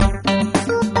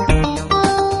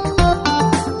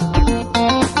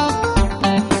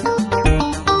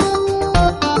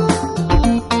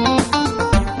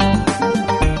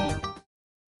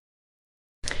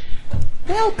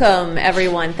Welcome,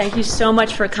 everyone. Thank you so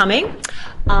much for coming.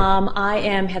 I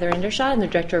am Heather Endershot. I'm the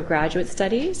Director of Graduate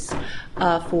Studies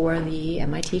for the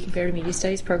MIT Comparative Media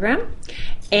Studies program.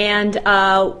 And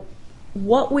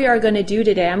what we are going to do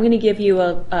today, I'm going to give you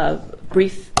a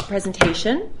brief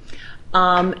presentation.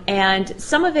 And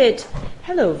some of it,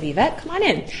 hello, Vivek, come on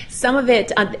in. Some of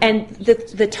it, and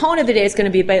the tone of the day is going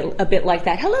to be a bit like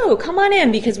that. Hello, come on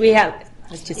in, because we have...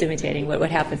 I was just imitating what would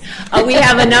happen. We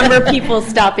have a number of people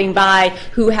stopping by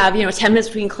who have, 10 minutes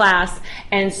between class,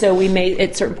 and so we may,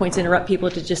 at certain points, interrupt people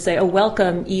to just say, oh,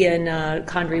 welcome, Ian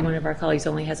Condry, one of our colleagues,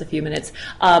 only has a few minutes.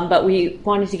 But we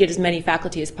wanted to get as many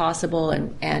faculty as possible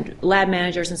and lab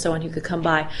managers and so on who could come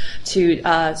by to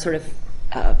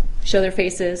show their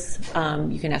faces.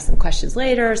 You can ask them questions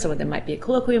later. Some of them might be a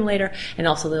colloquium later, and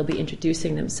also they'll be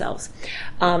introducing themselves.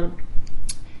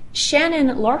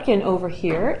 Shannon Larkin over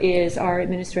here is our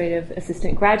administrative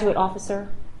assistant graduate officer.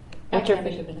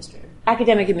 Academic administrator.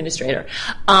 Academic administrator.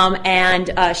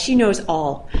 And she knows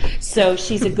all. So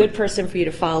she's a good person for you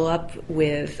to follow up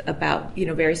with about,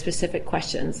 very specific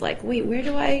questions like, wait, where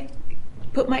do I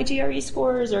put my GRE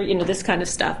scores, or, this kind of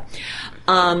stuff,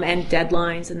 and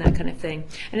deadlines and that kind of thing.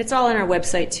 And it's all on our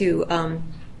website, too.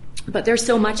 But there's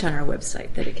so much on our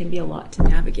website that it can be a lot to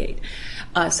navigate.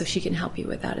 So she can help you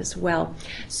with that as well.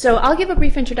 So I'll give a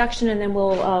brief introduction, and then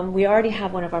we already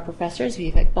have one of our professors,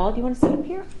 Vivek Bal. Do you want to sit up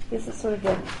here? This is sort of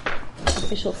the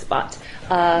official spot.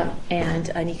 And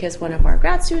Anika is one of our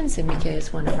grad students, and Mika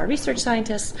is one of our research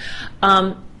scientists.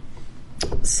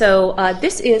 So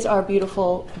this is our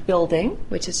beautiful building,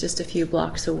 which is just a few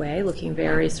blocks away, looking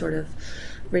very sort of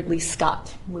Ridley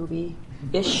Scott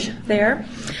movie-ish there.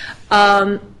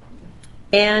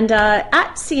 And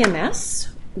at CMS,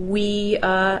 we,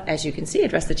 as you can see,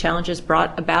 address the challenges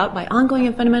brought about by ongoing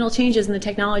and fundamental changes in the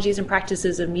technologies and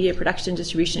practices of media production,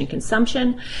 distribution, and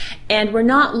consumption. And we're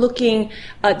not looking,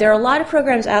 there are a lot of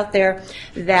programs out there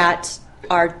that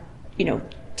are,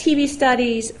 TV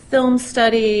studies, film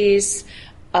studies,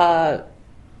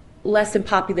 less than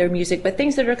popular music, but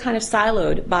things that are kind of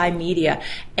siloed by media.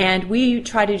 And we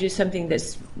try to do something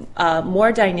that's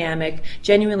more dynamic,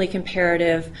 genuinely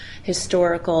comparative,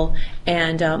 historical,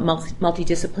 and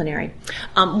multidisciplinary.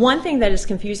 One thing that is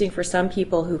confusing for some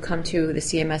people who come to the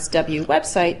CMSW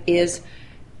website is,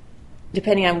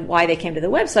 depending on why they came to the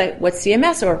website, what's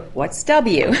CMS or what's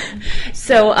W?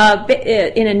 So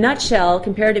in a nutshell,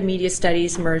 comparative media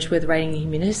studies merged with writing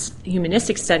and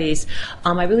humanistic studies,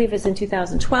 I believe it's in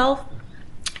 2012.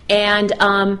 And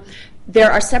there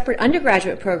are separate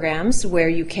undergraduate programs where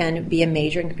you can be a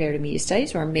major in comparative media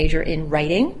studies or a major in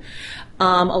writing.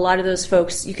 A lot of those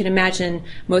folks, you can imagine,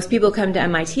 most people who come to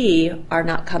MIT are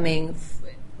not coming.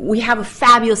 We have a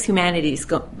fabulous humanities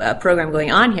program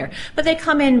going on here, but they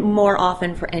come in more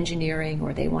often for engineering,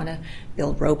 or they want to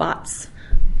build robots,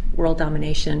 world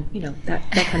domination, that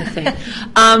kind of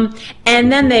thing.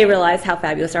 And then they realize how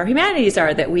fabulous our humanities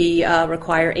are, that we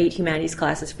require 8 humanities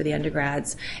classes for the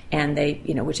undergrads, and they,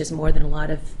 which is more than a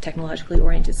lot of technologically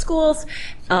oriented schools.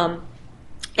 And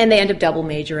they end up double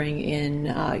majoring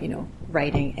in,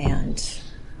 writing and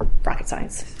rocket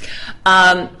science.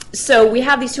 So we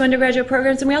have these 2 undergraduate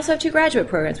programs, and we also have 2 graduate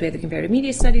programs. We have the Comparative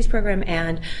Media Studies program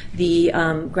and the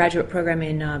graduate program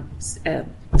in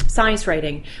science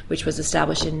writing, which was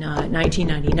established in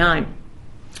 1999.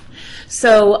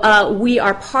 So we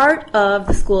are part of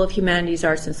the School of Humanities,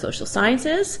 Arts, and Social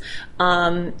Sciences.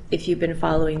 If you've been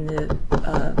following the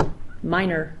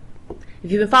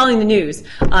if you've been following the news,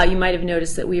 you might have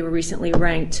noticed that we were recently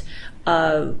ranked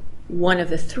one of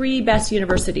the 3 best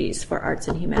universities for arts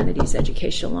and humanities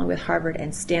education, along with Harvard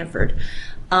and Stanford.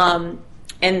 And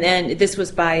then this was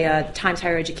by Times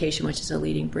Higher Education, which is a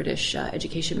leading British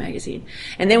education magazine.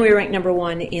 And then we were ranked number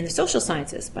 1 in the social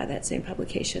sciences by that same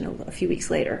publication a few weeks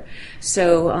later.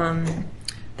 So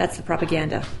that's the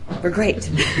propaganda. We're great.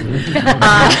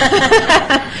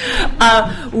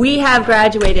 We have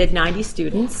graduated 90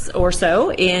 students or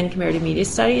so in comparative media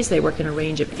studies. They work in a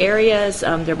range of areas.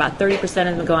 There are about 30%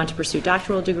 of them go on to pursue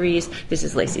doctoral degrees. This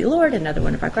is Lacey Lord, another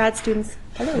one of our grad students.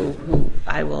 Hello, who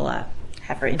I will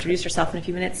have her introduce herself in a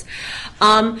few minutes.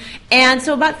 And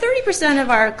so about 30% of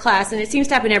our class, and it seems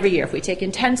to happen every year, if we take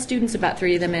in 10 students, about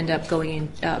 3 of them end up going in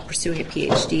pursuing a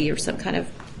PhD or some kind of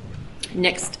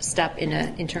next step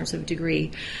in terms of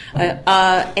degree.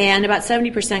 And about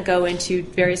 70% go into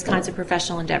various kinds of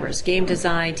professional endeavors: game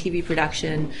design, TV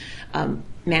production,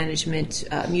 management,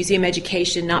 museum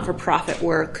education, not-for-profit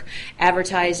work,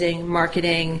 advertising,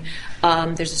 marketing.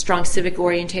 There's a strong civic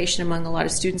orientation among a lot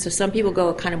of students. So some people go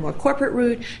a kind of more corporate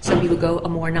route. Some people go a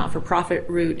more not-for-profit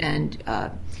route and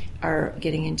are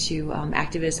getting into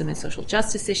activism and social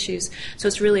justice issues. So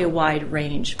it's really a wide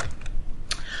range.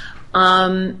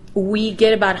 We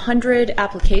get about 100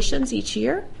 applications each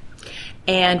year,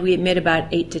 and we admit about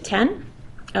 8 to 10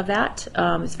 of that.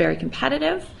 It's very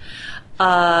competitive.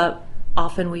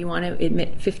 Often we want to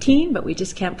admit 15, but we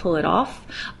just can't pull it off.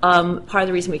 Part of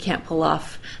the reason we can't pull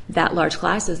off that large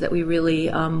class is that we really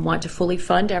want to fully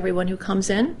fund everyone who comes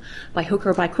in by hook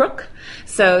or by crook.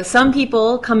 So some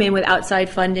people come in with outside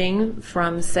funding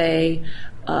from, say,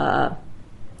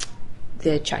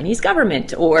 the Chinese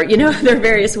government, or, there are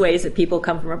various ways that people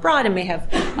come from abroad and may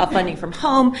have funding from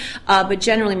home. But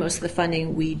generally, most of the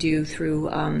funding we do through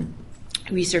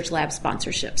research lab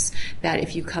sponsorships, that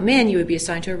if you come in, you would be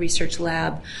assigned to a research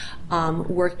lab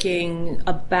working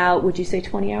about, would you say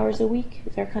 20 hours a week?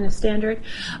 Is that kind of standard?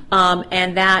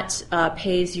 And that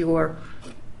pays your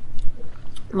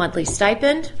monthly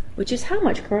stipend, which is how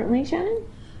much currently, Shannon?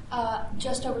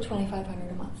 Just over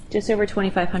 $2,500 a month. Just over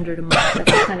 $2,500 a month.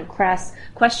 That's a kind of crass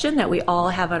question that we all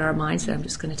have on our minds that I'm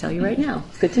just going to tell you right now.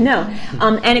 It's good to know.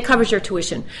 And it covers your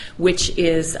tuition, which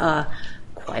is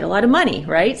quite a lot of money,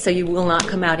 right? So you will not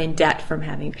come out in debt from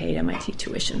having paid MIT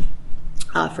tuition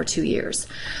for 2 years.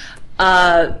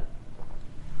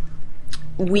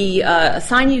 We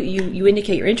assign you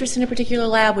indicate your interest in a particular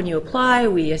lab when you apply.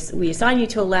 We assign you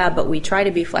to a lab, but we try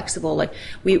to be flexible. Like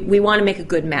we want to make a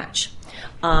good match.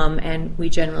 And we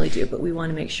generally do, but we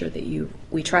want to make sure that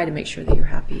we try to make sure that you're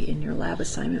happy in your lab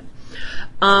assignment.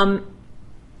 I'll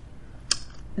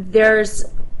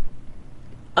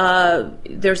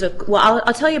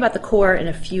tell you about the core in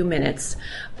a few minutes.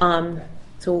 So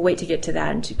we'll wait to get to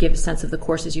that and to give a sense of the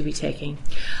courses you'll be taking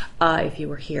if you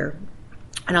were here.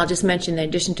 And I'll just mention that in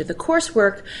addition to the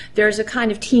coursework, there's a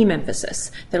kind of team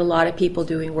emphasis that a lot of people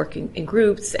working in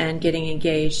groups and getting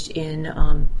engaged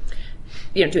in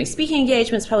doing speaking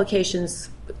engagements, publications,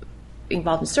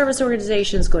 involved in service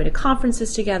organizations, going to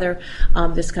conferences together,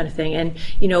 this kind of thing. And,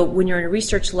 when you're in a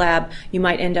research lab, you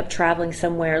might end up traveling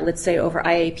somewhere, let's say over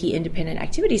IAP independent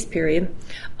activities period,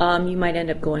 you might end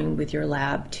up going with your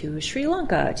lab to Sri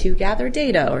Lanka to gather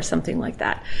data or something like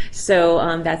that. So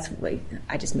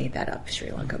I just made that up, Sri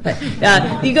Lanka. But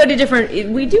we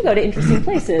do go to interesting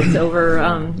places over,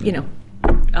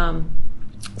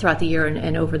 throughout the year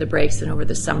and over the breaks and over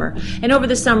the summer. And over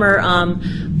the summer,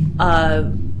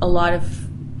 a lot of,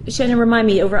 Shannon, remind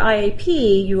me, over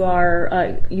IAP,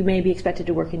 you may be expected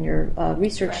to work in your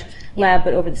research lab,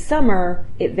 but over the summer,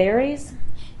 it varies?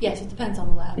 Yes, it depends on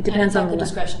the lab. It depends on the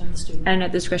discretion of the student. And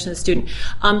at the discretion of the student.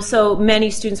 So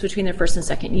many students between their first and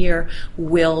second year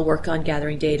will work on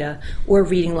gathering data or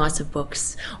reading lots of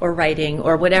books or writing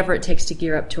or whatever it takes to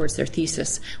gear up towards their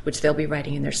thesis, which they'll be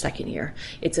writing in their second year.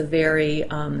 It's a very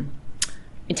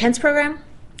intense program.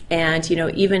 And,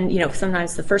 even,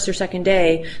 sometimes the first or second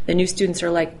day, the new students are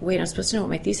like, wait, I'm supposed to know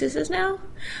what my thesis is now?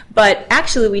 But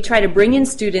actually, we try to bring in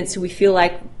students who we feel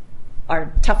like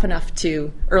are tough enough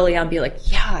to early on be like,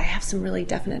 yeah, I have some really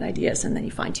definite ideas, and then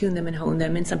you fine-tune them and hone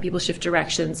them, and some people shift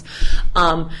directions.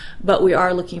 But we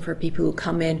are looking for people who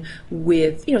come in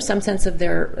with, some sense of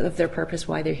their purpose,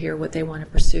 why they're here, what they want to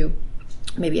pursue,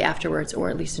 maybe afterwards, or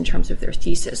at least in terms of their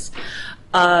thesis.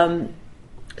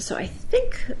 So I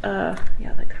think,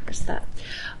 that covers that.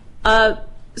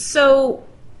 So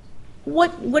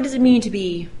what does it mean to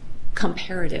be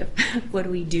comparative? What do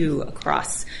we do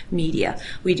across media?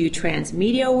 We do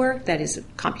transmedia work, that is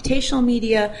computational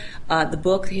media, the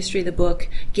book, the history of the book,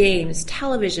 games,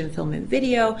 television, film and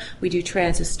video. We do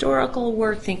transhistorical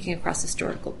work, thinking across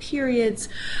historical periods,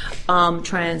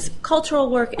 transcultural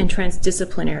work, and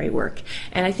transdisciplinary work.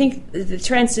 And I think the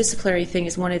transdisciplinary thing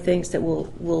is one of the things that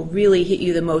will really hit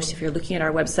you the most if you're looking at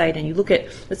our website and you look at,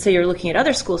 let's say you're looking at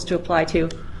other schools to apply to.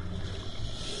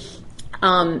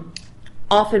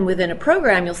 Often within a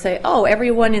program, you'll say, oh,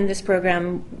 everyone in this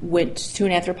program went to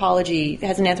has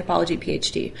an anthropology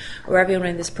PhD, or everyone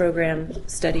in this program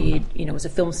studied, was a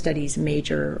film studies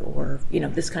major, or,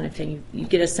 this kind of thing. You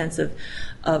get a sense of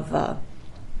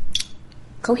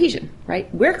cohesion,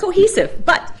 right? We're cohesive,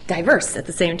 but diverse at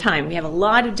the same time. We have a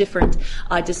lot of different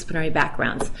disciplinary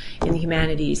backgrounds in the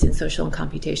humanities, in social and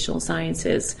computational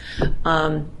sciences.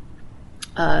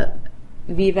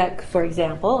 Vivek, for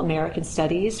example, American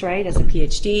Studies, right, as a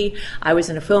PhD. I was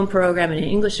in a film program in an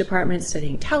English department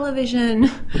studying television.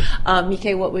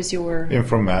 Mike, what was your...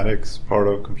 Informatics, part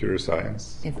of computer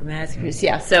science. Informatics,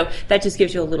 yeah. So that just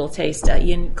gives you a little taste.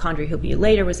 Ian Condry, who'll be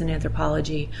later, was in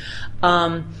anthropology.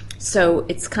 So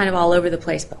it's kind of all over the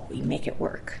place, but we make it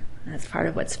work. And that's part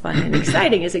of what's fun and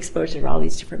exciting is exposure to all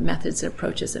these different methods,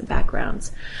 approaches, and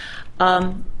backgrounds.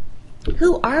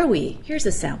 Who are we? Here's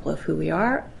a sample of who we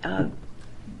are.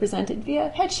 presented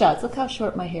via headshots. Look how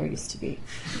short my hair used to be.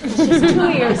 It's just 2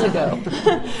 years ago.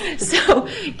 So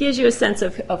it gives you a sense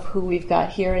of who we've got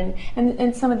here.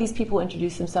 And some of these people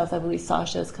introduce themselves. I believe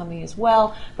Sasha is coming as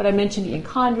well. But I mentioned Ian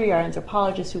Condry, our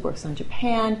anthropologist who works on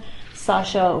Japan.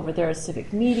 Sasha over there is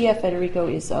Civic Media. Federico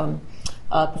is a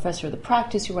professor of the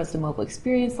practice who runs the Mobile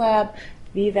Experience Lab.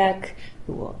 Vivek,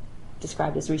 who will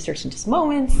describe his research in just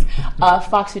moments.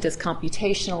 Fox, who does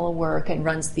computational work and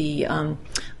runs the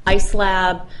ICE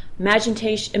Lab,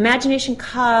 Imagination,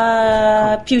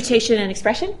 Computation, and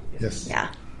Expression? Yes. Yeah,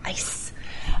 ICE.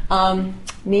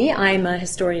 Me, I'm a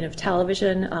historian of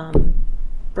television,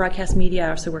 broadcast media. I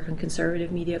also work on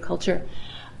conservative media culture.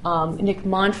 Nick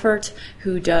Montfort,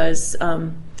 who does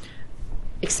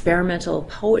experimental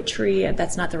poetry, and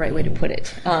that's not the right way to put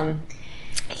it.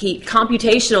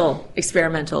 Computational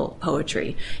experimental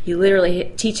poetry. He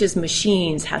literally teaches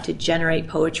machines how to generate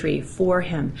poetry for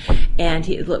him. And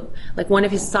like one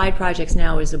of his side projects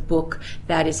now is a book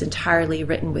that is entirely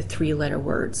written with 3-letter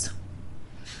words.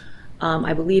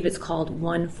 I believe it's called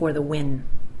One for the Win.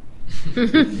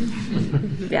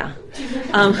 Yeah.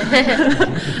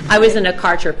 I was in a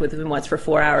car trip with him once for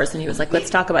 4 hours, and he was like, let's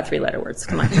talk about 3-letter words.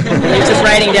 Come on. He was just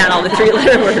writing down all the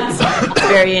 3-letter words.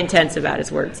 Very intense about his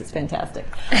words. It's fantastic.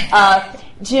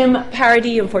 Jim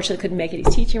Paradis, unfortunately, couldn't make it.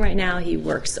 He's teaching right now. He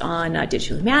works on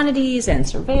digital humanities and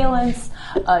surveillance.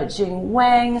 Jing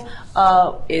Wang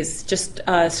is just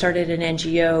started an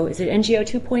NGO. Is it NGO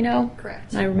 2.0?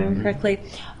 Correct. I remember correctly.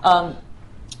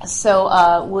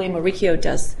 So William Oricchio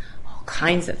does all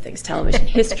kinds of things, television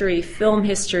history, film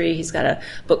history. He's got a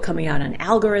book coming out on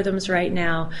algorithms right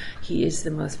now. He is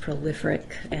the most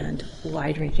prolific and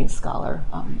wide-ranging scholar,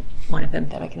 one of them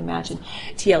that I can imagine.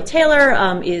 T.L.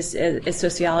 Taylor is a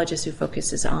sociologist who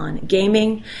focuses on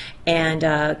gaming and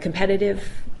competitive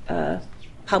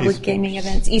public Esports. Gaming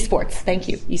events. Esports, thank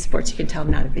you. Esports, you can tell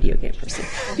I'm not a video game person.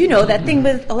 You know, that thing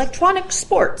with electronic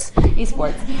sports.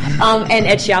 Esports. And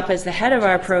Ed Schiappa is the head of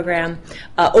our program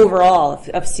overall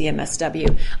of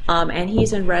CMSW. And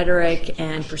he's in rhetoric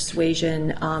and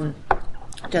persuasion,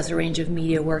 does a range of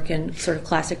media work and sort of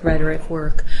classic rhetoric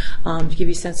work. To give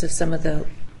you a sense of some of the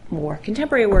more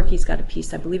contemporary work, he's got a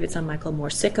piece, I believe it's on Michael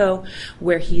Moore-Sicko,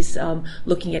 where he's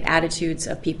looking at attitudes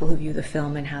of people who view the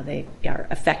film and how they are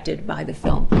affected by the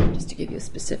film, just to give you a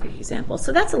specific example.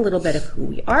 So that's a little bit of who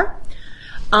we are.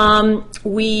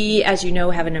 We, as you know,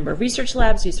 have a number of research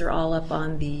labs. These are all up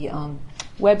on the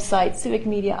website, Civic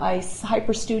Media, ICE,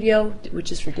 HyperStudio,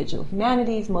 which is for digital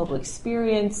humanities, mobile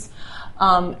experience.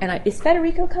 Is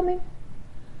Federico coming?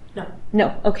 No.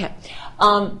 No, okay.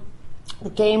 The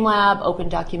Game Lab, Open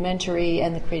Documentary,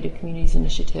 and the Creative Communities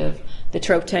Initiative, the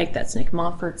Trope Tank, that's Nick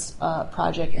Montfort's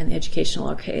project, and the Educational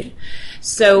Arcade.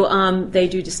 So they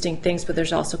do distinct things, but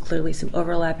there's also clearly some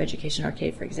overlap. Education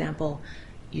Arcade, for example,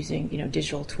 using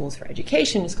digital tools for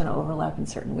education is going to overlap in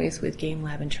certain ways with Game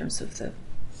Lab in terms of the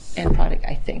end product,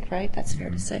 I think, right? That's fair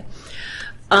to say.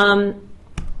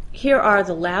 Here are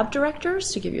the lab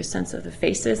directors to give you a sense of the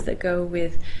faces that go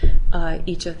with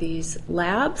each of these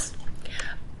labs.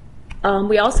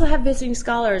 We also have visiting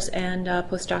scholars and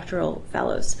postdoctoral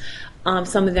fellows.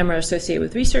 Some of them are associated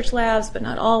with research labs, but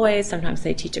not always. Sometimes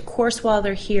they teach a course while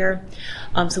they're here.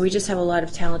 So we just have a lot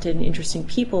of talented and interesting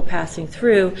people passing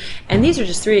through. And these are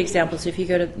just 3 examples. If you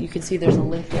go to, you can see there's a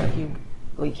link there.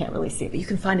 You can't really see it, but you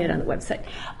can find it on the website.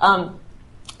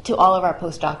 To all of our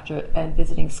postdoctorate and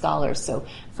visiting scholars. So,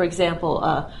 for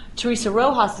example, Teresa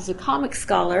Rojas is a comics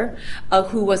scholar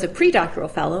who was a pre-doctoral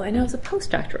fellow and now is a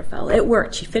postdoctoral fellow. It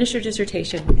worked. She finished her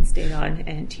dissertation and stayed on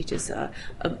and teaches a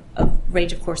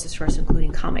range of courses for us,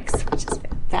 including comics, which is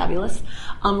fabulous.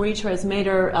 Marie Therese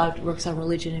Mader works on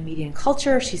religion and media and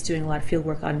culture. She's doing a lot of field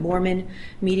work on Mormon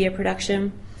media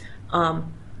production.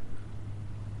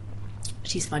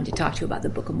 She's fun to talk to about the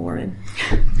Book of Mormon.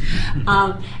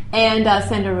 And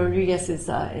Sandra Rodriguez is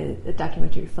a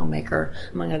documentary filmmaker,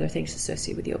 among other things,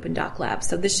 associated with the Open Doc Lab.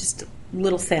 So this is just a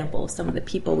little sample of some of the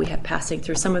people we have passing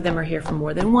through. Some of them are here for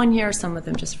more than 1 year, some of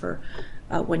them just for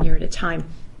 1 year at a time.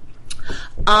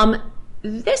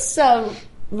 This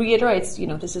reiterates,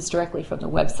 this is directly from the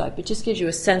website, but just gives you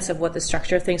a sense of what the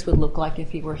structure of things would look like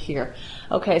if you were here.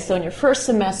 Okay, so in your first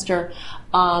semester,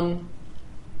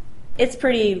 it's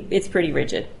pretty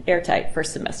rigid, airtight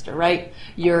first semester, right?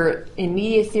 You're in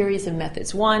media theories and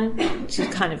methods 1 to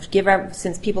kind of give,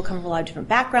 since people come from a lot of different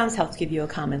backgrounds, helps give you a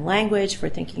common language for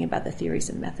thinking about the theories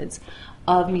and methods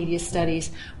of media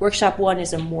studies. Workshop 1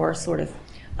 is a more sort of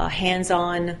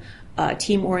hands-on,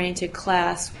 team-oriented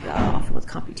class, often with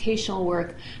computational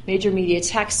work. Major media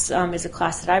text is a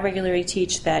class that I regularly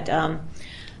teach that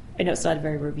I know it's not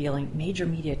very revealing. Major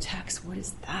media text, what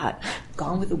is that?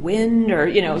 Gone with the Wind, or,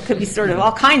 it could be sort of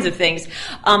all kinds of things.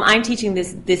 I'm teaching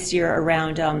this year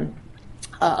around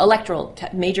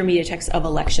major media texts of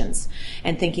elections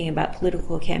and thinking about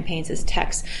political campaigns as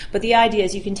texts. But the idea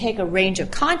is you can take a range of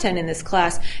content in this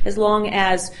class as long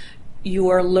as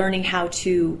you're learning how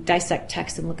to dissect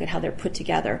text and look at how they're put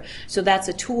together. So that's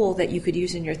a tool that you could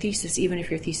use in your thesis, even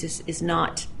if your thesis is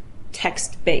not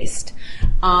text-based.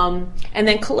 And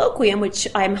then colloquium, which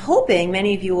I'm hoping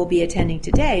many of you will be attending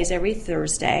today, is every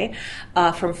Thursday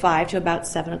from 5 to about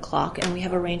 7 o'clock. And we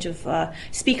have a range of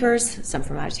speakers, some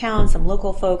from out of town, some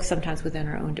local folks, sometimes within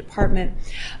our own department.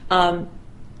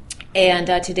 And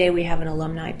today we have an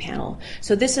alumni panel.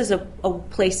 So this is a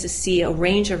place to see a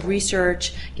range of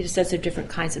research, get a sense of different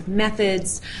kinds of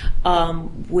methods.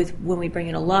 When we bring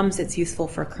in alums, it's useful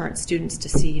for current students to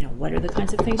see, what are the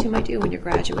kinds of things you might do when you're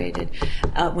graduated,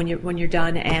 when you're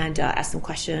done, and ask them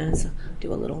questions,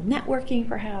 do a little networking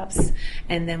perhaps,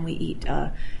 and then we eat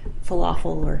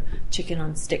falafel or chicken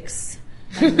on sticks.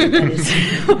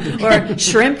 Or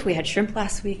shrimp. We had shrimp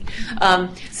last week.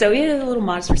 So we had a little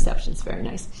modest reception. It's very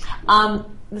nice.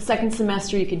 The second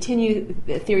semester, you continue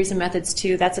theories and methods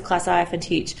too. That's a class I often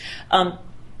teach. And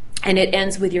it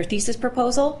ends with your thesis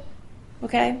proposal.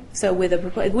 Okay? So with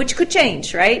which could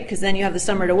change, right? Because then you have the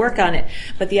summer to work on it.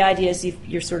 But the idea is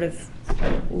you're sort of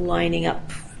lining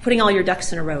up, putting all your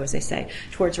ducks in a row, as they say,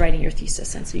 towards writing your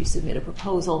thesis. And so you submit a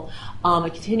proposal, a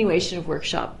continuation of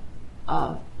workshop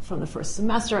from the first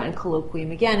semester, and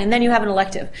colloquium again. And then you have an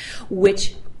elective,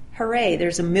 which, hooray,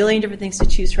 there's a million different things to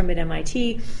choose from at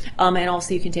MIT. And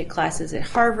also you can take classes at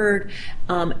Harvard,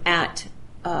 at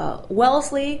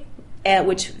Wellesley,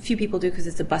 which few people do because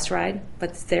it's a bus ride,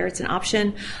 but it's there, it's an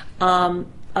option.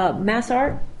 Mass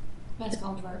College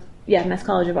of Art. Yeah, Mass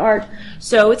College of Art.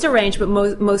 So it's a range, but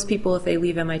most people, if they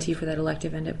leave MIT for that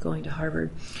elective, end up going to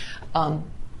Harvard.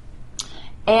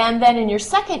 And then in your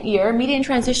second year, Media in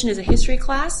Transition is a history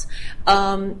class.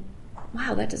 Wow,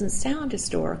 that doesn't sound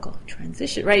historical.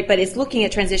 Transition, right? But it's looking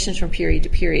at transitions from period to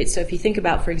period. So if you think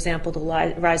about, for example, the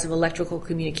rise of electrical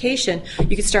communication,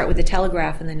 you could start with the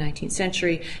telegraph in the 19th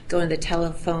century, go into the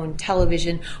telephone,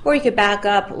 television, or you could back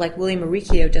up, like William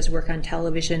Uricchio does work on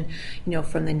television,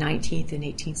 from the 19th and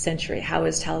 18th century. How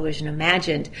was television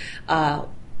imagined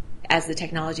as the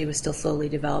technology was still slowly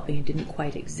developing and didn't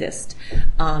quite exist?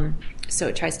 So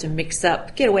it tries to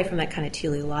get away from that kind of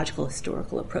teleological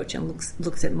historical approach and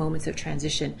looks at moments of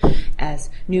transition as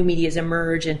new medias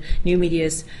emerge and new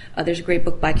medias. There's a great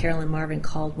book by Carolyn Marvin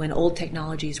called When Old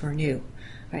Technologies Were New.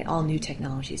 Right? All new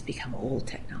technologies become old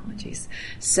technologies.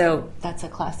 So that's a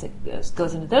class that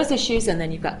goes into those issues, and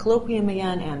then you've got colloquium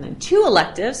again, and then 2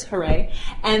 electives, hooray.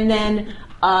 And then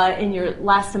in your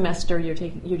last semester, you're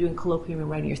doing colloquium and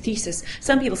writing your thesis.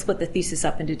 Some people split the thesis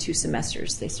up into 2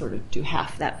 semesters. They sort of do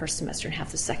half that first semester and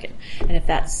half the second. And if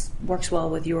that works well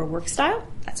with your work style,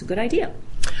 that's a good idea.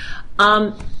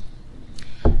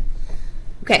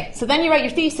 Okay, so then you write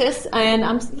your thesis, and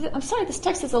I'm sorry, this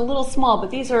text is a little small,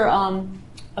 but these are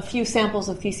a few samples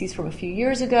of theses from a few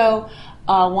years ago.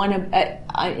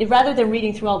 Rather than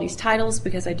reading through all these titles,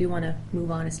 because I do want to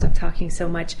move on and stop talking so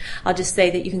much, I'll just say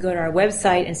that you can go to our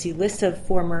website and see lists of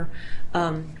former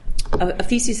of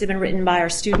theses have been written by our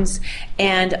students,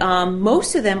 and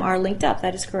most of them are linked up.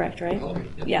 That is correct, right?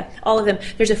 Yeah, all of them.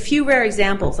 There's a few rare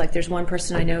examples. Like there's one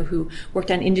person I know who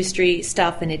worked on industry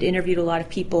stuff and had interviewed a lot of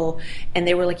people, and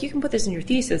they were like, "You can put this in your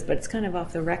thesis, but it's kind of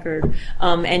off the record."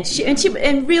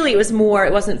 And really, it was more.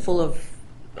 It wasn't full of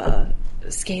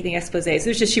scathing exposés. It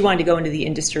was just she wanted to go into the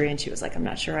industry, and she was like, "I'm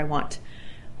not sure I want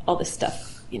all this stuff."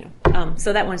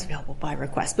 So that one's available by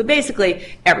request. But basically,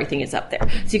 everything is up there.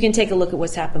 So you can take a look at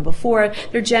what's happened before.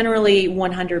 They're generally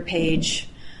 100-page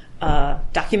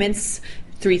documents,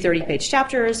 3 30-page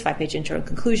chapters, 5-page intro and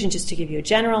conclusion, just to give you a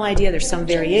general idea. There's some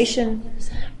variation.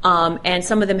 And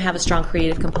some of them have a strong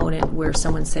creative component where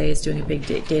someone, say, is doing a big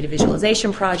data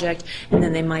visualization project, and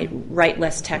then they might write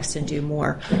less text and do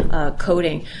more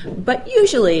coding. But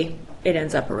usually, it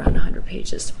ends up around 100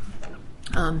 pages.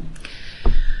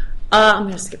 I'm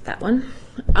going to skip that one.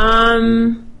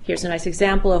 Here's a nice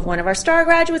example of one of our STAR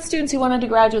graduate students who went on to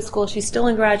graduate school. She's still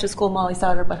in graduate school, Molly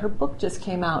Sauter, but her book just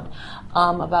came out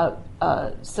about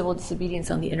civil disobedience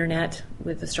on the internet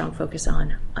with a strong focus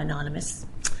on anonymous.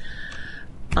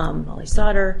 Molly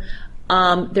Sauter.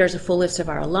 There's a full list of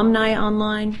our alumni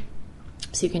online,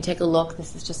 so you can take a look.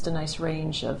 This is just a nice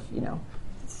range of,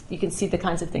 you can see the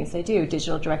kinds of things they do.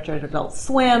 Digital director at Adult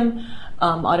Swim,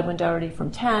 Audubon Doherty from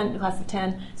class of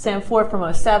 10. Sam Ford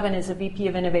from '07 is a VP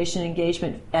of Innovation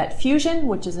Engagement at Fusion,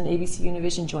 which is an ABC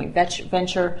Univision joint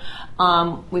venture.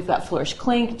 We've got Flourish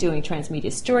Klink doing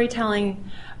transmedia storytelling.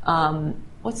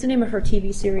 What's the name of her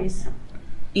TV series?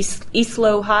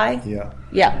 Eastlow High? Yeah.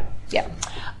 Yeah.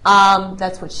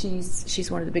 That's what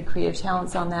she's one of the big creative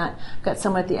talents on that. Got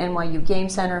someone at the NYU Game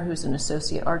Center who's an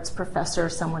associate arts professor,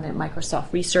 someone at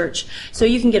Microsoft Research. So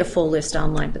you can get a full list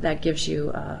online, but that gives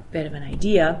you a bit of an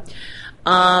idea.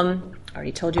 I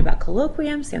already told you about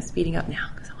colloquiums. See, I'm speeding up now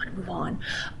because I want to move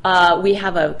on. We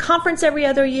have a conference every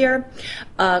other year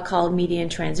called Media in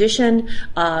Transition.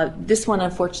 This one,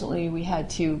 unfortunately, we had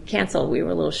to cancel. We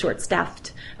were a little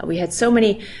short-staffed. We had so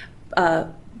many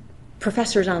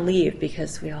professors on leave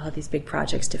because we all had these big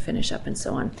projects to finish up and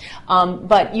so on.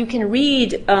 But you can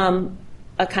read a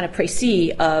kind of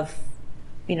précis of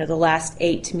the last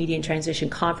 8 Media in Transition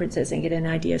conferences and get an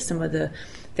idea of some of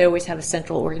they always have a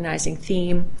central organizing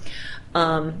theme.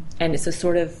 And it's a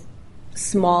sort of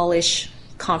smallish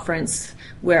conference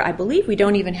where I believe we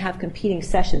don't even have competing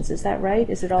sessions. Is that right?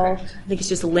 Is it all? I think it's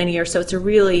just linear. So it's a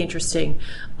really interesting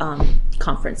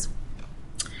conference.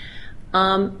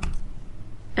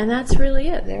 And that's really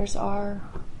it. There's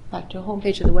back to the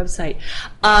homepage of the website.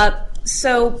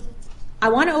 So I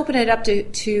want to open it up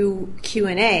to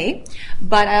Q&A,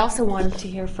 but I also wanted to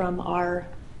hear from our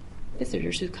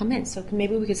visitors who've come in. So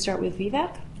maybe we could start with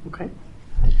Vivek. Okay.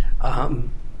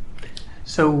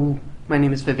 So my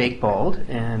name is Vivek Bald,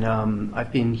 and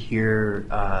I've been here,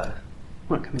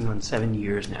 coming on 7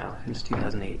 years now, since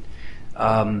 2008.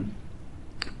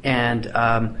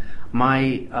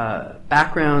 My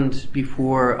background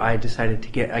before I decided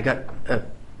I got a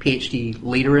PhD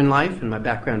later in life, and my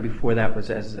background before that was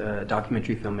as a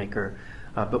documentary filmmaker,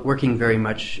 but working very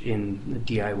much in the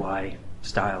DIY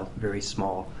style, very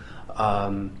small.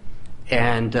 My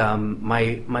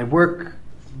work,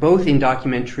 both in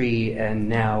documentary and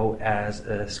now as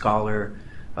a scholar,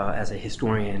 as a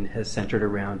historian, has centered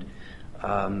around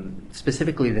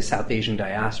specifically the South Asian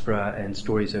diaspora and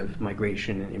stories of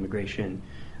migration and immigration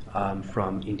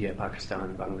from India,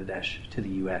 Pakistan, Bangladesh to the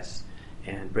U.S.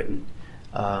 and Britain.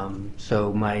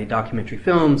 So my documentary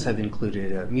films have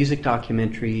included a music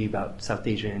documentary about South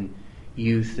Asian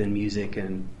youth and music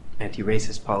and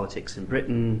anti-racist politics in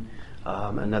Britain,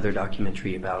 another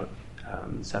documentary about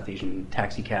South Asian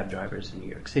taxi cab drivers in New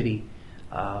York City,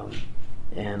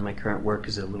 and my current work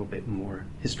is a little bit more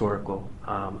historical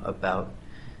about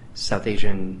South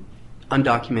Asian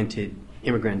undocumented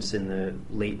immigrants in the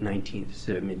late 19th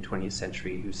to mid 20th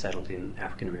century who settled in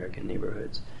African American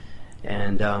neighborhoods.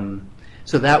 And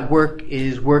so that work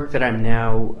is work that I'm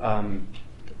now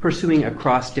pursuing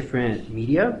across different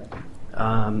media.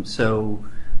 So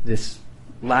this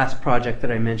last project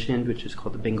that I mentioned, which is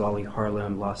called the Bengali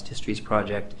Harlem Lost Histories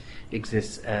Project,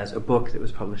 exists as a book that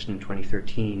was published in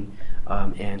 2013,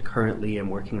 and currently I'm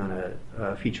working on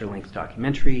a feature-length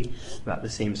documentary about the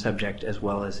same subject, as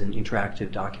well as an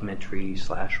interactive documentary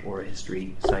 / oral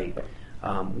history site,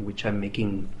 which I'm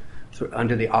making sort of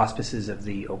under the auspices of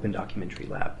the Open Documentary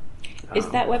Lab. Is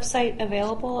that website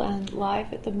available and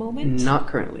live at the moment? Not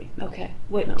currently. No. Okay.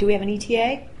 No. Do we have an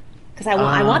ETA? Because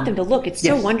I want them to look. It's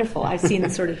so yes. wonderful. I've seen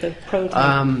sort of the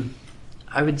prototype.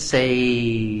 I would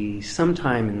say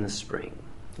sometime in the spring.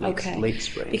 Okay. Late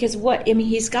spring. Because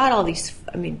he's got all these,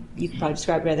 you can probably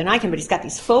describe it better than I can, but he's got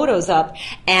these photos up,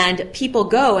 and people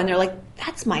go, and they're like,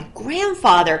 that's my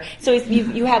grandfather. So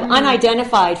you have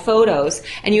unidentified photos,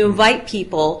 and you invite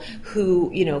people who,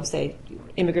 say,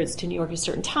 immigrants to New York at a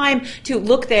certain time, to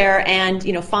look there and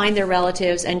find their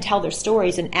relatives and tell their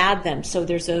stories and add them. So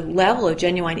there's a level of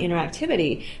genuine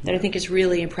interactivity that I think is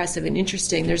really impressive and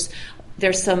interesting.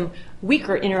 There's some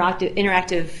weaker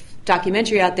interactive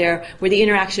documentary out there where the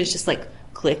interaction is just like,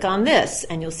 click on this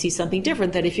and you'll see something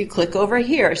different than if you click over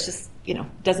here. It's just,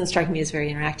 doesn't strike me as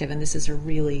very interactive, and this is a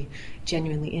really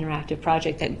genuinely interactive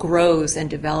project that grows and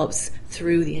develops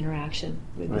through the interaction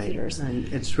with visitors.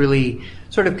 And it's really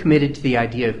sort of committed to the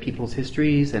idea of people's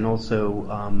histories and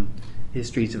also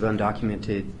histories of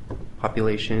undocumented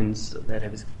populations that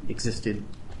have existed,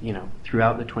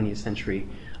 throughout the 20th century,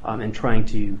 and trying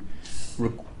to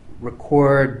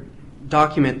record,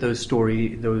 document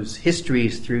those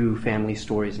histories through family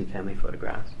stories and family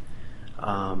photographs,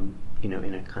 in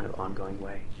a kind of ongoing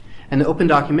way. And the Open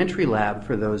Documentary Lab,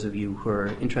 for those of you who are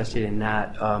interested in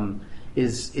that,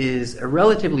 is a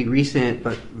relatively recent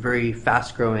but very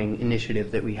fast-growing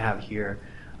initiative that we have here.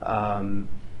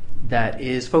 that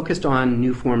is focused on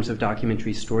new forms of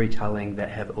documentary storytelling that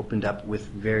have opened up with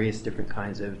various different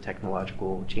kinds of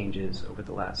technological changes over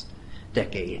the last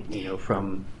decade.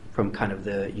 From kind of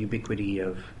the ubiquity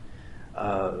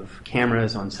of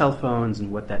cameras on cell phones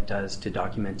and what that does to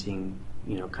documenting,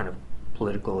 kind of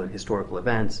political and historical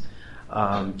events,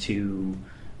 to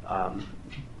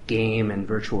game and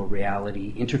virtual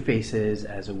reality interfaces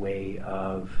as a way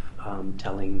of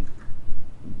telling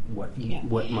what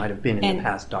might have been in the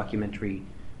past documentary,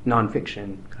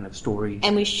 nonfiction kind of stories.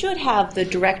 And we should have the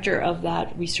director of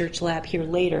that research lab here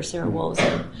later, Sarah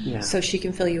Wolzer, so she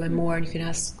can fill you in more and you can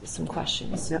ask some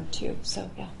questions too. So,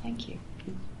 thank you.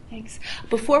 Thanks.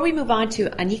 Before we move on to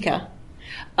Anika,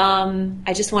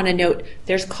 I just want to note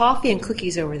there's coffee and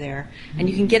cookies over there, and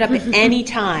you can get up at any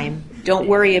time. Don't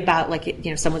worry about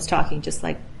someone's talking. Just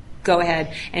go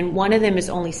ahead. And one of them is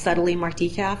only subtly marked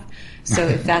decaf. So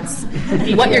if that's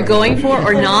what you're going for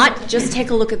or not, just take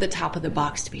a look at the top of the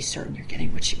box to be certain you're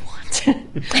getting what you want.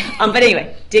 But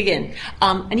anyway, dig in.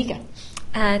 Anika.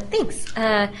 Thanks.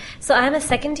 So I'm a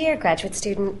second-year graduate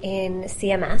student in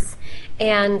CMS,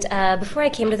 and before I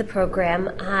came to the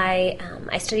program, I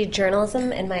studied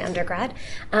journalism in my undergrad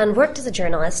and worked as a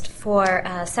journalist for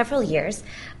several years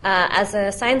as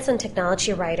a science and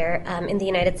technology writer in the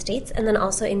United States and then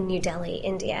also in New Delhi,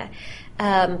 India.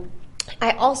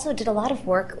 I also did a lot of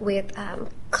work with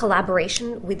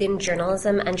collaboration within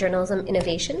journalism and journalism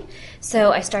innovation.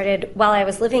 So I started, while I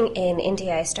was living in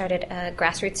India, I started a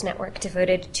grassroots network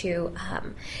devoted to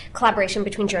collaboration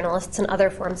between journalists and other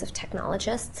forms of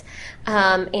technologists.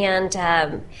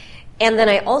 And then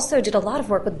I also did a lot of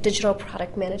work with digital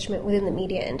product management within the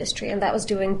media industry, and that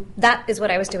is what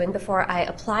I was doing before I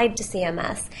applied to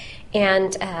CMS.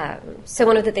 And so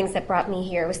one of the things that brought me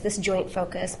here was this joint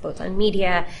focus both on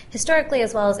media historically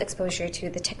as well as exposure to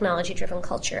the technology-driven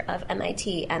culture of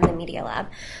MIT and the Media Lab.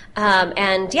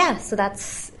 And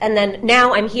then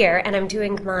now I'm here and I'm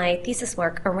doing my thesis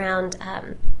work around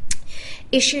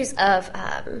issues of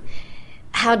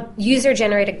how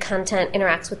user-generated content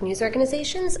interacts with news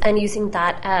organizations, and using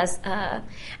that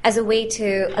as a way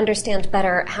to understand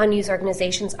better how news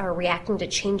organizations are reacting to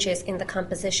changes in the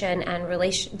composition and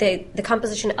the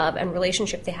composition of and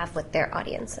relationship they have with their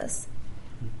audiences.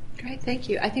 Great, thank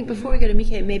you. I think before we go to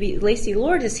Mika, maybe Lacey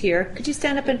Lord is here. Could you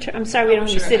stand up and I'm sorry we don't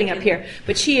have you sitting up here,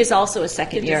 but she is also a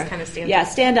second year. Just kind of stand up.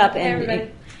 Stand up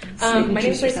and. My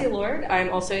name is Lacey Lord. I'm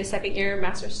also a second year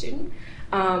master's student.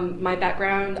 My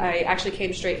background, I actually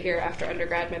came straight here after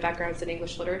undergrad. My background's in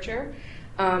English literature.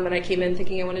 And I came in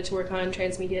thinking I wanted to work on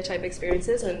transmedia type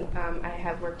experiences, and I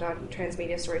have worked on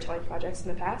transmedia storytelling projects in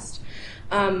the past.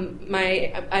 I'm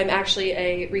actually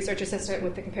a research assistant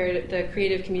with the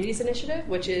Creative Communities Initiative,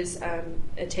 which is,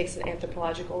 it takes an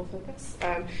anthropological focus.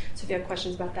 So if you have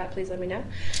questions about that, please let me know.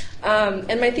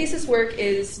 And my thesis work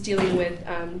is dealing with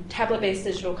tablet-based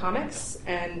digital comics,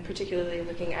 and particularly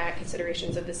looking at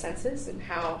considerations of the senses and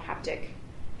how haptic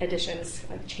editions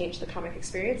change the comic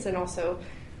experience, and also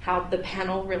how the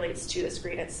panel relates to the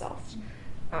screen itself.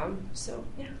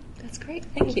 That's great.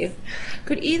 Thank you.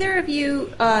 Could either of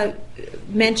you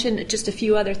mention just a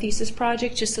few other thesis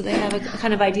projects, just so they have a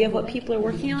kind of idea of what people are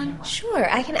working on? Sure.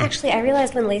 I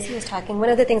realized when Lacey was talking, one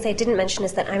of the things I didn't mention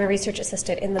is that I'm a research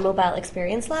assistant in the Mobile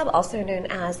Experience Lab, also known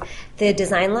as the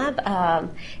Design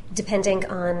Lab, depending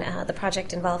on the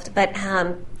project involved. But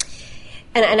I'm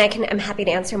happy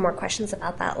to answer more questions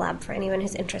about that lab for anyone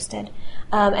who's interested.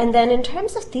 And then in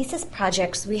terms of thesis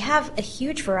projects, we have a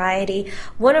huge variety.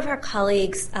 One of our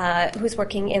colleagues who's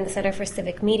working in the Center for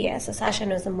Civic Media, so Sasha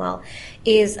knows him well,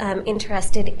 is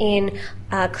interested in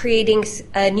creating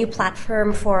a new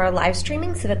platform for live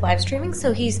streaming, civic live streaming.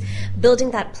 So he's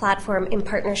building that platform in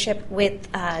partnership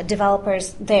with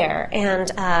developers there, and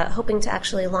hoping to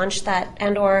actually launch that,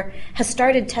 and or has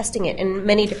started testing it in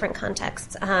many different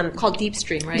contexts. Called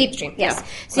DeepStream, right? DeepStream, yes. Yeah.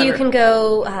 So you can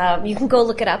go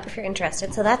look it up if you're interested.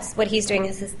 So that's what he's doing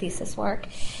as his thesis work.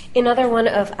 Another one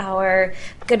of our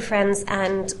good friends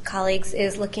and colleagues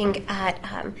is looking at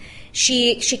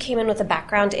she came in with a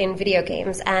background in video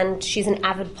games, and she's an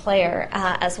avid player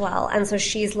as well. And so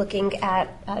she's looking at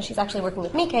she's actually working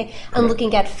with Mike and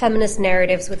looking at feminist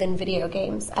narratives within video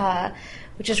games,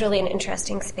 which is really an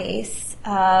interesting space.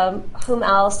 Whom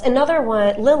else? Another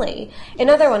one, Lily.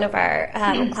 Another one of our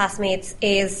classmates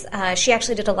is, she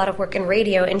actually did a lot of work in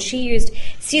radio, and she's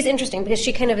interesting because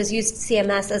she kind of has used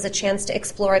CMS as a chance to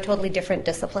explore a totally different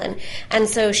discipline. And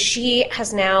so she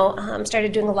has now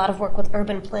started doing a lot of work with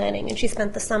urban planning, and she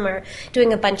spent the summer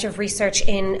doing a bunch of research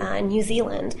in New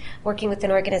Zealand, working with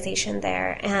an organization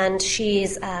there. And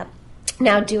she's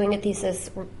now doing a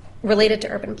thesis related to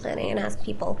urban planning and has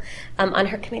people on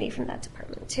her committee from that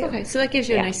department too. Okay, so that gives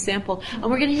you Yeah. a nice sample. And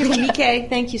we're going to hear from Mike.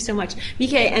 Thank you so much.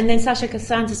 Mike, and then Sasha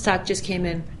Kasan's talk just came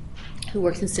in, who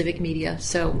works in civic media.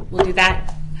 So we'll do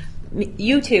that,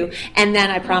 you two, and then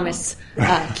I promise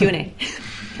Q&A.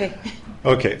 Okay.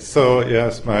 Okay, so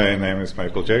yes, my name is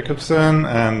Michael Jacobson,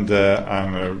 and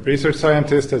I'm a research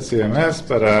scientist at CMS,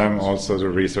 but I'm also the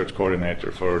research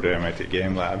coordinator for the MIT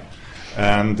Game Lab.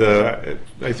 And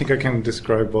I think I can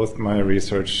describe both my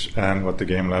research and what the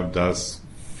Game Lab does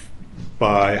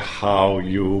by how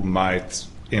you might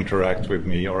interact with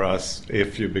me or us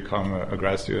if you become a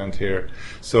grad student here.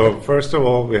 So first of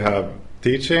all, we have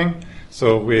teaching.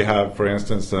 So we have, for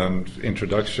instance, an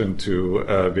introduction to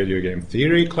a video game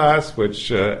theory class,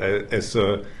 which is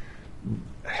a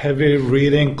heavy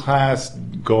reading class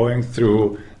going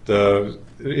through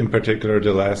in particular,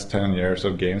 the last 10 years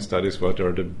of game studies. What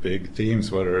are the big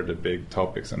themes? What are the big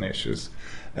topics and issues?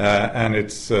 And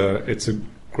it's a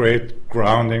great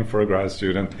grounding for a grad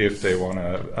student if they want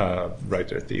to write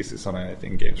their thesis on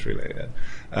anything games related.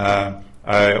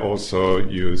 I also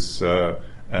use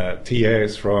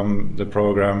TAs from the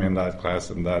program in that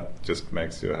class, and that just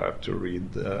makes you have to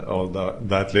read all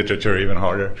that literature even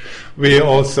harder. We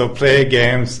also play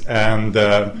games and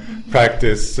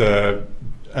practice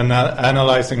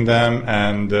analyzing them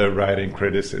and writing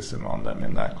criticism on them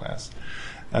in that class.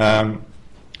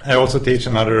 I also teach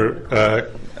another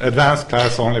advanced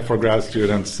class only for grad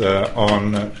students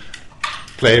on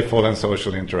playful and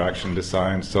social interaction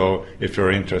design. So if you're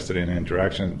interested in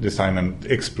interaction design and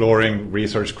exploring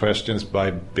research questions by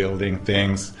building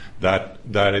things, that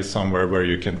is somewhere where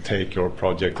you can take your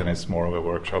project, and it's more of a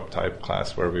workshop type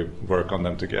class where we work on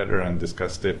them together and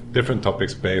discuss different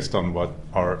topics based on what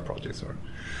our projects are.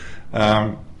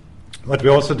 What we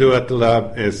also do at the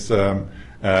lab is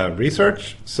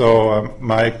research. So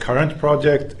my current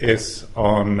project is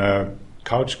on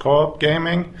couch co-op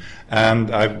gaming,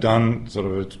 and I've done sort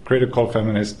of a critical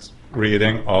feminist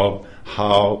reading of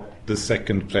how the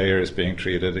second player is being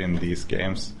treated in these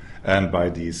games and by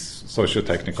these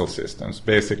socio-technical systems.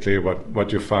 Basically,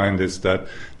 what you find is that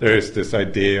there is this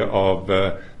idea of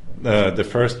the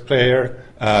first player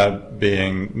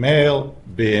being male,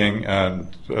 being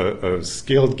a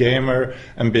skilled gamer,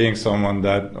 and being someone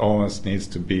that almost needs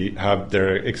to have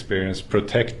their experience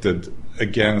protected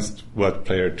against what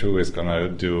player 2 is going to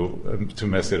do to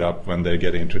mess it up when they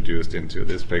get introduced into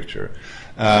this picture.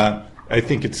 I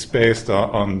think it's based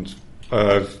on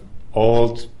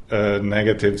old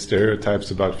negative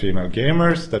stereotypes about female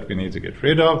gamers that we need to get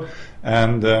rid of.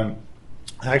 And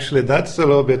actually, that's a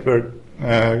little bit where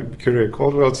Curie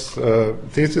Caldwell's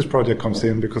thesis project comes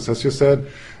in, because, as you said,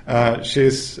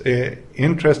 she's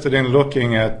interested in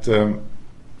looking at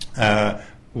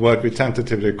what we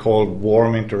tentatively call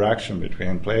warm interaction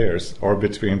between players, or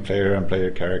between player and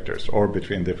player characters, or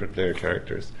between different player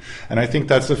characters. And I think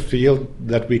that's a field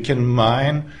that we can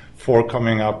mine for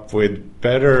coming up with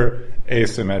better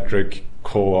asymmetric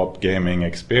co-op gaming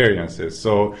experiences.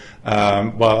 So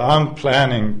while I'm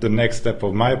planning the next step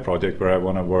of my project, where I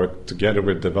want to work together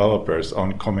with developers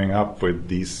on coming up with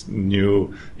these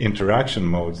new interaction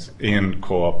modes in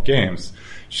co-op games,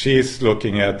 she's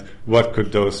looking at what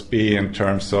could those be in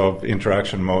terms of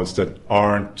interaction modes that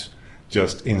aren't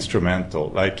just instrumental.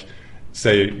 Like,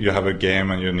 say you have a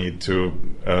game and you need to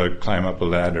climb up a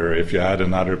ladder. If you add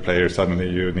another player, suddenly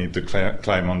you need to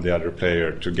climb on the other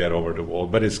player to get over the wall.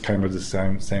 But it's kind of the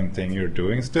same thing you're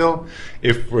doing still.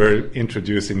 If we're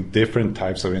introducing different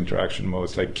types of interaction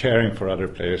modes, like caring for other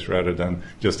players rather than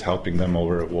just helping them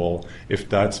over a wall, if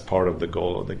that's part of the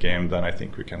goal of the game, then I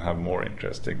think we can have more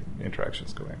interesting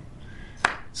interactions going.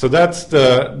 So that's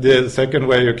the second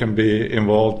way you can be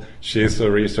involved. She's a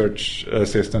research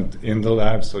assistant in the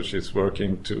lab, so she's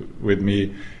working with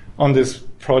me on this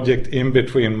project in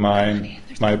between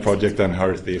my project and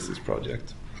her thesis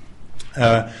project.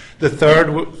 The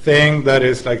third thing that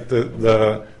is like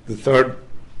the third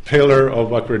pillar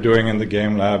of what we're doing in the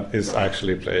game lab is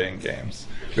actually playing games.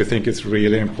 We think it's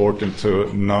really important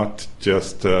to not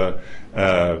just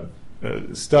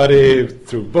study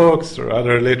through books or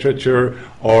other literature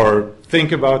or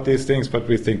think about these things, but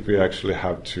we think we actually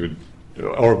have to,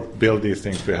 or build these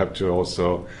things, we have to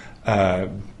also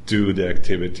do the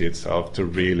activity itself to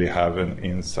really have an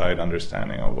inside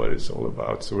understanding of what it's all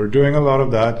about. So we're doing a lot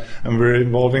of that, and we're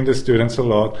involving the students a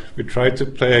lot. We try to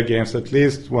play games at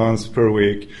least once per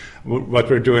week. What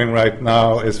we're doing right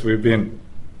now is we've been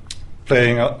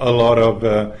playing a lot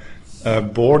of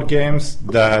board games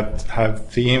that have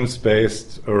themes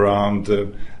based around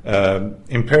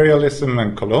imperialism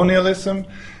and colonialism.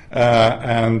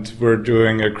 and we're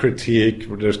doing a critique.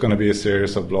 There's going to be a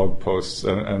series of blog posts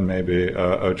and maybe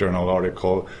a journal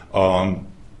article on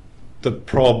the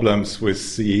problems we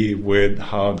see with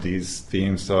how these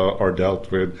themes are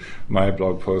dealt with. My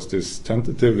blog post is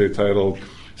tentatively titled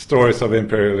 "Stories of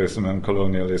Imperialism and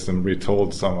Colonialism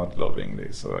Retold Somewhat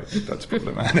Lovingly," so I think that's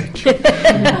problematic.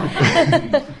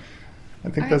 I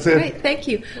think that's it. Great, thank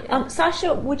you.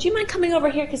 Sasha, would you mind coming over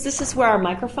here? Because this is where our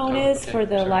microphone is for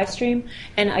the live stream.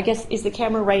 And I guess, is the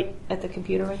camera right at the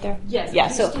computer right there? Yes. Yeah,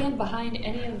 If so you stand behind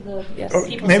any of the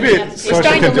people Maybe sitting at the Sasha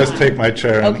table. can just take my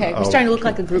chair. and okay, we're I'll starting to look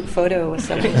like a group photo or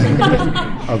something.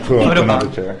 I'll pull up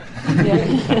another chair.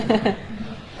 Yeah.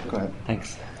 Go ahead.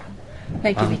 Thanks.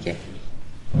 Thank you, Mike.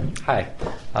 Hi.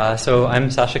 So I'm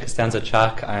Sasha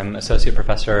Costanza-Chock. I'm Associate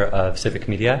Professor of Civic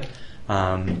Media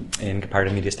in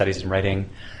Comparative Media Studies and Writing.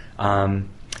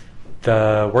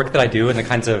 The work that I do and the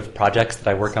kinds of projects that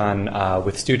I work on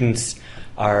with students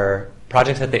are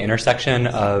projects at the intersection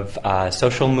of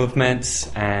social movements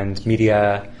and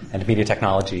media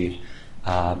technology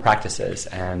practices.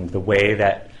 And the way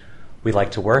that we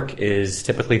like to work is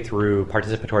typically through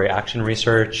participatory action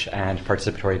research and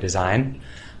participatory design.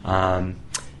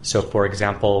 So, for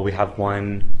example, we have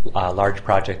one large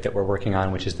project that we're working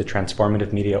on, which is the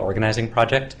Transformative Media Organizing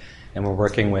Project, and we're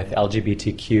working with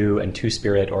LGBTQ and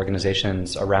Two-Spirit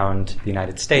organizations around the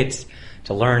United States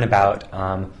to learn about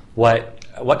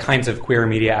what kinds of queer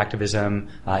media activism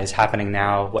is happening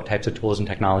now, what types of tools and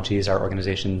technologies are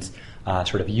organizations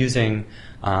sort of using,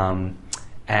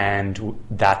 and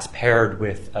that's paired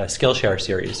with a Skillshare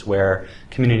series where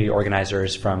community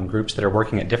organizers from groups that are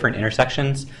working at different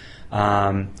intersections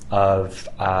of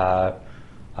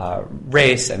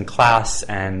race and class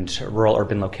and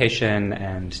rural-urban location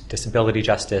and disability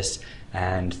justice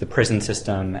and the prison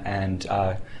system and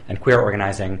queer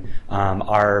organizing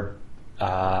are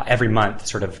every month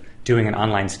sort of doing an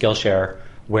online Skillshare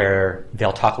where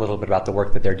they'll talk a little bit about the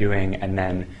work that they're doing and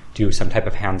then do some type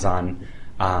of hands-on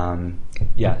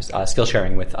skill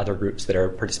sharing with other groups that are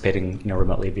participating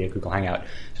remotely via Google Hangout.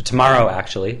 So tomorrow,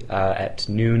 actually, at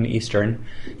noon Eastern,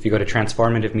 if you go to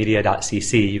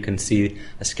transformativemedia.cc, you can see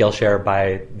a Skillshare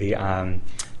by the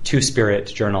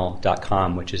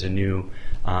twospiritjournal.com, which is a new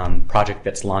project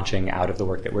that's launching out of the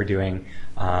work that we're doing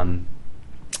to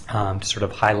sort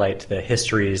of highlight the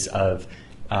histories of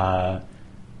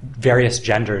various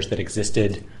genders that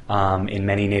existed in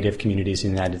many Native communities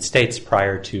in the United States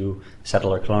prior to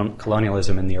settler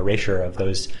colonialism and the erasure of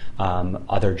those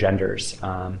other genders.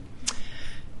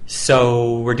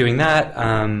 So we're doing that.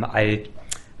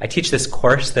 I teach this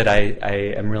course that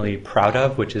I am really proud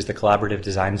of, which is the Collaborative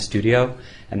Design Studio.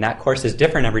 And that course is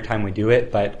different every time we do it,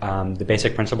 but the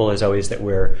basic principle is always that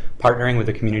we're partnering with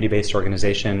a community-based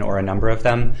organization or a number of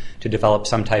them to develop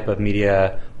some type of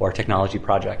media or technology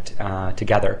project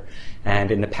together.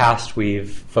 And in the past, we've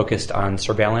focused on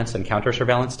surveillance and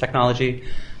counter-surveillance technology.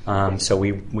 So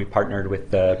we partnered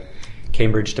with the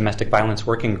Cambridge Domestic Violence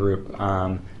Working Group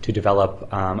to develop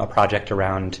a project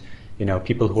around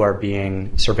people who are being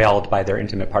surveilled by their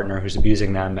intimate partner who's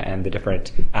abusing them and the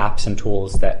different apps and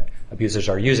tools that abusers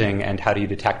are using and how do you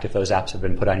detect if those apps have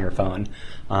been put on your phone.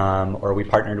 Or we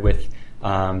partnered with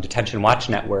Detention Watch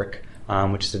Network,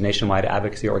 which is a nationwide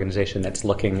advocacy organization that's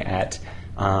looking at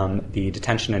the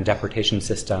detention and deportation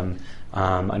system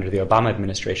under the Obama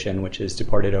administration, which has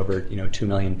deported over 2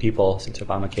 million people since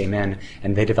Obama came in,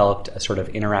 and they developed a sort of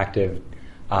interactive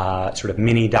sort of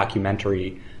mini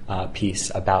documentary piece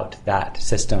about that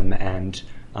system and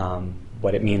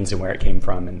what it means and where it came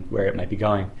from and where it might be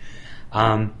going.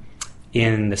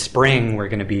 In the spring, we're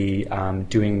going to be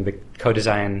doing the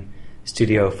co-design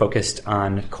studio focused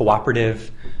on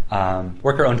cooperative,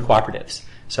 worker-owned cooperatives.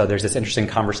 So there's this interesting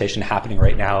conversation happening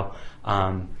right now.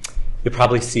 You'll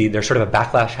probably see there's sort of a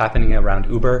backlash happening around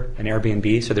Uber and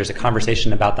Airbnb. So there's a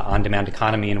conversation about the on-demand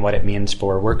economy and what it means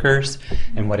for workers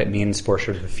and what it means for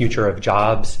sort of the future of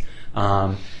jobs.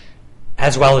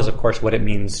 As well as, of course, what it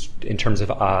means in terms of,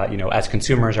 as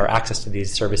consumers, our access to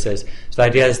these services. So the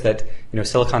idea is that,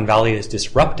 Silicon Valley is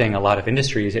disrupting a lot of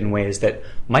industries in ways that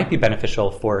might be beneficial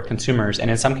for consumers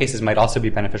and in some cases might also be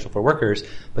beneficial for workers,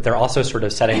 but they're also sort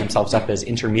of setting themselves up as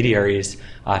intermediaries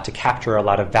to capture a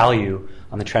lot of value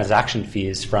on the transaction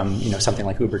fees from, something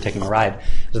like Uber taking a ride.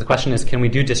 So the question is, can we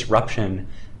do disruption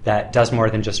that does more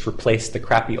than just replace the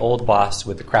crappy old boss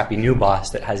with the crappy new boss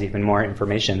that has even more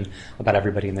information about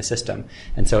everybody in the system?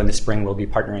 And so in the spring, we'll be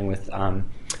partnering with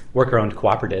worker-owned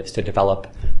cooperatives to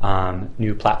develop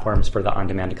new platforms for the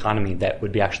on-demand economy that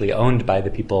would be actually owned by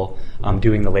the people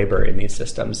doing the labor in these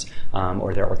systems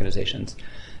or their organizations.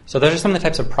 So those are some of the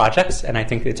types of projects, and I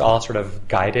think it's all sort of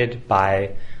guided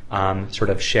by sort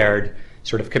of shared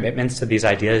sort of commitments to these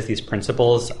ideas, these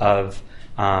principles of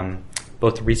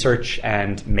both research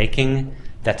and making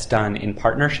that's done in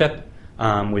partnership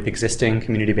with existing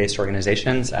community-based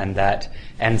organizations, and that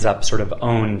ends up sort of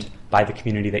owned by the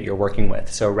community that you're working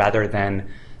with. So rather than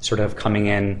sort of coming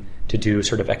in to do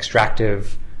sort of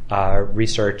extractive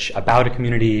research about a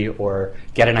community or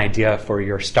get an idea for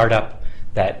your startup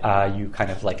that you kind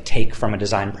of like take from a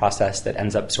design process that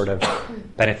ends up sort of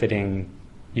benefiting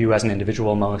you as an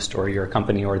individual most, or your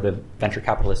company, or the venture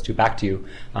capitalist who backed you,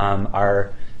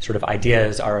 our sort of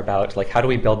ideas are about like how do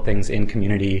we build things in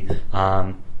community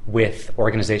with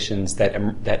organizations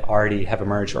that already have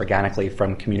emerged organically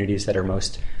from communities that are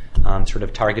most sort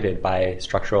of targeted by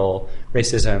structural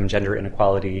racism, gender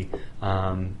inequality,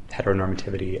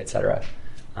 heteronormativity, etc.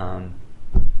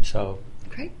 So.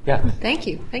 Great. Yeah. Thank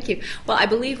you. Well, I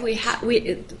believe we're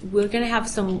going to have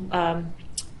some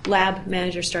lab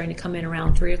managers starting to come in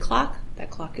around 3:00. That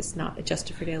clock is not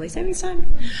adjusted for daylight savings time.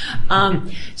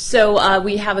 So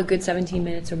we have a good 17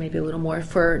 minutes or maybe a little more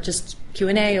for just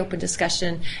Q&A, open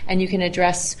discussion, and you can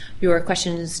address your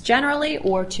questions generally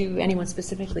or to anyone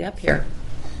specifically up here.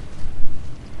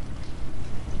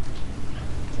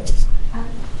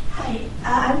 Hi,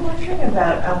 I'm wondering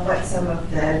about what some of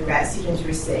the grad students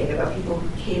were saying about people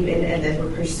who came in and then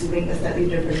were pursuing a slightly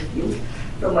different field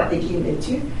from what they came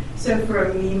into. So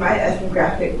for me, my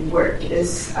ethnographic work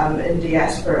is in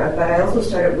diaspora, but I also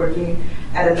started working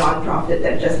at a nonprofit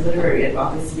that does literary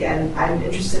advocacy, and I'm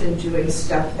interested in doing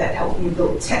stuff that helped me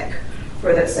build tech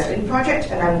for that second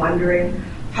project, and I'm wondering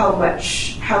how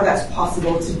that's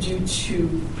possible to do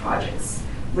 2 projects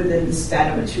within the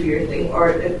span of a 2-year thing, or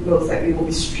it most likely will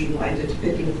be streamlined into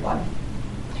picking one.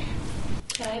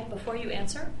 Before you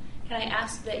answer, can I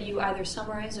ask that you either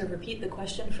summarize or repeat the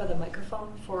question for the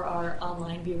microphone for our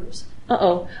online viewers?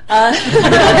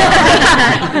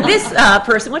 This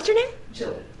person, what's your name?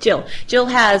 Jill. Jill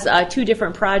has 2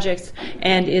 different projects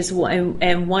and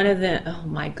one of them, oh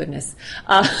my goodness.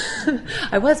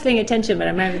 I was paying attention, but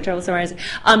I'm having trouble summarizing.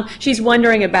 She's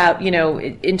wondering about,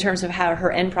 in terms of how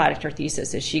her end product or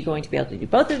thesis, is she going to be able to do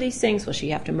both of these things? Will she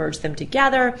have to merge them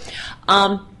together?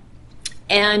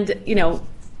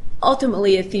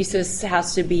 Ultimately a thesis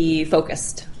has to be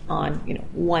focused on,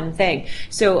 one thing.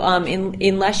 So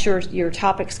unless your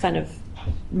topics kind of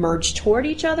merge toward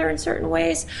each other in certain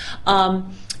ways,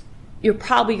 you're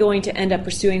probably going to end up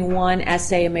pursuing one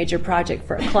essay, a major project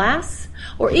for a class,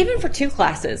 or even for 2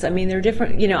 classes. I mean, they're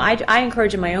different. I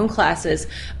encourage in my own classes,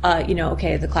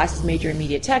 okay, the class is major in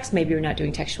media text. Maybe you're not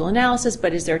doing textual analysis,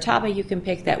 but is there a topic you can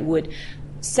pick that would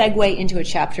segue into a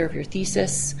chapter of your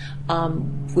thesis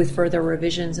with further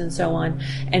revisions and so on?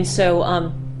 And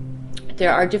so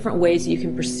there are different ways you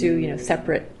can pursue,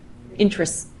 separate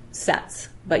interest sets.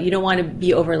 But you don't want to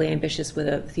be overly ambitious with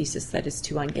a thesis that is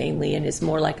too ungainly and is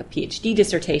more like a PhD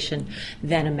dissertation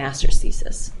than a master's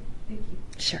thesis. Thank you.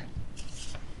 Sure.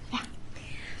 Yeah.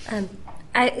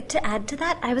 To add to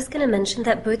that, I was going to mention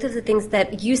that both of the things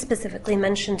that you specifically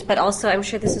mentioned, but also I'm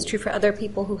sure this is true for other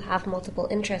people who have multiple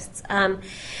interests,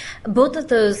 both of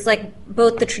those,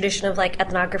 both the tradition of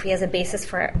ethnography as a basis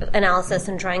for analysis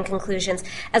and drawing conclusions,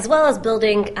 as well as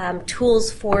building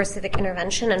tools for civic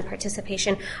intervention and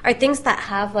participation, are things that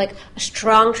have a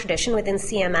strong tradition within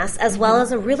CMS, as well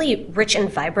as a really rich and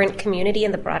vibrant community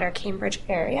in the broader Cambridge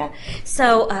area.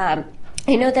 So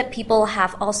I know that people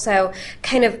have also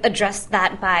kind of addressed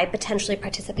that by potentially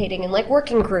participating in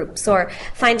working groups or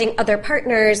finding other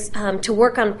partners to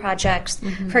work on projects.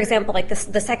 Mm-hmm. For example,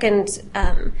 the second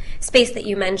space that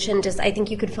you mentioned is, I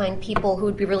think you could find people who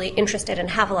would be really interested and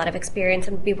have a lot of experience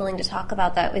and would be willing to talk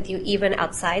about that with you even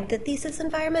outside the thesis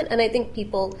environment. And I think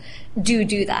people do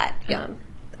that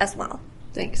as well.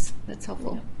 Thanks. That's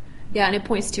helpful. Yeah, and it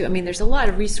points to, there's a lot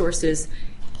of resources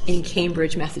in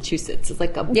Cambridge, Massachusetts. It's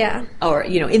or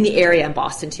in the area in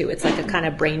Boston too. It's like a kind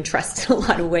of brain trust in a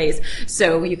lot of ways.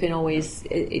 So you can always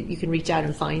you can reach out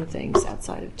and find things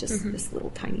outside of just this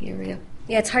little tiny area.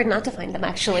 Yeah, it's hard not to find them.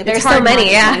 Actually, there's so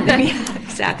many. Yeah,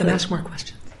 exactly. Can I ask more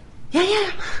questions?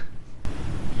 Yeah.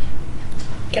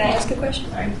 Can I ask a question?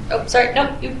 Sorry. Oh, sorry.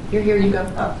 No, you're here. You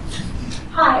go. Oh.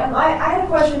 Hi, I had a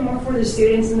question more for the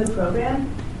students in the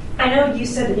program. I know you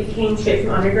said that you came straight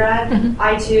from undergrad. Mm-hmm.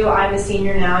 I'm a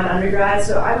senior now in undergrad,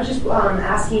 so I was just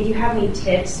asking, do you have any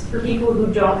tips for people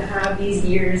who don't have these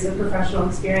years of professional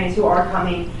experience, who are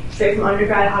coming straight from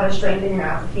undergrad, how to strengthen your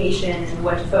application and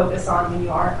what to focus on when you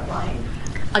are applying?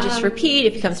 I'll just repeat,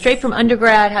 if you come straight from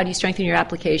undergrad, how do you strengthen your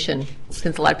application,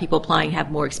 since a lot of people applying have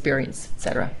more experience, et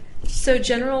cetera? So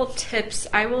general tips,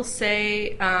 I will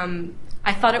say,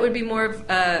 I thought it would be more of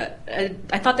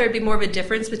I thought there would be more of a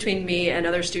difference between me and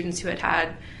other students who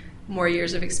had more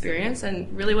years of experience.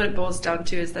 And really what it boils down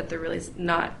to is that there really is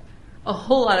not a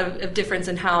whole lot of difference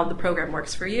in how the program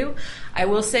works for you. I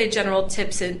will say general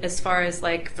tips as far as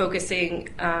like focusing,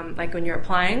 like when you're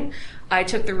applying. I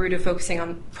took the route of focusing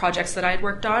on projects that I had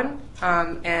worked on,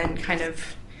 and kind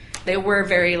of, they were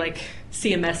very like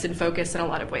CMS in focus in a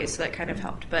lot of ways, so that kind of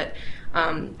helped. But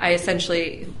I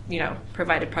essentially,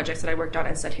 provided projects that I worked on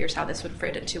and said, here's how this would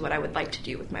fit into what I would like to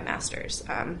do with my master's.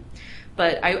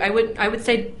 But I would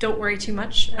say don't worry too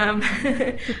much.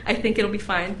 I think it'll be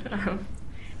fine.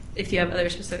 If you have other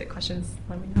specific questions,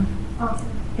 let me know. Awesome.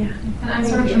 Yeah. And I'm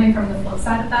sort of coming from the flip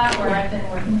side of that, where I've been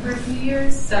working for a few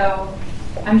years, so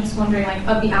I'm just wondering, like,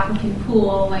 of the applicant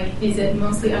pool, like, is it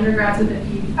mostly undergrads with a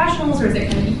few professionals, or is it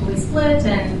kind of equally split?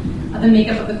 And the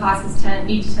makeup of the class is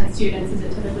 8 to 10 students. Is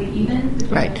it typically even?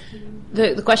 Right.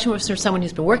 The question was for someone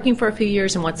who's been working for a few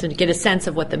years and wants to get a sense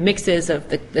of what the mix is of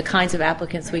the kinds of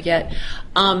applicants we get.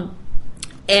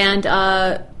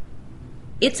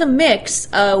 It's a mix.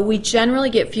 We generally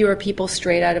get fewer people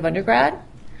straight out of undergrad.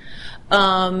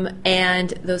 And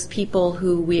those people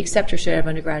who we accept are straight out of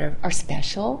undergrad are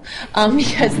special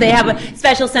because they have a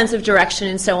special sense of direction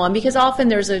and so on. Because often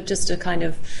there's just a kind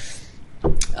of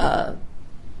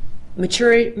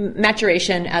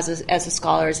maturation as a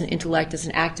scholar, as an intellect, as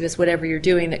an activist, whatever you're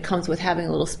doing, that comes with having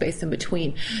a little space in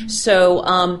between. Mm-hmm.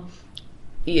 So,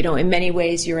 in many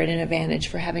ways, you're at an advantage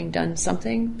for having done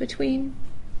something between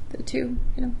the two,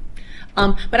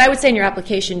 But I would say in your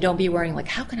application, don't be worrying, like,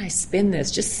 how can I spin this?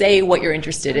 Just say what you're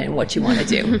interested in, what you want to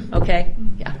do, okay?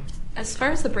 Yeah. As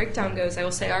far as the breakdown goes, I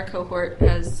will say our cohort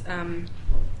has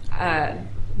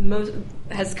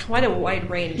quite a wide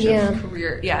range of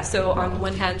career. Yeah, so on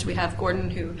one hand, we have Gordon,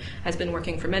 who has been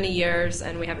working for many years,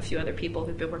 and we have a few other people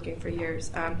who've been working for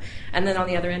years. And then on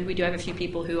the other end, we do have a few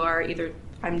people who are either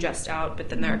I'm just out, but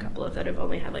then there are a couple of that have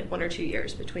only had like 1 or 2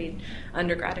 years between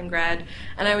undergrad and grad.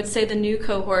 And I would say the new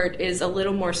cohort is a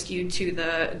little more skewed to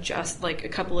the just like a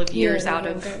couple of years out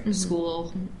of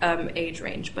school age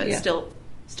range, but still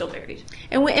varied.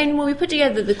 And when we put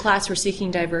together the class, we're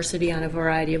seeking diversity on a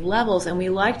variety of levels, and we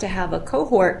like to have a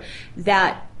cohort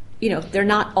that, they're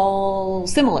not all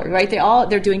similar, right?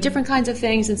 They're doing different kinds of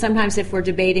things, and sometimes if we're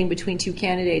debating between two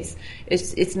candidates,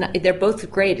 it's not, they're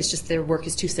both great, it's just their work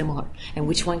is too similar. And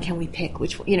which one can we pick?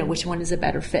 Which one is a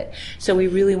better fit? So we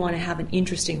really want to have an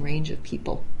interesting range of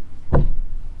people.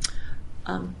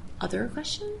 Other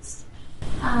questions?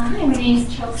 Hi, my name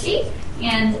is Chelsea,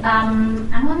 and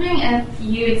I'm wondering if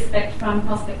you expect from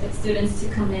prospective students to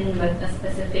come in with a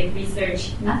specific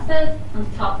research method on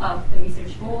top of the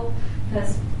research goal,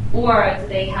 or do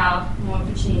they have more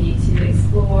opportunity to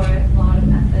explore a lot of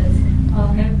methods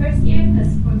in the first year?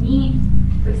 Because for me,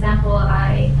 for example,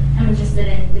 I am interested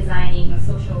in designing a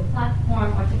social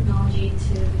platform or technology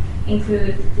to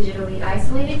include digitally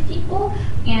isolated people,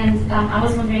 and I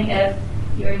was wondering if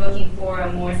you're looking for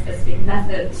a more specific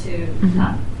method to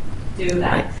do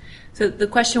that. Right. So the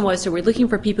question was, so we're looking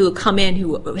for people who come in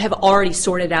who have already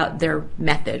sorted out their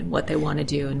method, what they want to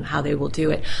do and how they will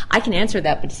do it. I can answer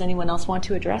that, but does anyone else want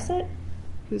to address it?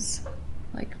 Who's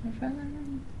like my friend?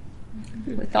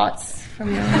 With thoughts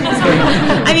from your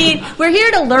I mean, we're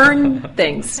here to learn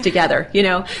things together,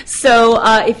 So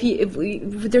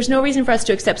there's no reason for us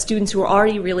to accept students who are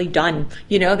already really done.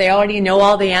 They already know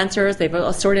all the answers. They've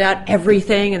sorted out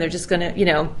everything, and they're just going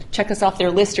to, check us off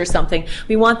their list or something.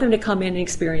 We want them to come in and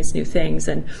experience new things.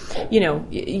 And,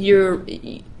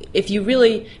 if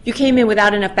you came in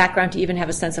without enough background to even have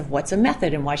a sense of what's a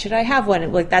method and why should I have one,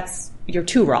 you're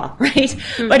too raw, right?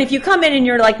 Mm-hmm. But if you come in and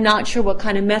you're not sure what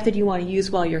kind of method you want to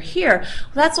use while you're here,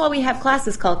 well, that's why we have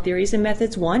classes called Theories and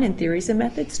Methods 1 and Theories and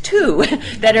Methods 2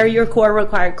 that are your core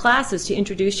required classes to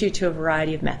introduce you to a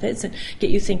variety of methods and get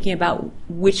you thinking about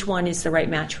which one is the right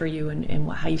match for you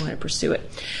and how you want to pursue it.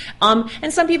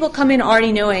 And some people come in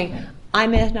already knowing,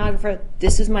 I'm an ethnographer,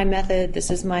 this is my method,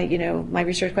 this is my, my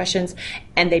research questions,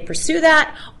 and they pursue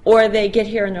that, or they get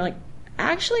here and they're like,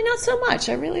 actually not so much,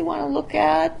 I really want to look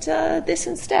at this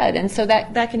instead. And so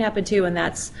that can happen too, and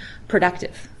that's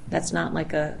productive. That's not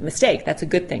like a mistake, that's a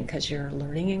good thing because you're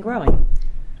learning and growing.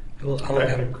 Well,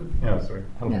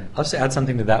 I'll just add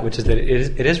something to that, which is that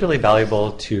it is really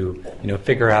valuable to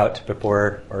figure out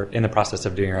before or in the process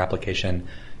of doing your application,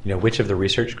 which of the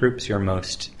research groups you're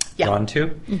most drawn to.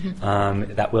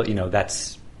 Mm-hmm. That will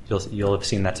you'll have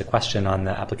seen that's a question on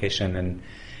the application, and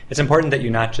it's important that you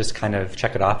not just kind of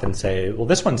check it off and say, well,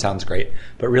 this one sounds great,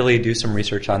 but really do some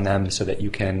research on them so that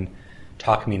you can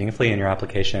talk meaningfully in your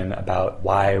application about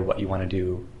why what you want to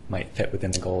do might fit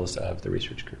within the goals of the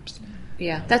research groups.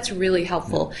 Yeah, that's really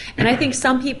helpful. And I think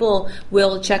some people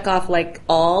will check off like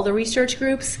all the research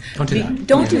groups. Don't do that.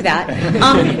 Don't do that.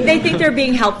 They think they're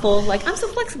being helpful. Like, I'm so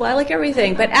flexible, I like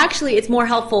everything. But actually, it's more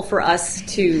helpful for us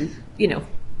to,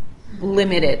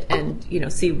 limit it and,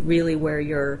 see really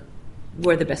where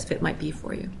the best fit might be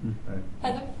for you.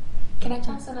 Heather, can I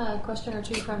toss in a question or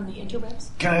two from the interwebs?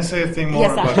 Can I say a thing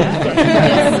more about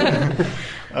that?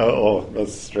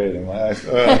 That's straight in my eyes.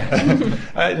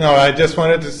 I just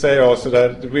wanted to say also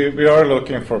that we are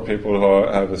looking for people who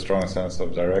have a strong sense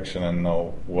of direction and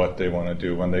know what they want to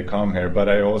do when they come here. But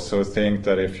I also think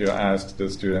that if you ask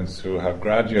the students who have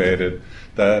graduated,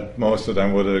 that most of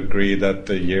them would agree that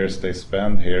the years they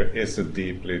spend here is a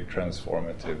deeply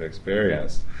transformative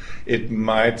experience. It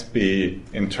might be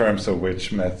in terms of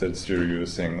which methods you're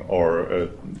using or a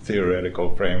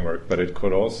theoretical framework, but it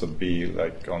could also be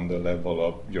like on the level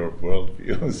of your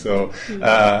worldview. So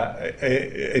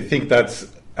I think that's,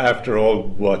 after all,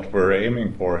 what we're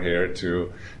aiming for here,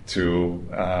 to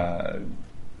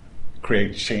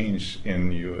create change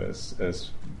in you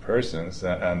as persons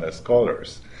and as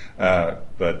scholars. But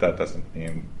that doesn't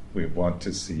mean we want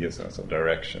to see a sense of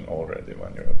direction already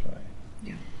when you're applying.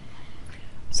 Yeah.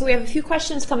 So we have a few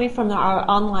questions coming from our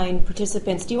online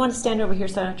participants. Do you want to stand over here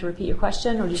so I don't have to repeat your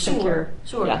question, or do you think you're...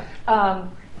 Sure. Yeah.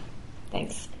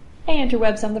 Thanks. Hey,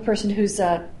 interwebs, I'm the person who's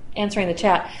answering the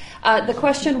chat. The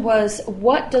question was,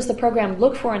 what does the program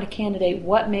look for in a candidate?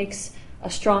 What makes a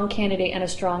strong candidate and a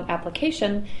strong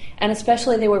application? And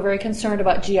especially they were very concerned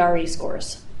about GRE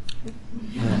scores.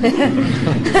 I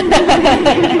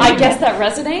guess that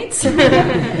resonates.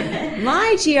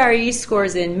 My GRE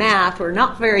scores in math were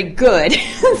not very good,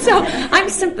 so I'm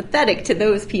sympathetic to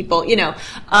those people. Okay,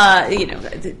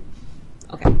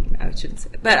 I shouldn't say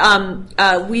that.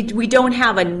 But we don't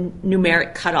have a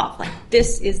numeric cutoff. Like,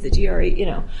 this is the GRE,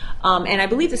 and I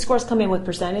believe the scores come in with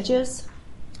percentages.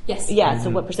 Yes. Yeah,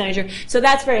 so what percentage so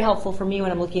that's very helpful for me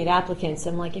when I'm looking at applicants.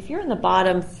 I'm like, if you're in the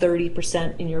bottom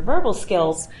 30% in your verbal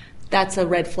skills, that's a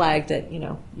red flag that, you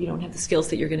don't have the skills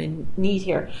that you're going to need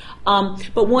here.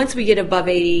 But once we get above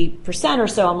 80% or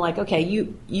so, I'm like, okay,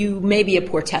 you may be a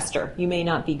poor tester. You may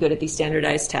not be good at these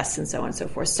standardized tests and so on and so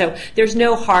forth. So there's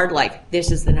no hard,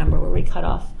 this is the number where we cut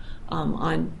off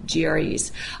on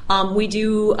GREs. We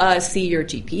do see your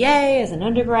GPA as an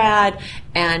undergrad,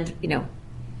 and,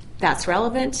 that's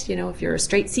relevant. If you're a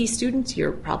straight C student,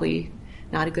 you're probably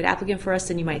not a good applicant for us,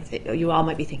 and you all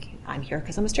might be thinking, I'm here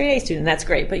because I'm a straight A student. That's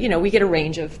great, but we get a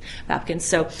range of applicants.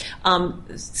 So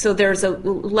there's a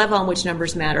level on which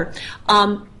numbers matter.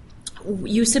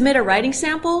 You submit a writing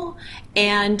sample,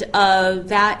 and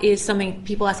that is something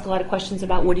people ask a lot of questions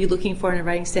about. What are you looking for in a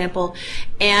writing sample?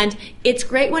 And it's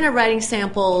great when a writing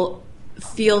sample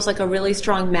feels like a really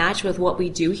strong match with what we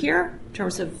do here in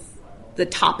terms of the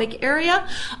topic area,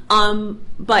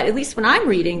 but at least when I'm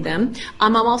reading them,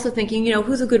 I'm also thinking,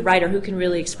 who's a good writer, who can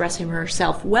really express him or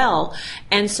herself well.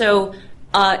 And so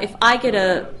if I get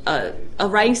a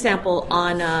writing sample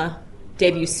on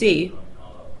Debussy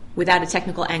without a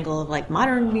technical angle of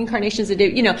modern incarnations of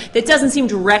that doesn't seem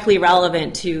directly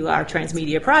relevant to our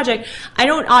transmedia project, I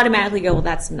don't automatically go, well,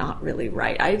 that's not really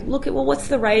right. I look at, what's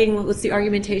the writing, what's the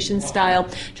argumentation style,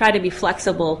 try to be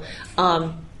flexible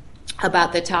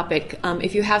about the topic.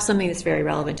 If you have something that's very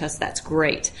relevant to us, that's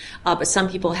great. But some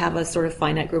people have a sort of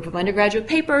finite group of undergraduate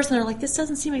papers, and they're like, this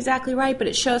doesn't seem exactly right, but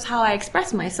it shows how I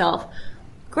express myself.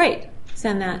 Great.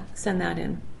 Send that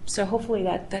in. So hopefully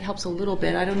that helps a little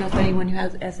bit. I don't know if anyone who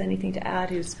has anything to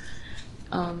add who's,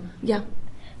 yeah.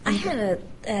 I had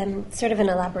sort of an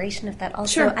elaboration of that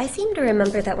also. Sure. I seem to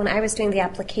remember that when I was doing the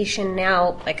application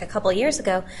now, a couple of years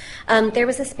ago, there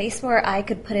was a space where I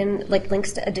could put in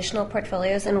links to additional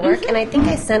portfolios and work, and I think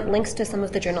I sent links to some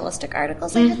of the journalistic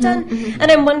articles I had done.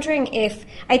 And I'm wondering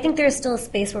I think there's still a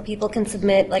space where people can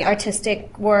submit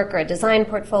artistic work or a design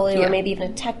portfolio or maybe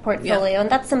even a tech portfolio, and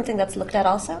that's something that's looked at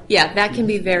also? Yeah, that can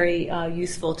be very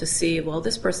useful to see,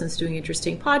 this person's doing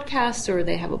interesting podcasts, or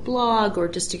they have a blog, or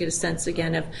just to get a sense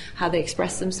again of how they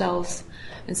express themselves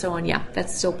and so on. Yeah,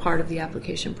 that's still part of the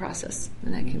application process,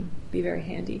 and that can be very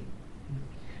handy.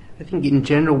 I think in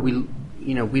general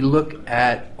we look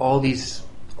at all the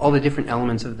different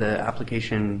elements of the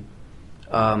application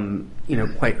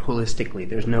quite holistically.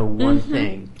 There's no one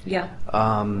thing. Yeah.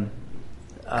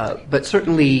 But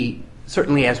certainly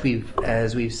as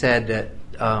we've said, that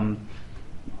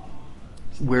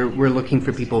we're looking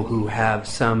for people who have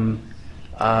some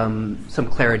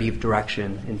clarity of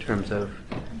direction in terms of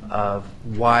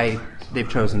why they've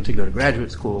chosen to go to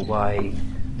graduate school, why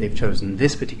they've chosen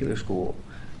this particular school,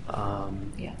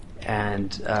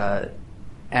 and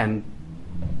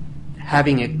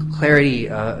having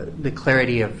the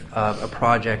clarity of a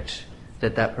project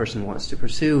that person wants to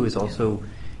pursue is also,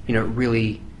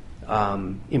 really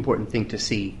important thing to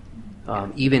see.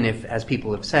 Even if, as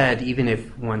people have said, even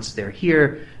if once they're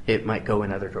here, it might go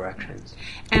in other directions.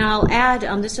 And I'll add,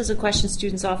 this is a question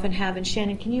students often have, and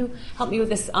Shannon, can you help me with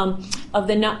this? Of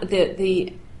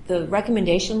the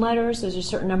recommendation letters, there's a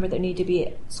certain number that need to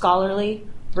be scholarly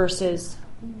versus.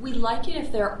 We like it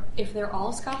if they're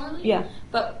all scholarly. Yeah.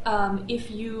 But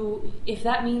if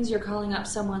that means you're calling up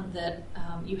someone that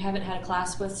you haven't had a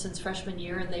class with since freshman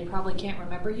year and they probably can't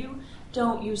remember you,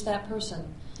 don't use that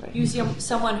person. Right. Use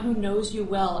someone who knows you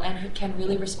well and who can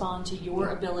really respond to your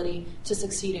ability to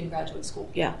succeed in graduate school.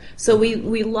 Yeah. So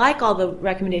we like all the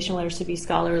recommendation letters to be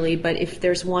scholarly, but if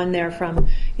there's one there from,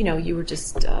 you were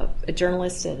just a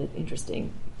journalist at an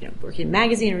interesting, working in a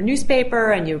magazine or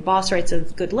newspaper, and your boss writes a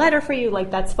good letter for you,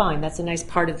 that's fine. That's a nice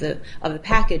part of the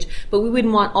package. But we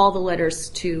wouldn't want all the letters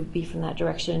to be from that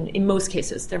direction. In most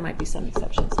cases, there might be some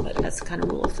exceptions, but that's the kind of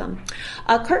rule of thumb.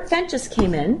 Kurt Fent just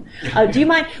came in. Do you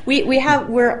mind?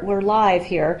 We're live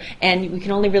here, and we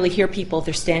can only really hear people if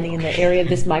they're standing in the area of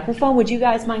this microphone. Would you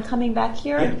guys mind coming back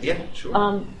here? Yeah,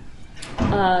 sure.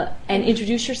 And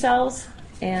introduce yourselves.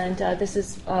 And this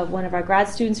is one of our grad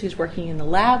students who's working in the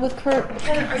lab with Kurt.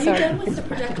 Are you done with the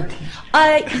projector?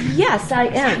 Yes, I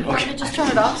am. Why don't you just turn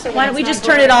it off? Why don't we just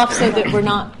turn it off so that we're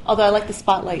not? Although I like the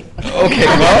spotlight. Okay,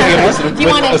 well, do you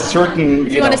want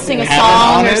to sing a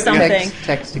song or something?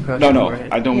 Text across. No,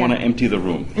 I don't want to empty the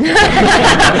room.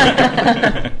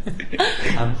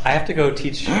 I have to go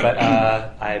teach, but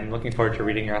I'm looking forward to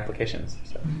reading your applications.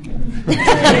 So.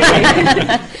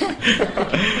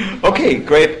 Okay,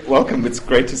 great. Welcome. It's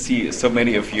great to see so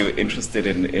many of you interested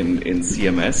in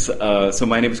CMS. So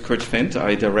my name is Kurt Fent.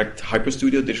 I direct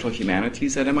HyperStudio Digital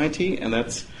Humanities at MIT, and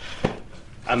that's...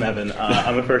 I'm Evan.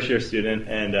 I'm a first-year student,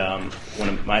 and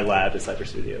my lab is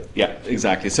HyperStudio. Yeah,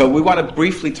 exactly. So we want to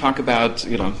briefly talk about,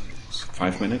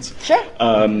 5 minutes. Sure.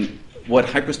 What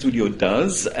HyperStudio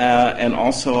does, and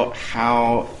also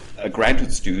how a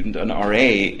graduate student, an RA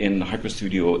in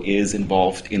HyperStudio, is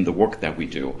involved in the work that we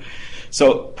do.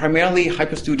 So primarily,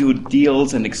 HyperStudio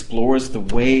deals and explores the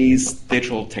ways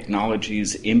digital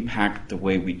technologies impact the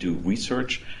way we do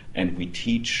research and we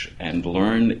teach and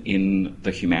learn in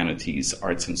the humanities,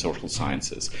 arts, and social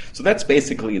sciences. So that's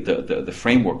basically the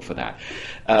framework for that.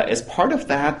 As part of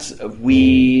that,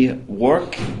 we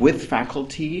work with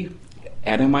faculty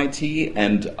at MIT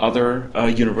and other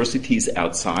universities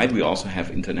outside. We also have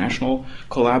international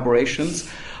collaborations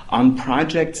on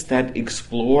projects that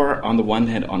explore, on the one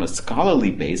hand, on a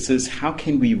scholarly basis, how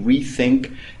can we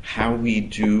rethink how we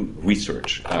do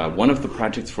research. One of the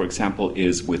projects, for example,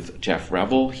 is with Jeff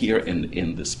Revel here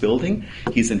in this building.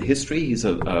 He's in history. He's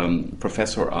a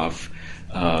professor of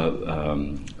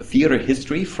theater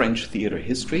history, French theater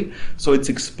history. So it's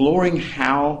exploring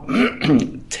how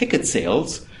ticket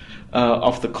sales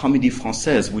of the Comédie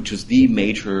Française, which is the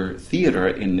major theater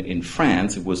in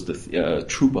France, it was the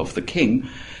troupe of the king,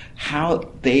 how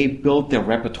they built their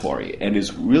repertory, and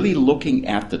is really looking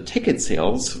at the ticket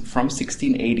sales from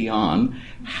 1680 on,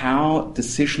 how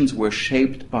decisions were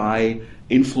shaped by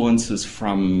influences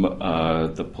from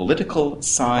the political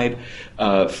side,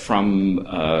 from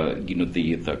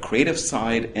the creative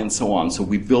side, and so on. So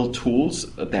we build tools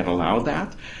that allow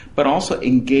that, but also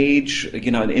engage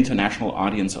an international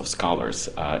audience of scholars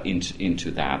into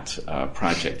that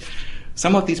project.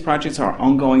 Some of these projects are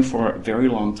ongoing for a very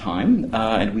long time,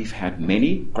 and we've had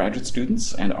many graduate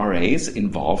students and RAs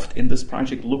involved in this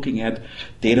project, looking at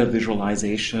data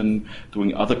visualization,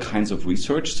 doing other kinds of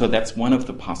research. So that's one of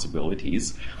the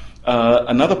possibilities.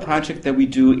 Another project that we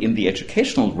do in the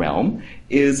educational realm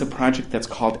is a project that's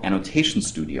called Annotation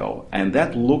Studio, and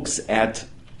that looks at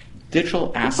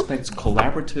digital aspects,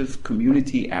 collaborative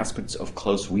community aspects of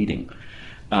close reading.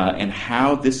 And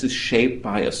how this is shaped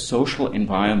by a social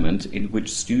environment in which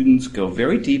students go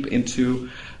very deep into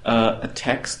a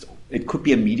text. It could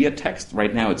be a media text.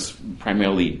 Right now it's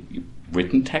primarily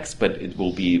written text, but it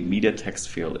will be media text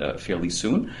fairly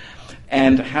soon.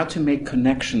 And how to make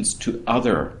connections to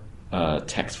other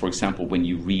text. For example, when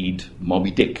you read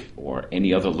Moby Dick or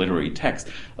any other literary text,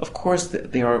 of course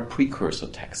they are precursor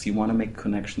texts. You want to make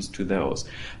connections to those.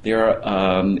 There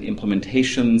are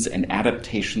implementations and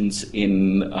adaptations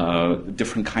in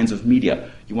different kinds of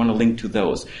media. you want to link to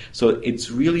those. So it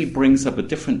really brings up a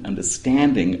different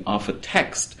understanding of a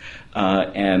text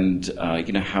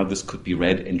and how this could be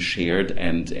read and shared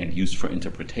and used for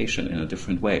interpretation in a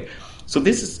different way. So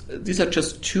these are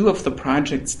just two of the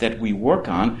projects that we work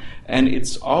on, and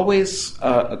it's always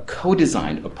a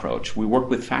co-designed approach. We work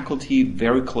with faculty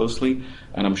very closely,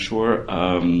 and I'm sure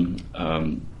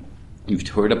you've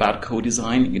heard about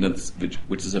co-design,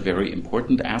 which is a very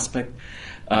important aspect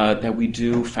that we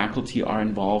do. Faculty are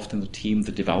involved in the team,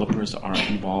 the developers are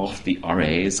involved, the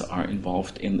RAs are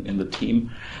involved in the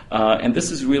team. And this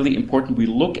is really important. We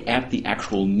look at the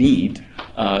actual need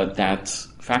that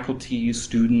faculty,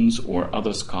 students, or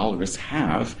other scholars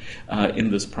have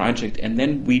in this project, and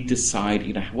then we decide,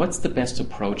 what's the best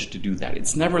approach to do that.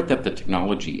 It's never that the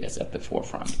technology is at the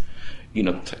forefront.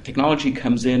 Technology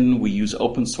comes in, we use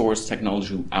open source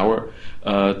technology, our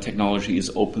technology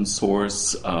is open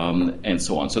source, and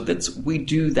so on. So we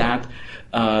do that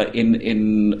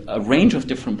in a range of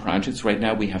different projects. Right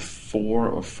now we have 4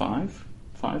 or 5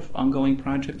 ongoing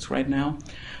projects right now.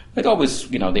 But always,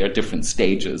 there are different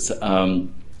stages.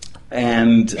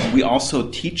 And we also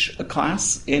teach a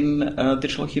class in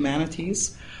digital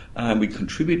humanities. We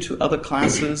contribute to other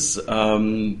classes,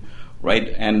 right?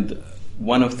 And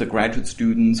one of the graduate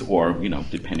students, or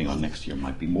depending on next year,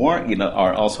 might be more,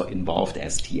 are also involved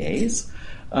as TAs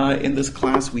in this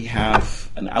class. We have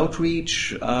an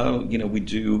outreach. We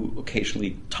do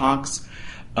occasionally talks,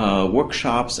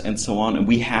 workshops, and so on. And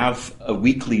we have a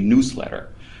weekly newsletter,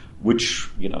 which,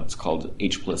 it's called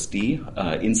H+D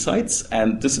Insights.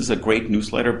 And this is a great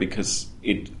newsletter because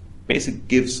it basically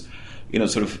gives,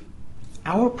 sort of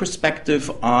our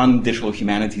perspective on digital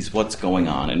humanities, what's going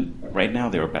on. And right now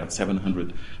there are about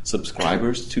 700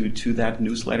 subscribers to that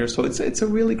newsletter. So it's a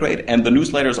really great, and the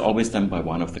newsletter is always done by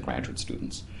one of the graduate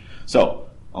students. So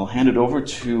I'll hand it over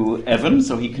to Evan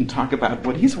so he can talk about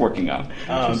what he's working on.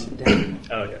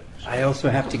 Okay. I also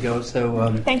have to go,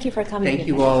 so thank you for coming. Thank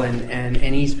you all, and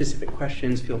any specific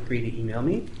questions, feel free to email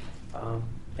me.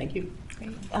 Thank you.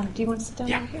 Great. Do you want to sit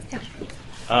down over here?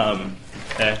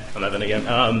 Yeah. I'm Evan again.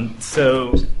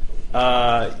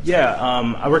 I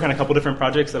work on a couple different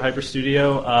projects at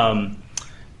HyperStudio.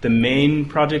 The main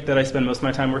project that I spend most of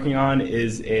my time working on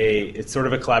is it's sort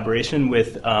of a collaboration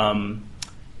with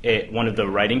one of the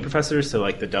writing professors, so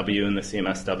like the W and the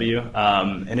CMSW,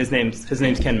 and his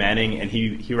name's Ken Manning, and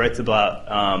he writes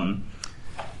about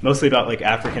mostly about like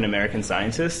African American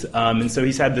scientists, and so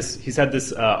he's had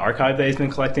this archive that he's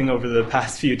been collecting over the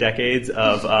past few decades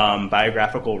of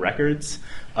biographical records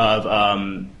of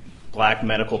Black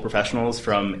medical professionals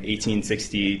from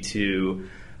 1860 to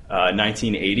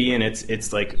 1980, and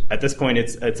it's like at this point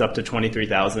it's up to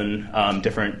 23,000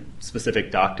 different specific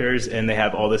doctors, and they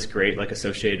have all this great like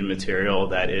associated material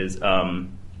that is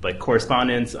like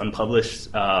correspondence,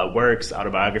 unpublished works,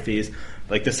 autobiographies,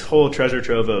 like this whole treasure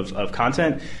trove of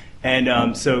content.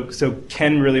 And so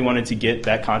Ken really wanted to get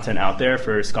that content out there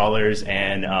for scholars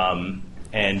and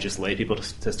just lay people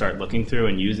to start looking through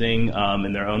and using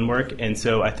in their own work. And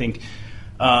so I think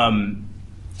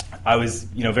I was,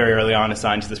 very early on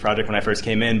assigned to this project when I first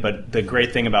came in. But the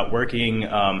great thing about working in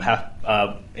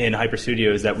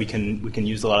HyperStudio is that we can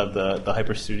use a lot of the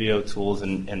HyperStudio tools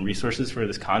and resources for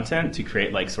this content to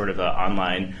create like sort of an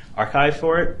online archive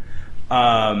for it.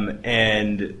 So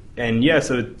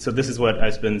this is what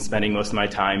I've been spending most of my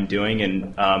time doing.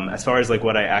 And as far as like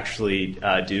what I actually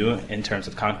do in terms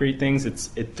of concrete things,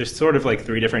 there's sort of like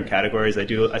 3 different categories. I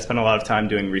spend a lot of time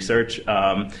doing research,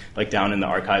 like down in the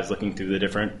archives, looking through the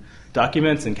different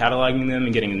documents and cataloging them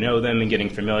and getting to know them and getting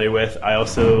familiar with. I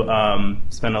also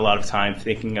spend a lot of time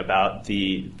thinking about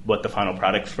what the final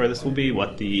product for this will be,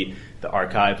 what the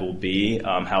archive will be,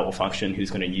 how it will function, who's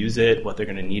going to use it, what they're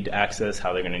going to need to access,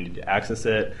 how they're going to need to access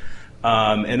it.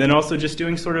 And then also just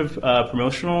doing sort of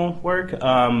promotional work.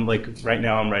 Like right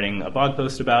now I'm writing a blog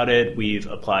post about it. We've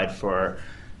applied for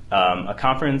a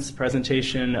conference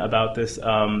presentation about this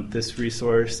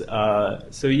resource.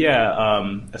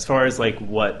 As far as like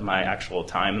what my actual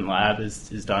time in lab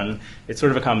is done, it's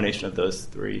sort of a combination of those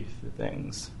 3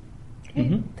 things.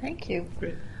 Okay, Thank you.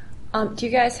 Great. Do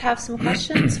you guys have some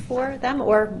questions for them,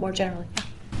 or more generally?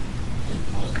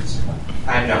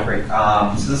 I'm Jeffrey.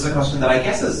 So this is a question that I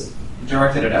guess is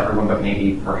directed at everyone, but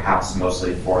maybe perhaps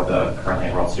mostly for the currently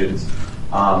enrolled students.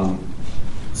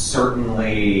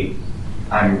 Certainly,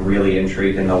 I'm really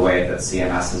intrigued in the way that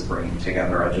CMS is bringing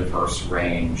together a diverse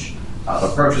range of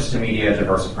approaches to media,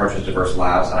 diverse approaches, diverse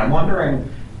labs, and I'm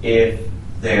wondering if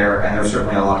there's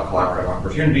certainly a lot of collaborative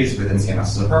opportunities within CMS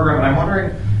as a program, and I'm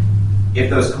wondering if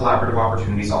those collaborative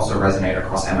opportunities also resonate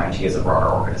across MIT as a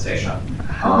broader organization.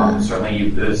 Certainly,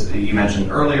 you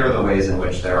mentioned earlier the ways in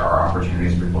which there are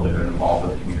opportunities for people to get involved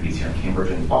with communities here in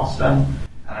Cambridge and Boston.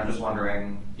 And I'm just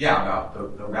wondering, about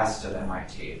the rest of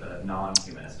MIT, the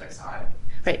non-humanistic side.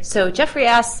 Right. So Jeffrey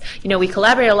asks, we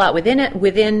collaborate a lot within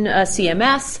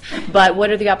CMS, but what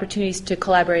are the opportunities to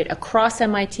collaborate across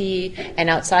MIT and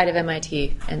outside of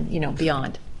MIT and,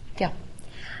 beyond? Yeah.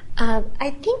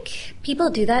 I think people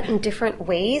do that in different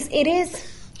ways.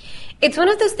 It's one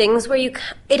of those things where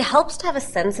it helps to have a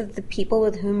sense of the people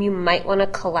with whom you might want to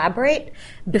collaborate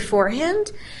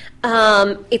beforehand.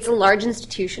 It's a large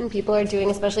institution. People are doing,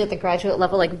 especially at the graduate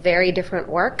level, very different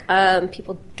work.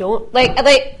 People don't,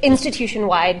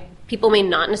 institution-wide, people may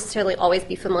not necessarily always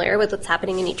be familiar with what's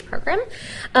happening in each program.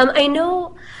 I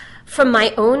know from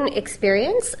my own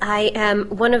experience, I am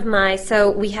when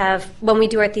we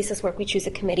do our thesis work, we choose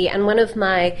a committee, and one of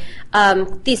my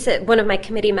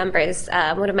committee members,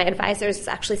 one of my advisors is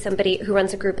actually somebody who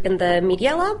runs a group in the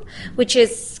Media Lab, which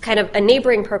is kind of a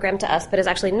neighboring program to us, but is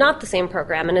actually not the same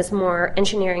program and is more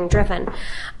engineering driven.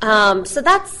 So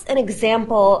that's an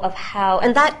example of how,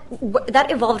 and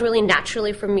that evolved really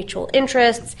naturally from mutual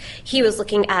interests. He was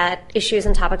looking at issues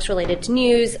and topics related to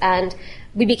news, and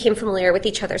we became familiar with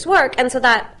each other's work, and so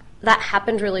that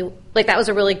happened really, that was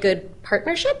a really good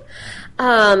partnership.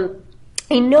 I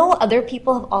know other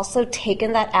people have also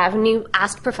taken that avenue,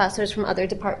 asked professors from other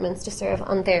departments to serve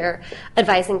on their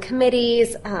advising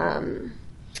committees, in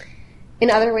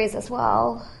other ways as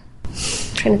well. I'm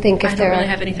trying to think if I don't really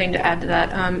have anything to add to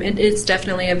that. It's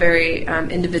definitely a very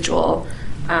individual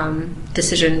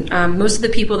decision. Most of the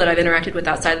people that I've interacted with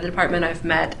outside of the department I've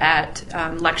met at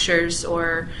lectures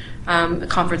or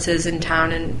conferences in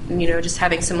town, and just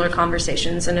having similar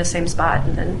conversations in the same spot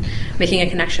and then making a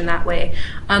connection that way.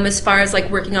 As far as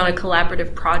working on a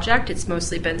collaborative project, it's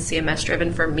mostly been CMS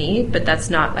driven for me, but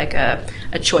that's not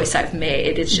a choice I've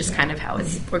made. It's just kind of how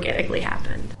it's organically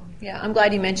happened. Yeah, I'm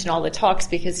glad you mentioned all the talks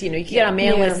because, you can get on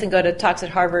mailing lists and go to talks at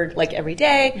Harvard every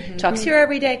day, talks here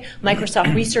every day.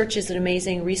 Microsoft Research is an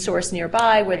amazing resource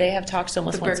nearby where they have talks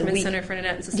almost once a week. The Berkman Center for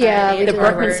Internet and Society. Yeah, the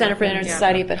Berkman Center for Internet and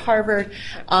Society up at Harvard.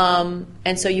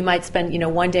 And so you might spend,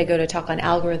 one day go to talk on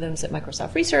algorithms at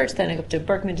Microsoft Research, then go to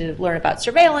Berkman to learn about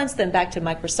surveillance, then back to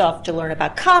Microsoft to learn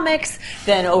about comics,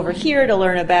 then over here to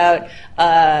learn about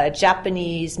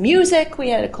Japanese music. We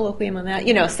had a colloquium on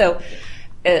that, so...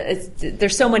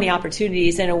 there's so many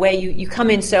opportunities. In a way, you come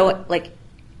in so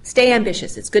stay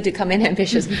ambitious. It's good to come in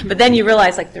ambitious, but then you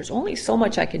realize there's only so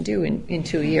much I can do in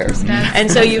 2 years,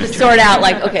 and so you sort out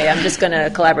okay, I'm just going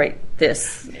to collaborate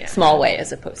this small way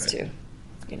as opposed to,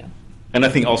 And I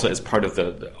think also as part of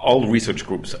all research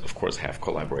groups, of course, have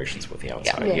collaborations with the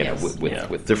outside,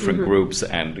 with different groups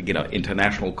and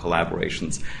international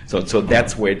collaborations. So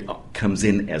that's where it comes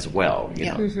in as well.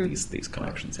 These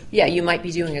connections. Yeah, you might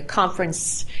be doing a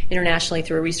conference internationally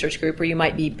through a research group, or you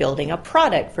might be building a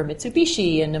product for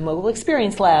Mitsubishi in a mobile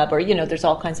experience lab, or there's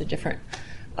all kinds of different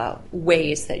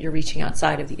ways that you're reaching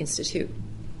outside of the institute.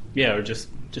 Yeah, or just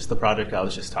the project I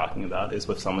was just talking about is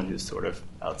with someone who's sort of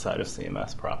outside of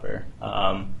CMS proper.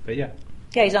 But yeah.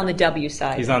 Yeah, he's on the W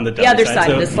side. He's on the other side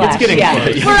so of the slash. It's getting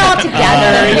close. We're all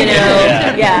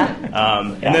together,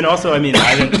 Yeah. And then also, I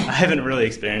haven't really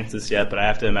experienced this yet, but I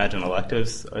have to imagine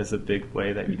electives is a big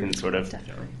way that you can sort of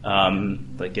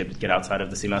get outside of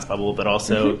the CMS bubble, but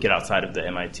also get outside of the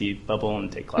MIT bubble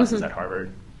and take classes at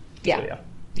Harvard. Yeah. So,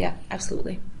 yeah,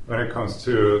 absolutely. When it comes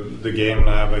to the game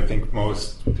lab, I think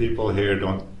most people here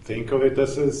don't think of it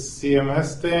as a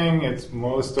CMS thing. It's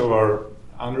most of our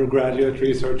undergraduate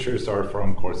researchers are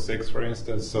from Course 6, for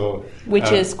instance. So,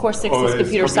 which is Course 6 is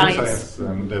computer science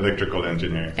and electrical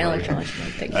engineering.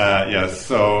 Yes,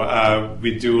 so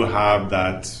we do have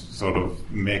that sort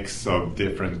of mix of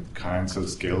different kinds of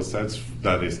skill sets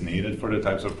that is needed for the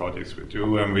types of projects we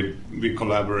do, and we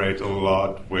collaborate a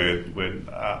lot with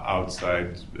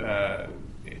outside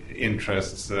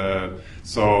interests.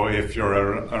 So if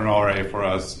you're an RA for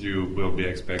us, you will be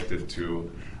expected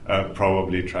to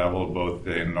probably travel both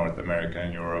in North America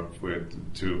and Europe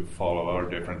to follow our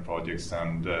different projects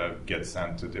and get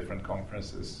sent to different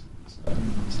conferences. So,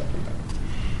 stuff like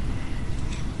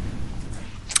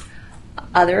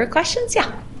that. Other questions?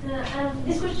 Yeah.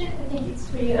 This question, I think it's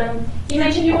for you. You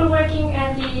mentioned you were working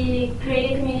at the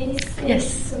Creative Communities.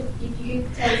 Yes. So if you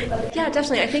could tell us about it. Yeah,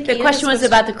 definitely. I think The question was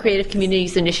about the Creative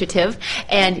Communities Initiative,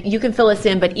 and you can fill us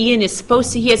in, but Ian is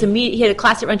supposed to, he had a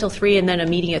class at Rental 3 and then a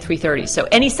meeting at 3:30. So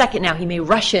any second now, he may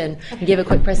rush in and give a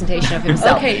quick presentation of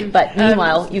himself. Okay. But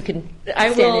meanwhile, you can I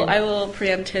will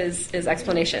preempt his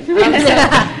explanation.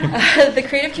 The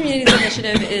Creative Communities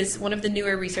Initiative is one of the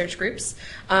newer research groups,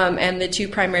 and the two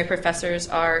primary professors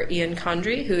are Ian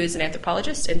Condry, who is an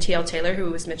anthropologist, and T.L. Taylor,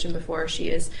 who was mentioned before. She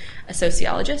is a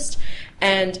sociologist.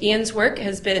 And Ian's work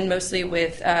has been mostly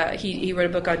with, he wrote a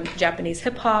book on Japanese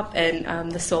hip-hop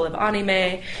and the soul of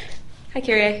anime. Hi,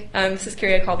 Kyrie. This is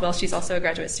Kyrie Caldwell. She's also a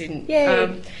graduate student.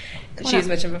 Yay. She was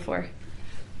mentioned before.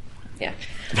 Yeah.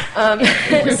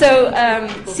 So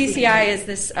CCI is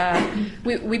this,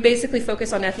 we basically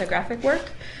focus on ethnographic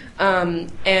work.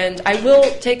 And I will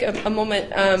take a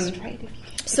moment.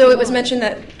 So it was mentioned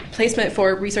that placement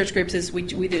for research groups is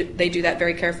they do that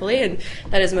very carefully, and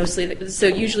that is mostly, so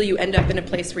usually you end up in a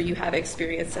place where you have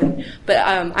experience. But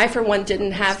I, for one,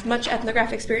 didn't have much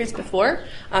ethnographic experience before,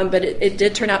 but it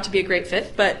did turn out to be a great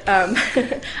fit. But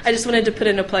I just wanted to put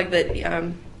in a plug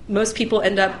that most people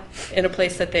end up in a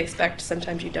place that they expect.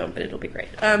 Sometimes you don't, but it'll be great.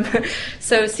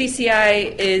 So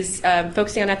CCI is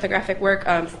focusing on ethnographic work.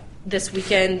 This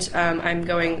weekend, I'm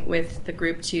going with the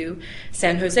group to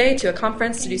San Jose to a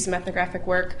conference to do some ethnographic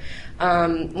work.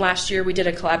 Last year, we did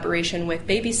a collaboration with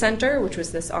Baby Center, which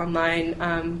was this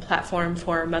online platform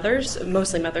for mothers,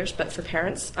 mostly mothers, but for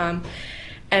parents.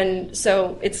 And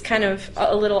so it's kind of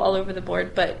a little all over the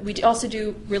board, but we also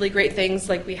do really great things,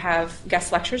 like we have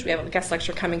guest lectures. We have a guest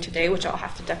lecture coming today, which I'll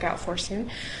have to duck out for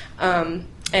soon.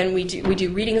 And we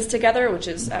do readings together, which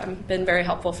has been very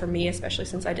helpful for me, especially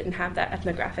since I didn't have that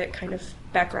ethnographic kind of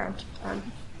background.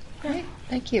 Great,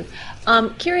 thank you.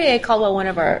 Kyrie Caldwell, one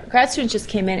of our grad students, just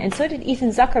came in, and so did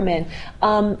Ethan Zuckerman.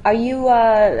 Are you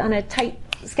on a tight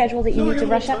schedule that you need to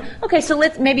rush out? Okay, so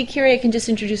maybe Kyrie can just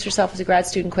introduce herself as a grad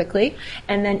student quickly,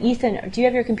 and then Ethan, do you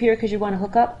have your computer because you want to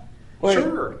hook up? Or,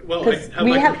 sure. Well, I have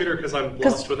my computer because I'm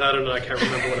lost without it and I can't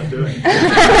remember what I'm doing.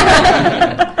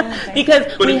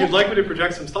 But if you'd like me to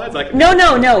project some slides, I can. No.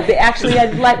 But actually,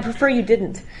 I'd prefer you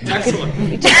didn't. Excellent.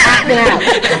 Just act it out.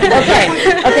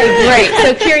 Okay, great.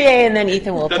 So Kyrie and then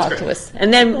Ethan will talk to us,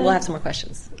 and then we'll have some more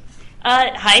questions.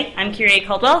 Hi, I'm Kyrie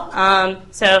Caldwell.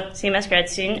 So CMS grad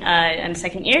student. I'm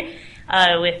second year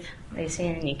with Lacey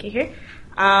and Nika here.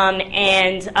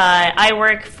 And I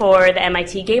work for the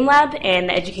MIT Game Lab and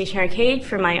the Education Arcade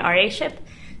for my RA-ship.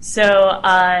 So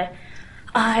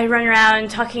I run around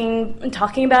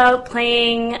talking about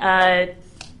playing,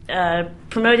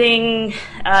 promoting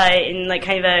in like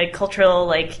kind of a cultural,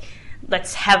 like,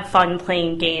 let's have fun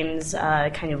playing games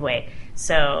kind of way.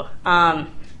 So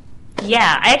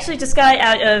yeah, I actually just got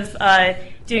out of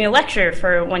doing a lecture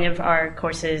for one of our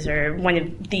courses, or one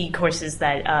of the courses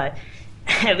that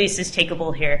at least is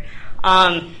takeable here,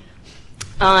 on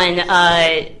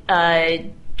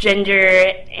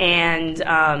gender and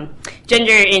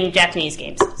gender in Japanese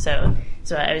games.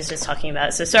 So I was just talking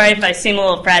about. So sorry if I seem a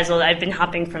little frazzled. I've been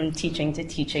hopping from teaching to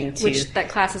teaching to. Which that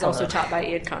class is also taught by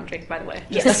Ian Condry, by the way.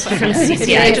 Yes, from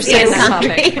CCI. Interested in that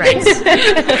topic, right?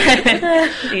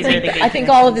 These are the good I think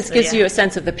all of this gives you a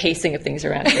sense of the pacing of things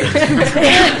around here.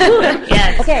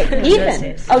 Yes. Okay,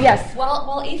 Ethan. Oh, yes.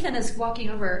 While Ethan is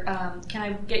walking over, can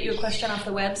I get you a question off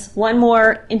the webs? One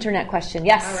more internet question.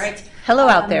 Yes. All right. Hello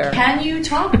out there. Can you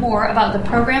talk more about the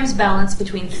program's balance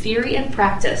between theory and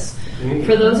practice?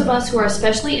 For those of us who are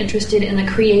especially interested in the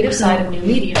creative side of new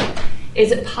media,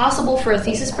 is it possible for a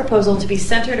thesis proposal to be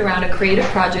centered around a creative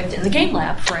project in the game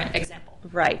lab, for an example?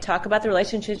 Right. Talk about the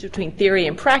relationships between theory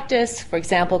and practice. For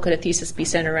example, could a thesis be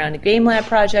centered around a game lab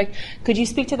project? Could you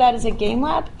speak to that as a game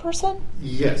lab person?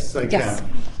 Yes, I can.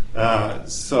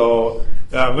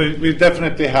 We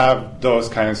definitely have those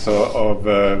kinds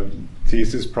of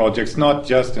thesis projects, not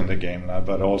just in the game lab,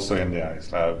 but also in the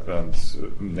ICE lab and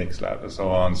Nick's lab and so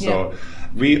on. So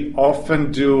we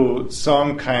often do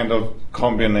some kind of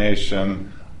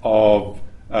combination of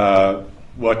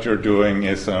what you're doing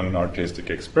is an artistic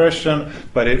expression,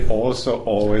 but it also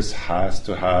always has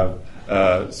to have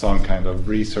some kind of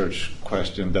research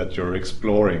question that you're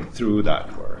exploring through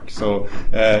that work. So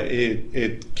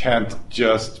it can't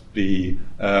just be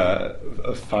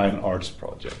a fine arts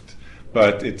project,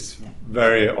 but it's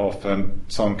very often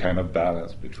some kind of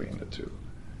balance between the two.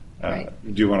 Right.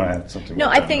 Do you want to add something? No,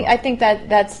 I think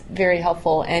that's very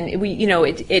helpful, and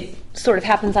it sort of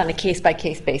happens on a case by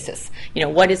case basis.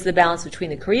 What is the balance between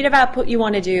the creative output you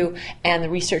want to do and the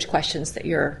research questions that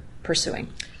you're pursuing?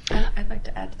 I'd like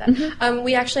to add to that. Mm-hmm.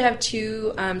 We actually have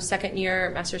 2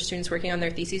 second-year master's students working on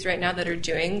their theses right now that are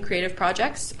doing creative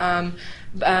projects. And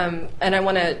I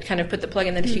want to kind of put the plug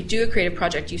in that if you do a creative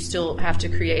project, you still have to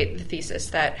create the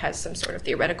thesis that has some sort of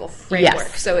theoretical framework.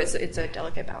 Yes. So it's a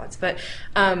delicate balance. But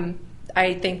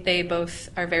I think they both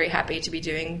are very happy to be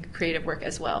doing creative work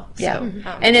as well. Yeah. So,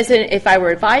 And if I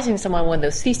were advising someone one of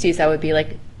those theses, I would be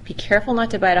like, be careful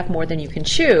not to bite off more than you can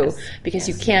chew, because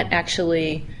you can't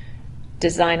actually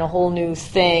design a whole new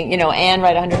thing, and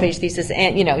write a 100-page thesis,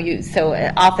 and so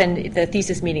often the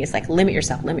thesis meeting is like limit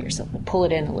yourself, pull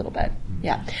it in a little bit.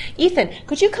 Yeah, Ethan,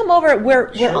 could you come over?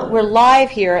 We're live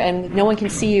here, and no one can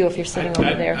see you if you're sitting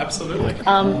over there. Absolutely.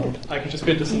 I can just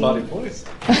be a disembodied voice.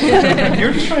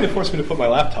 You're just trying to force me to put my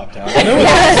laptop down. I know what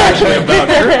this is actually about.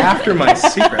 You're after my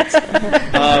secrets.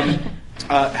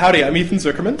 Howdy, I'm Ethan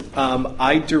Zuckerman.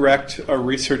 I direct a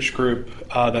research group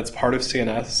that's part of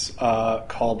CNS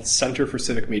called Center for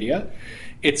Civic Media.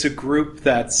 It's a group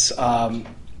that's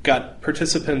got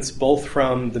participants both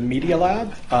from the Media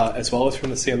Lab as well as from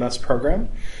the CMS program.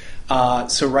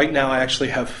 So right now I actually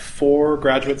have 4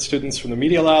 graduate students from the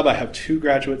Media Lab. I have 2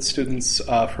 graduate students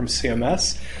from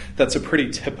CMS. That's a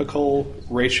pretty typical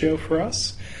ratio for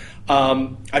us.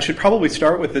 I should probably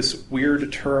start with this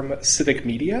weird term, civic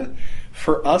media.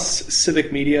 For us,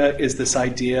 civic media is this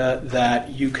idea that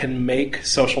you can make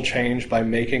social change by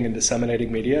making and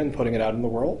disseminating media and putting it out in the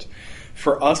world.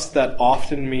 For us, that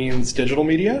often means digital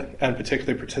media, and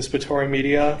particularly participatory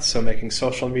media, so making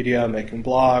social media, making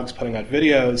blogs, putting out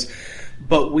videos.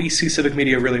 But we see civic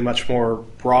media really much more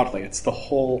broadly. It's the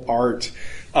whole art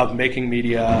of making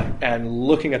media and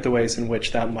looking at the ways in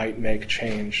which that might make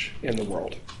change in the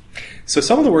world. So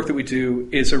some of the work that we do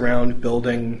is around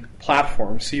building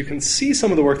platforms. So you can see some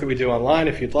of the work that we do online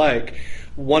if you'd like.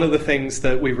 One of the things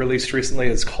that we released recently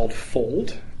is called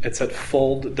Fold. It's at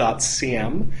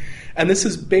fold.cm. And this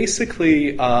is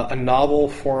basically a novel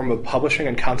form of publishing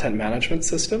and content management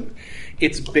system.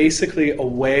 It's basically a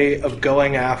way of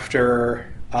going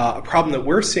after a problem that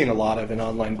we're seeing a lot of in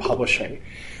online publishing,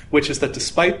 which is that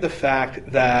despite the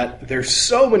fact that there's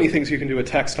so many things you can do with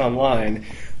text online,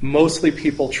 mostly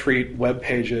people treat web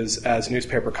pages as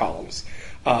newspaper columns.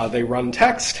 They run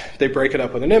text, they break it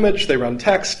up with an image, they run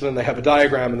text, and then they have a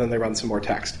diagram, and then they run some more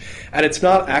text. And it's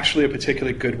not actually a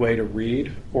particularly good way to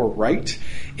read or write.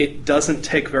 It doesn't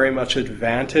take very much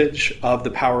advantage of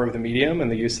the power of the medium and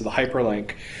the use of the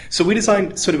hyperlink. So we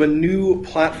designed sort of a new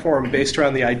platform based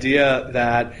around the idea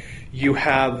that you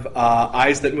have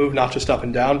eyes that move not just up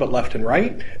and down, but left and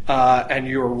right, and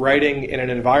you're writing in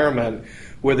an environment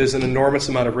where there's an enormous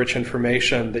amount of rich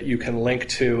information that you can link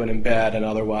to and embed and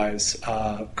otherwise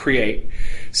create.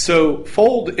 So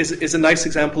Fold is a nice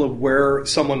example of where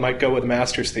someone might go with a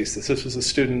master's thesis. This was a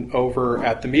student over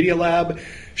at the Media Lab.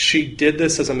 She did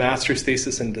this as a master's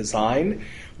thesis in design.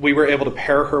 We were able to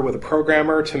pair her with a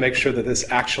programmer to make sure that this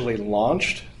actually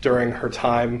launched during her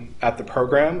time at the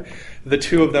program. The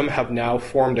 2 of them have now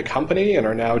formed a company and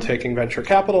are now taking venture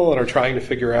capital and are trying to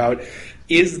figure out,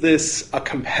 is this a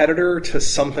competitor to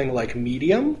something like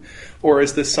Medium, or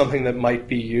is this something that might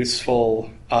be useful,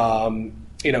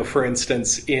 for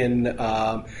instance, in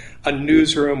a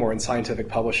newsroom or in scientific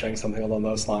publishing, something along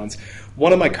those lines.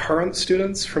 One of my current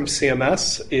students from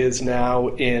CMS is now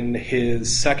in his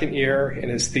 2nd year, in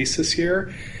his thesis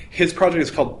year. His project is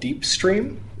called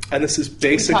DeepStream, and this is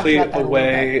basically a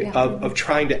way of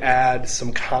trying to add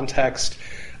some context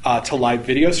to live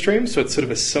video streams, so it's sort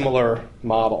of a similar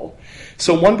model.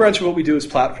 So one branch of what we do is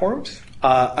platforms.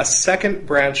 A second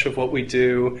branch of what we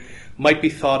do might be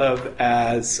thought of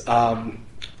as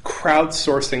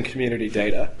crowdsourcing community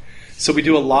data. So we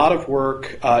do a lot of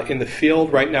work in the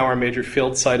field. Right now our major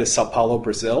field site is Sao Paulo,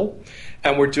 Brazil,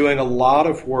 and we're doing a lot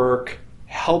of work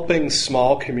helping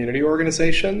small community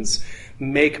organizations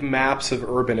make maps of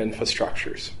urban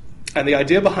infrastructures. And the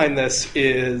idea behind this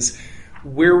is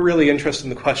we're really interested in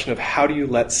the question of how do you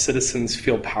let citizens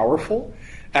feel powerful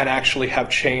and actually have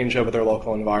change over their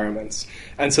local environments.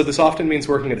 And so this often means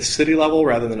working at a city level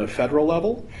rather than a federal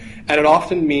level. And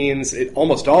it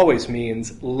almost always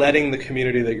means letting the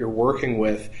community that you're working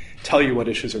with tell you what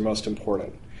issues are most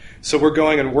important. So we're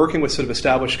going and working with sort of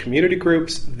established community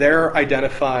groups. They're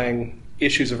identifying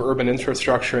issues of urban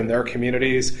infrastructure in their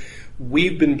communities.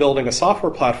 We've been building a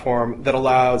software platform that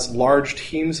allows large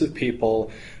teams of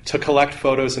people to collect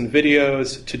photos and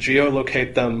videos, to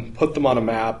geolocate them, put them on a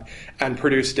map, and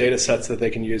produce data sets that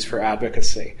they can use for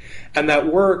advocacy. And that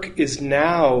work is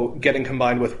now getting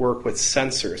combined with work with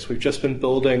sensors. We've just been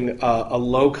building a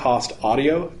low-cost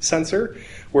audio sensor,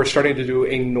 We're starting to do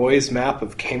a noise map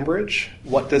of Cambridge.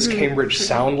 What does Cambridge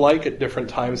sound like at different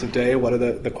times of day? What are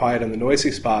the quiet and the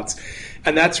noisy spots?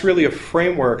 And that's really a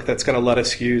framework that's going to let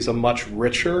us use a much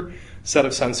richer set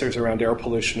of sensors around air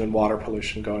pollution and water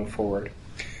pollution going forward.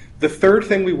 The third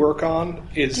thing we work on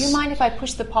is... Do you mind if I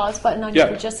push the pause button on you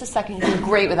for just a second? You're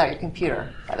great without your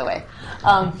computer, by the way.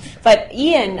 But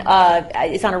Ian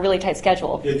is on a really tight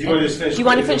schedule. Yeah, do you want to just finish? Do you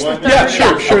want to finish the third? Yeah,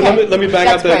 sure. Okay. Let me bang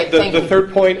out the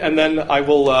third point, and then I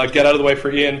will get out of the way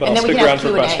for Ian, but I'll stick around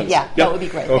for questions. Yeah, that would be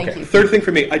great. Okay. Thank you. Third thing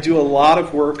for me, I do a lot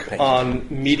of work on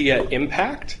media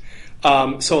impact.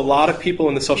 So a lot of people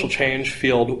in the social change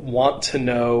field want to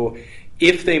know,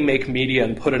 if they make media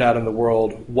and put it out in the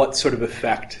world, what sort of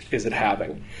effect is it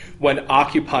having? When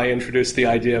Occupy introduced the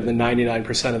idea of the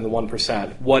 99% and the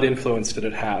 1%, what influence did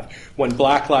it have? When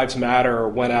Black Lives Matter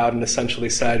went out and essentially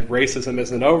said racism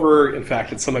isn't over, in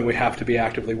fact, it's something we have to be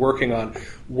actively working on,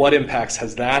 what impacts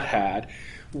has that had?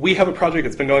 We have a project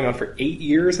that's been going on for 8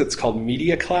 years. It's called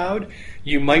Media Cloud.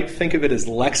 You might think of it as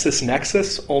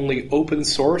LexisNexis, only open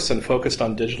source and focused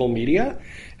on digital media.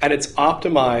 And it's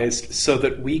optimized so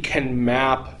that we can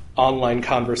map online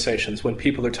conversations. When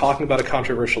people are talking about a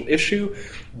controversial issue,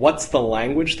 what's the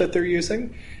language that they're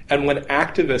using? And when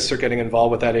activists are getting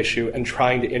involved with that issue and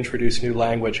trying to introduce new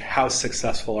language, how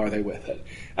successful are they with it?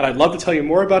 And I'd love to tell you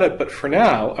more about it, but for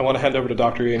now, I want to hand over to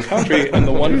Dr. Ian Condry and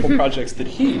the wonderful projects that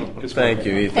he is Thank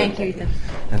you, Ethan. Thank you, Ethan.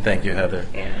 And thank you, Heather.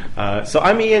 So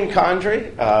I'm Ian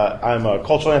Condry. I'm a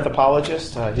cultural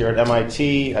anthropologist here at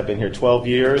MIT. I've been here 12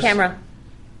 years. Camera.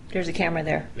 There's a camera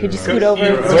there. Could you scoot over?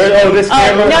 This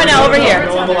camera? No, over here.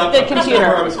 The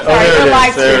computer. Sorry, we're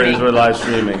live streaming. There it is. We're live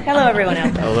streaming. Hello, everyone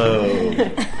out there.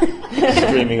 Hello.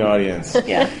 Streaming audience.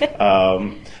 Yeah.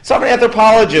 So I'm an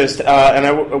anthropologist,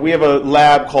 and we have a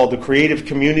lab called the Creative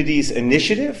Communities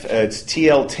Initiative. It's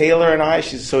T.L. Taylor and I.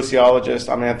 She's a sociologist.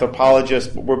 I'm an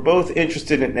anthropologist. But we're both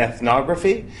interested in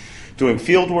ethnography, doing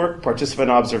field work,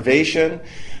 participant observation,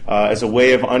 as a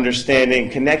way of understanding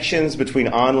connections between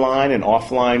online and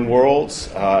offline worlds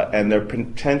and their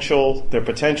potential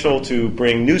to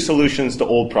bring new solutions to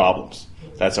old problems.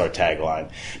 That's our tagline.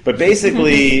 But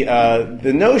basically,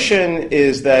 the notion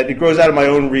is that it grows out of my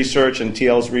own research and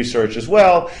TL's research as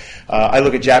well. I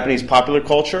look at Japanese popular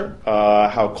culture,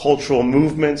 how cultural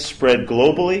movements spread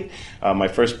globally. My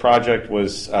first project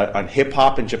was on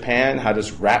hip-hop in Japan. How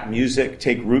does rap music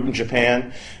take root in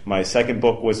Japan? My second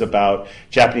book was about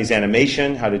Japanese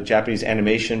animation. How did Japanese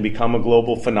animation become a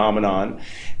global phenomenon?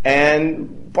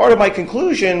 And part of my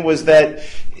conclusion was that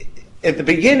at the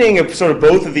beginning of sort of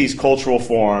both of these cultural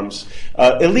forms,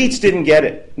 elites didn't get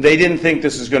it. They didn't think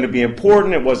this was going to be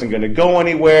important. It wasn't going to go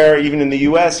anywhere. Even in the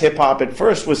U.S., hip-hop at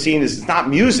first was seen as it's not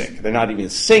music. They're not even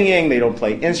singing. They don't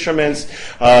play instruments.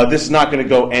 This is not going to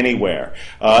go anywhere.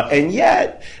 And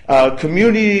yet,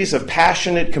 communities of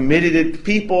passionate, committed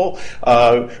people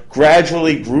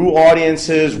gradually grew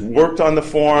audiences, worked on the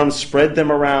forums, spread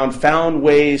them around, found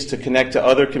ways to connect to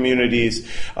other communities,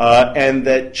 and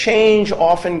that change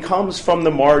often comes from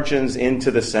the margins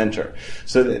into the center.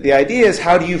 So the idea is,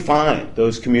 how do you find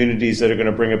those communities that are going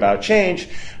to bring about change?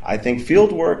 I think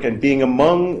fieldwork and being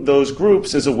among those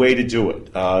groups is a way to do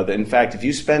it. In fact, if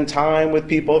you spend time with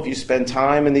people, if you spend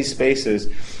time in these spaces,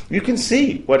 you can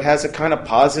see what has a kind of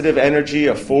positive energy,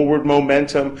 a forward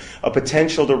momentum, a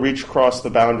potential to reach across the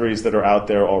boundaries that are out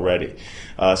there already.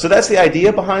 So that's the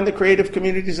idea behind the Creative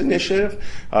Communities Initiative.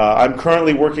 I'm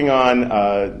currently working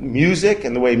on music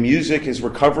and the way music is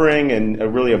recovering in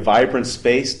really a vibrant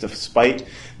space despite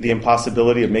the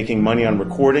impossibility of making money on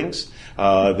recordings.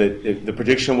 The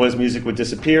prediction was music would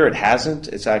disappear. It hasn't.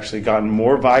 It's actually gotten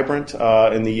more vibrant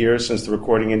in the years since the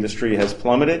recording industry has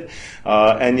plummeted.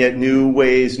 And yet new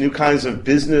ways, new kinds of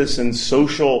business and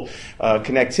social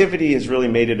connectivity has really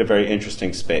made it a very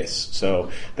interesting space.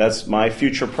 So that's my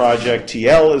future project.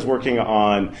 TL is working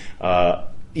on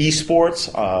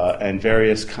esports and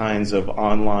various kinds of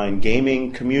online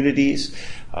gaming communities.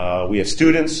 We have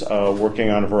students working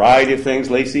on a variety of things.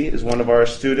 Lacey is one of our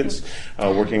students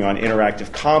working on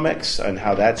interactive comics and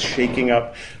how that's shaking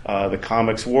up the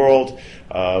comics world.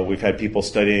 We've had people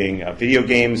studying video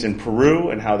games in Peru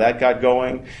and how that got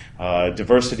going.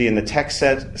 Diversity in the tech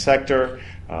sector.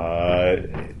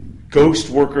 Ghost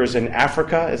workers in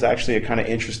Africa is actually a kind of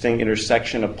interesting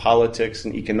intersection of politics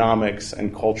and economics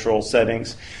and cultural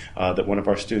settings that one of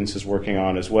our students is working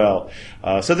on as well.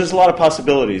 So there's a lot of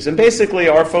possibilities. And basically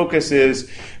our focus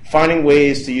is finding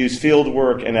ways to use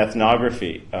fieldwork and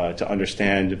ethnography to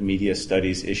understand media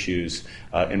studies issues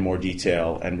in more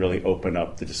detail and really open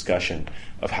up the discussion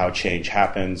of how change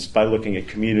happens by looking at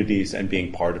communities and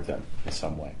being part of them in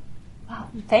some way. Wow,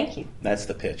 thank you. That's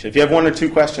the pitch. If you have one or two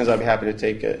questions, I'd be happy to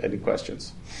take any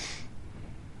questions.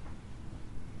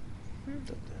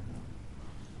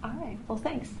 All right. Well,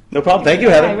 thanks. No problem. Thank you,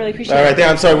 Heather. I really appreciate it. All right,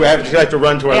 I'm sorry. We have to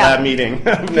run to our lab meeting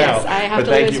now. Yes, I have but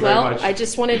to thank leave you as very well. much. I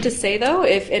just wanted to say, though,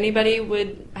 if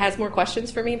anybody has more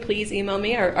questions for me, please email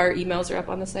me. Our emails are up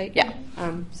on the site. Yeah.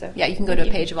 Yeah, you can go to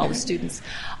a page of all the students.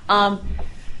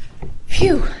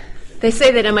 Phew. They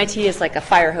say that MIT is like a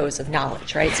fire hose of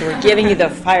knowledge, right? So we're giving you the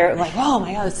fire, like, oh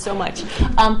my God, it's so much.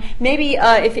 Maybe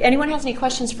if anyone has any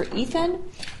questions for Ethan,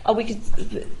 we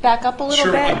could back up a little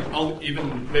bit. Sure, I'll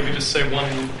even maybe just say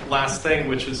one last thing,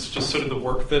 which is just sort of the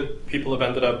work that people have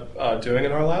ended up doing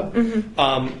in our lab.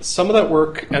 Mm-hmm. Some of that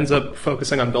work ends up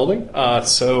focusing on building.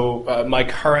 So my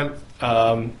current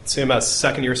CMS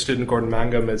second-year student, Gordon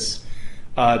Mangum, is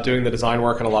doing the design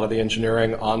work and a lot of the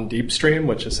engineering on DeepStream,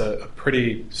 which is a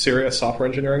pretty serious software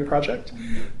engineering project.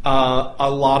 A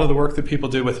lot of the work that people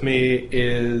do with me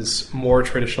is more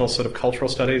traditional sort of cultural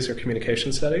studies or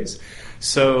communication studies.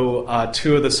 So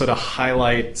two of the sort of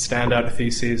highlight standout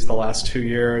theses the last 2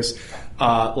 years.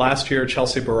 Last year,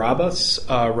 Chelsea Barabbas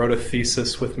wrote a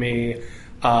thesis with me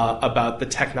about the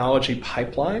technology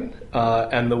pipeline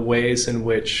and the ways in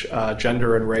which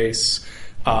gender and race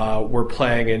we're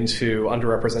playing into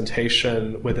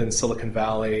underrepresentation within Silicon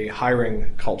Valley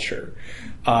hiring culture.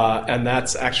 And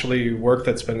that's actually work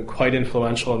that's been quite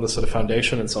influential in the sort of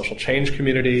foundation and social change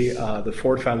community. The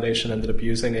Ford Foundation ended up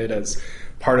using it as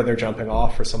part of their jumping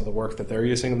off for some of the work that they're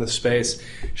using in this space.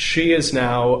 She is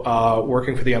now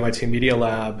working for the MIT Media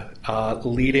Lab,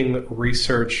 leading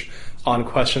research on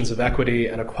questions of equity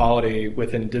and equality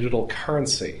within digital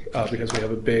currency, because we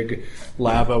have a big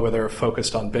lab over there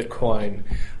focused on Bitcoin.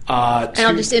 And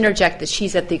I'll just interject that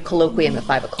she's at the colloquium at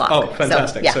 5 o'clock. Oh,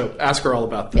 fantastic. So ask her all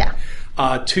about that.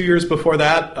 Yeah. 2 years before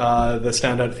that, the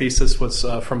standout thesis was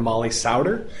from Molly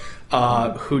Souder,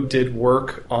 who did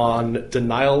work on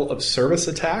denial of service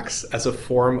attacks as a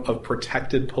form of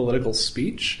protected political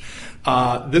speech.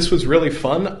 This was really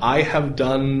fun. I have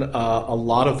done a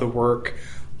lot of the work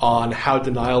on how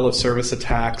denial of service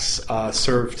attacks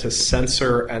serve to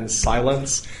censor and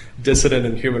silence dissident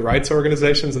and human rights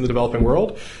organizations in the developing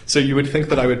world. So you would think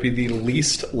that I would be the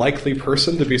least likely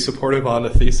person to be supportive on a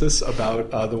thesis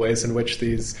about the ways in which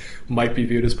these might be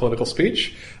viewed as political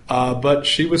speech. But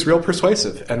she was real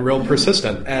persuasive and real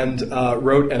persistent and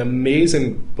wrote an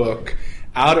amazing book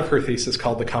out of her thesis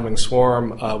called The Coming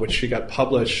Swarm, which she got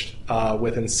published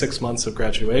within 6 months of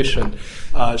graduation.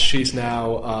 She's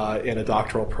now in a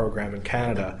doctoral program in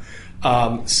Canada.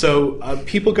 So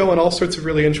people go in all sorts of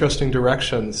really interesting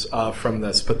directions from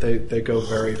this, but they go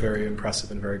very, very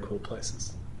impressive and very cool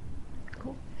places.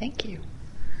 Cool. Thank you.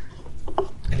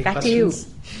 Any Back questions? to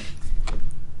you.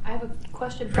 I have a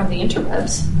question from the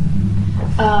interwebs.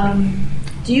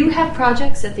 Do you have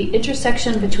projects at the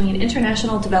intersection between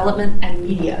international development and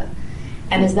media?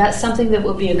 And is that something that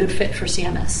will be a good fit for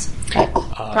CMS?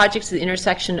 Projects at the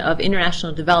intersection of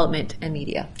international development and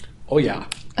media. Oh, yeah.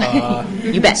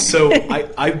 You bet. So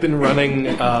I've been running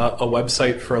a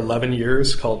website for 11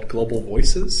 years called Global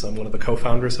Voices. I'm one of the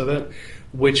co-founders of it,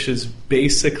 which is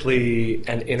basically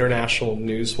an international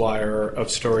newswire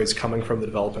of stories coming from the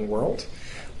developing world.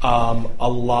 A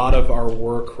lot of our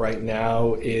work right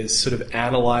now is sort of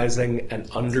analyzing and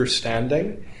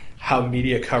understanding how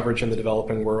media coverage in the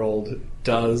developing world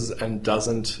does and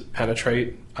doesn't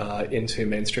penetrate into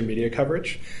mainstream media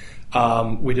coverage.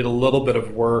 We did a little bit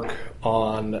of work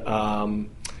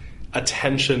on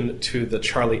attention to the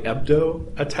Charlie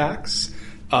Hebdo attacks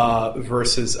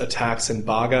versus attacks in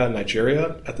Baga,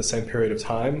 Nigeria, at the same period of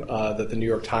time that the New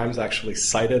York Times actually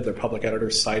cited, their public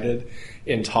editors cited,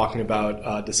 in talking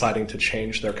about deciding to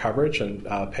change their coverage and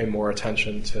pay more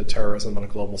attention to terrorism on a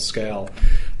global scale.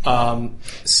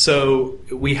 So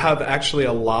we have actually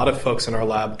a lot of folks in our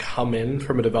lab come in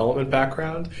from a development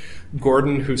background.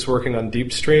 Gordon, who's working on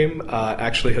DeepStream,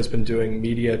 actually has been doing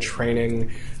media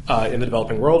training in the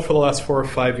developing world for the last 4 or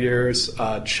 5 years.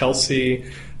 Chelsea,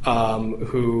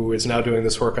 who is now doing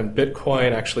this work on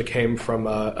Bitcoin, actually came from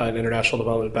an international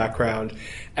development background.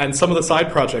 And some of the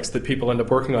side projects that people end up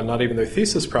working on, not even their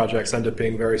thesis projects, end up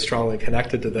being very strongly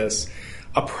connected to this.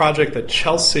 A project that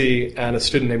Chelsea and a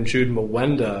student named Jude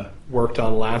Mwenda worked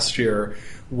on last year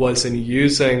was in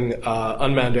using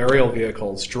unmanned aerial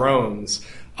vehicles, drones,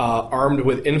 armed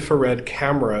with infrared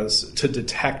cameras to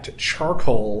detect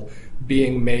charcoal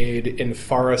being made in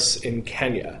forests in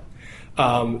Kenya.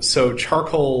 So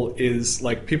charcoal is,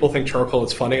 like, people think charcoal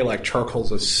is funny. Like, charcoal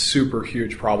is a super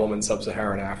huge problem in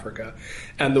sub-Saharan Africa.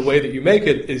 And the way that you make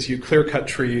it is you clear-cut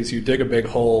trees, you dig a big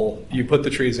hole, you put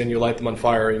the trees in, you light them on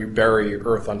fire, and you bury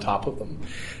earth on top of them.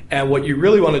 And what you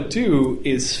really want to do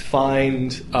is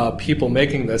find people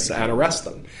making this and arrest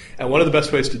them. And one of the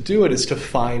best ways to do it is to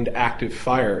find active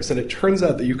fires. And it turns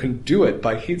out that you can do it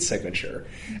by heat signature.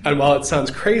 And while it sounds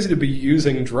crazy to be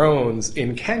using drones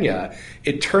in Kenya,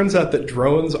 it turns out that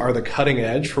drones are the cutting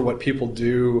edge for what people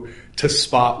do to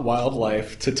spot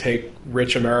wildlife, to take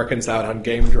rich Americans out on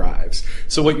game drives.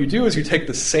 So what you do is you take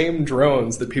the same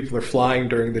drones that people are flying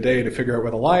during the day to figure out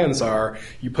where the lions are,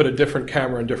 you put a different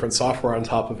camera and different software on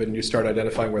top of it, and you start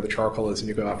identifying where the charcoal is, and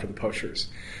you go after the poachers.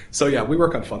 So yeah, we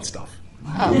work on fun stuff.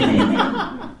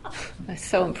 Oh. That's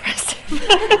so impressive.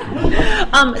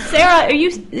 Sarah,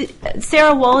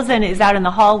 Sarah Wolzen is out in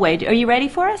the hallway. Are you ready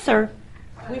for us, or?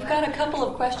 We've got a couple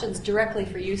of questions directly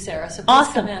for you, Sarah. So please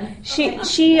awesome. Come in.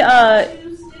 She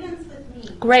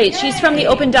great. She's from the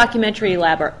Open Documentary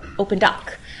Lab, or Open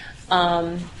Doc,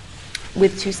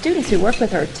 with 2 students who work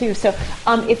with her too. So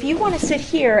if you want to sit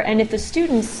here, and if the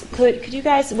students could you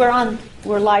guys?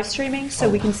 We're live streaming, so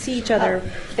we can see each other.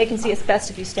 They can see us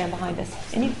best if you stand behind us.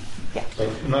 And you, yeah.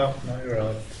 No, you're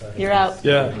out. You're out.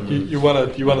 Yeah, you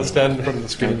want to stand in front of the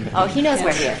screen. Oh, he knows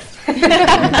where he is.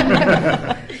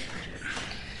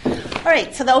 All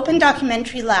right, so the Open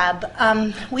Documentary Lab,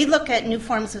 we look at new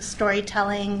forms of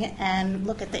storytelling and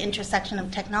look at the intersection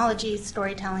of technology,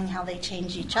 storytelling, how they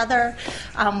change each other.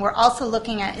 We're also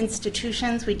looking at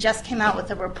institutions. We just came out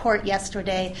with a report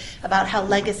yesterday about how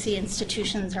legacy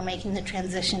institutions are making the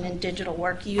transition in digital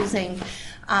work using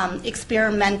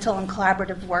experimental and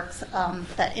collaborative works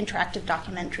that interactive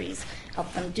documentaries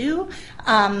help them do.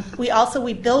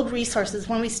 We build resources.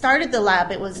 When we started the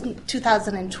lab, it was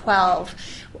 2012.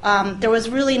 There was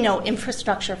really no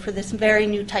infrastructure for this very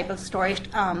new type of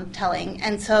storytelling.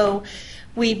 And so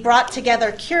we brought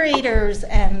together curators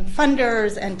and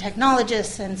funders and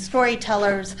technologists and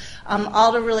storytellers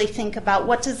all to really think about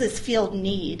what does this field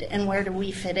need and where do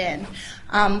we fit in.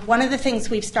 One of the things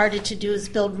we've started to do is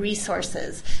build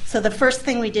resources. So the first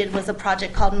thing we did was a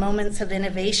project called Moments of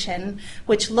Innovation,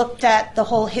 which looked at the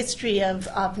whole history of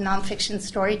nonfiction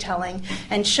storytelling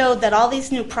and showed that all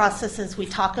these new processes we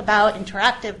talk about,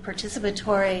 interactive,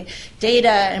 participatory,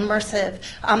 data, immersive,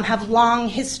 have long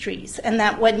histories, and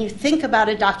that when you think about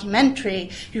a documentary,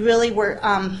 you really were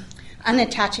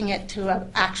unattaching it to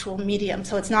an actual medium.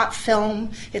 So it's not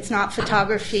film, it's not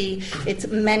photography, it's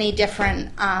many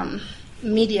different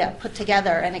media put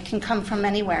together, and it can come from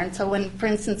anywhere. And so when, for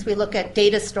instance, we look at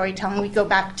data storytelling, we go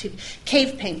back to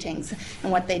cave paintings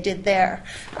and what they did there.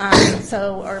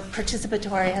 Or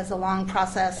participatory has a long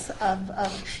process of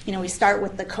we start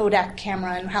with the Kodak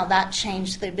camera and how that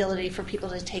changed the ability for people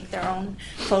to take their own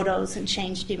photos and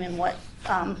changed even what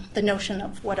the notion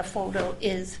of what a photo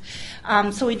is.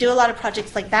 So we do a lot of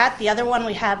projects like that. The other one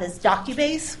we have is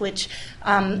Docubase, which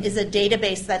is a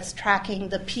database that's tracking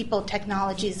the people,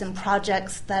 technologies, and projects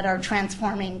that are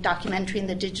transforming documentary in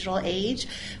the digital age.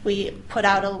 We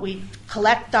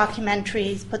collect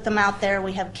documentaries, put them out there.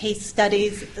 We have case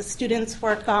studies that the students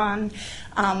work on.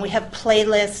 We have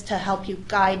playlists to help you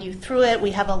guide you through it.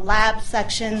 We have a lab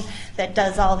section that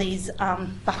does all these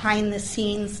behind the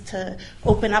scenes to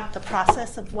open up the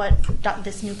process of what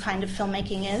this new kind of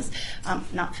filmmaking is.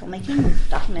 Not filmmaking,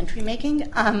 documentary making.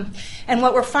 And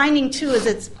what we're finding too is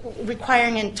it's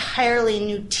requiring entirely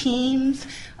new teams,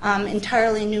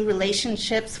 entirely new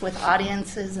relationships with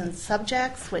audiences and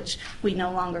subjects, which we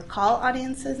no longer call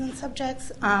audiences and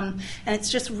subjects. And it's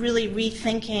just really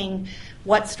rethinking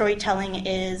what storytelling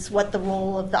is, what the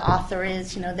role of the author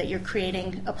is, that you're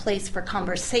creating a place for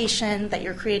conversation, that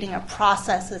you're creating a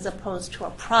process as opposed to a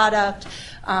product,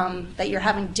 that you're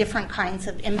having different kinds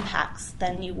of impacts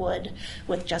than you would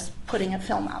with just putting a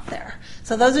film out there.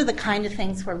 So those are the kind of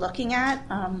things we're looking at.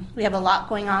 We have a lot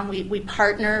going on. We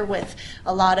partner with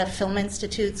a lot of film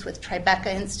institutes, with Tribeca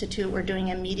Institute. We're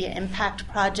doing a media impact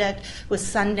project with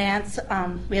Sundance.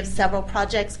 We have several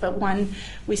projects, but one,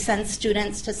 we send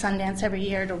students to Sundance every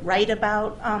year to write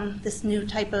about this new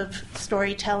type of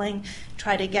storytelling,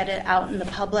 try to get it out in the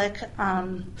public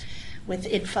with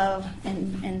IDFA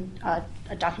and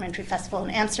a documentary festival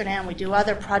in Amsterdam. We do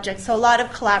other projects, so a lot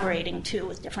of collaborating too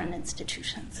with different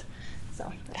institutions.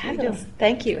 So that's what we do.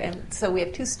 Thank you. And so we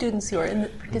have 2 students who are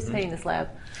participating in this lab,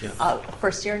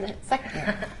 first year and second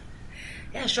year.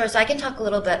 Yeah, sure. So I can talk a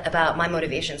little bit about my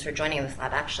motivations for joining this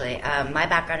lab, actually. My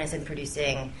background is in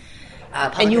producing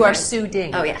and you are Sue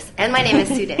Ding. Oh, yes. And my name is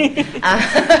Sue Ding.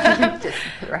 Just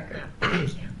for the record.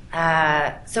 Thank you.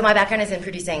 So my background is in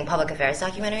producing public affairs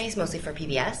documentaries, mostly for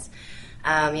PBS.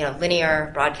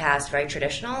 Linear broadcast, very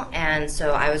traditional, and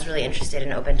so I was really interested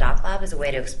in Open Doc Lab as a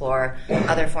way to explore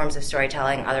other forms of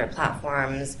storytelling, other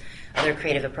platforms, other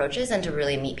creative approaches, and to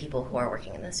really meet people who are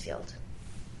working in this field.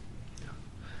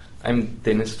 I'm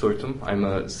Dennis Tortum. I'm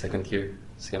a second-year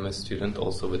CMS student,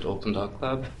 also with Open Doc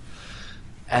Lab,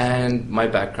 and my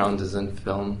background is in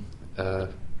film,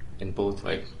 in both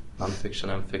like nonfiction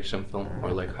and fiction film,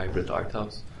 or like hybrid art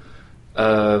house.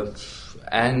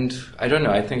 And I don't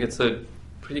know, I think it's a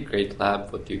pretty great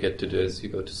lab. What you get to do is you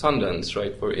go to Sundance,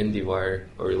 right, for IndieWire,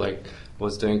 or like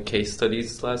was doing case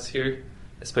studies last year,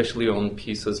 especially on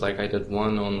pieces. Like I did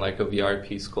one on like a VR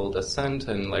piece called Ascent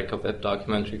and like a web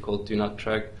documentary called Do Not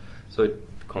Track. So it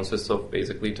consists of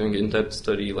basically doing in-depth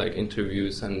study, like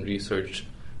interviews and research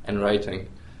and writing.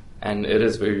 And it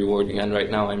is very rewarding. And right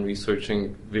now I'm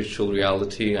researching virtual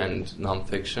reality and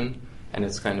nonfiction. And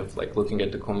it's kind of like looking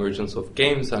at the convergence of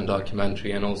games and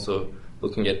documentary, and also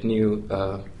looking at new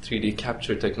 3D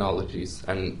capture technologies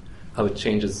and how it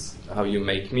changes how you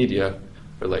make media,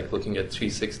 or like looking at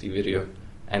 360 video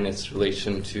and its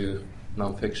relation to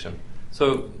nonfiction.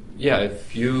 So yeah,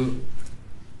 if you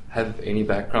have any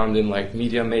background in like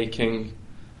media making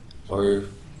or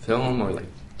film or like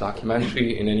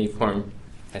documentary in any form,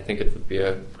 I think it would be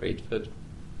a great fit.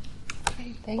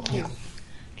 Okay, thank you.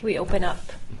 Can we open up?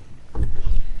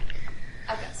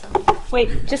 I've got some.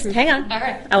 Wait, just hang on. All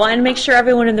right. I want to make sure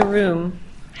everyone in the room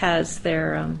has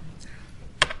their,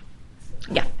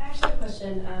 yeah. I actually have a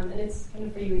question, and it's kind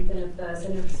of for you, Ethan, of the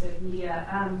Center for Civic Media.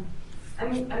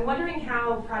 I'm wondering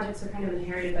how projects are kind of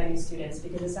inherited by new students,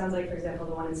 because it sounds like, for example,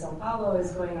 the one in Sao Paulo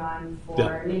is going on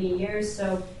for many years.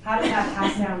 So how does that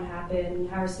pass down happen?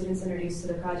 How are students introduced to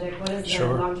the project? What is the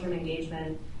long-term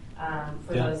engagement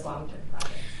for those long-term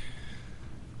projects?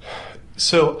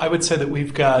 So I would say that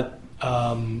we've got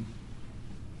 2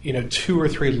 or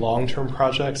 3 long-term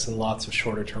projects and lots of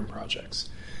shorter-term projects.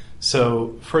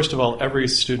 So first of all, every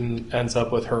student ends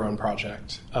up with her own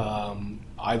project,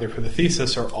 either for the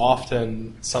thesis or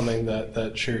often something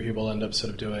that she or he will end up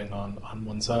sort of doing on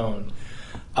one's own.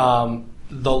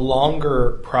 The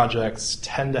longer projects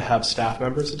tend to have staff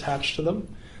members attached to them.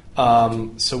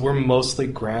 So we're mostly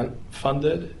grant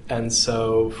funded. And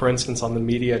so, for instance, on the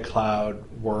Media Cloud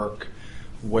work,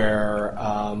 where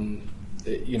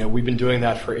we've been doing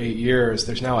that for 8 years,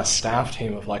 there's now a staff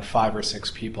team of like 5 or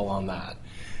 6 people on that.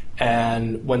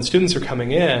 And when students are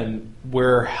coming in,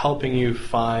 we're helping you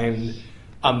find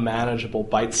a manageable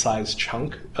bite-sized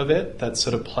chunk of it that's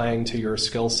sort of playing to your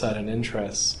skill set and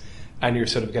interests, and you're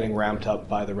sort of getting ramped up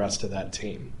by the rest of that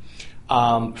team.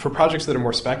 For projects that are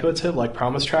more speculative, like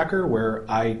Promise Tracker, where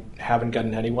I haven't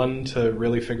gotten anyone to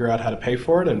really figure out how to pay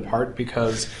for it, in part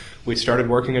because we started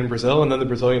working in Brazil and then the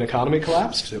Brazilian economy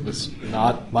collapsed. It was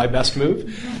not my best move.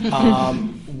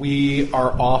 We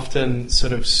are often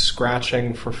sort of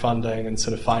scratching for funding and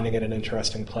sort of finding it in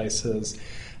interesting places.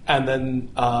 And then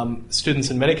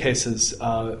students, in many cases,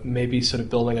 may be sort of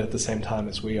building it at the same time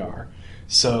as we are.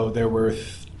 So there were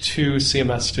 2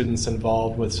 CMS students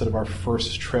involved with sort of our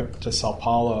first trip to Sao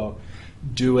Paulo,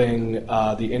 doing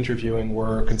the interviewing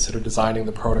work and sort of designing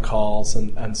the protocols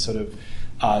and sort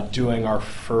of doing our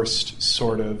first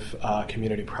sort of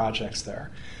community projects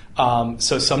there.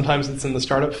 So sometimes it's in the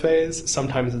startup phase,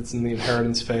 sometimes it's in the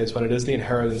inheritance phase. When it is the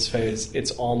inheritance phase,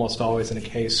 it's almost always in a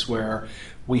case where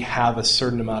we have a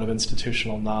certain amount of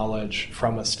institutional knowledge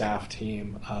from a staff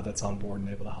team that's on board and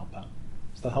able to help out.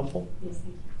 Is that helpful? Yes,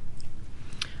 thank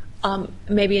you.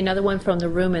 Maybe another one from the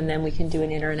room, and then we can do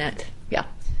an internet. Yeah.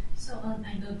 So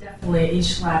I know definitely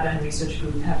each lab and research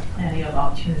group have plenty of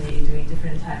opportunity doing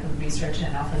different type of research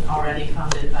and often already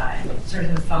funded by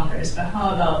certain funders. But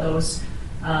how about those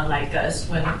like us,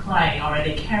 when applying,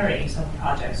 already carrying some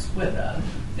projects with them?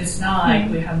 It's not like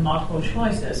we have multiple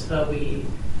choices, but we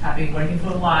have been working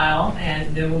for a while,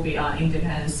 and there will be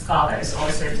independent scholars or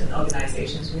certain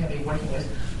organizations we have been working with.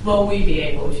 Will we be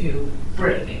able to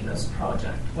bring in this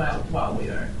project while we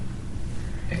are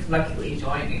luckily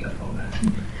joining the program?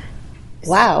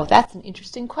 Wow, that's an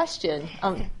interesting question.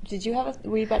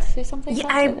 Were you about to say something? Yeah,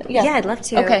 I'd love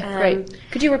to. Okay, great.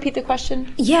 Could you repeat the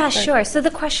question? Yeah, sure. So the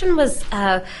question was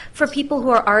for people who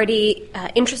are already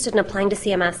interested in applying to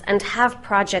CMS and have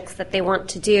projects that they want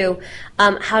to do,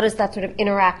 how does that sort of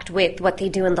interact with what they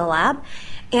do in the lab?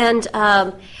 And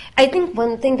I think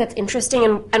one thing that's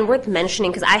interesting and worth mentioning,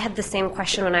 because I had the same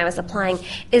question when I was applying,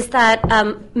 is that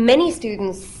many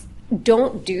students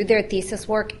don't do their thesis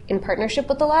work in partnership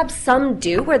with the lab. Some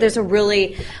do, where there's a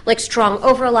really strong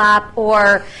overlap,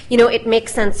 or it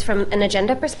makes sense from an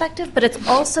agenda perspective. But it's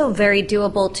also very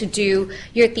doable to do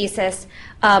your thesis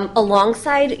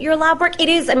alongside your lab work. It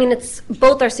is, it's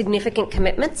both are significant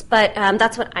commitments, but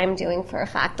that's what I'm doing for a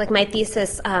fact. My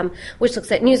thesis, which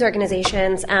looks at news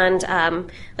organizations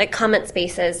and comment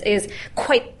spaces, is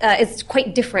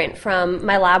quite different from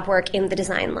my lab work in the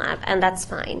design lab, and that's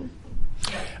fine.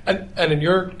 And in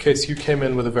your case, you came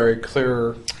in with a very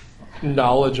clear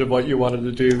knowledge of what you wanted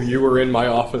to do. You were in my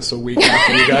office a week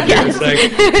after you got here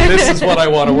saying, this is what I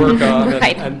want to work on.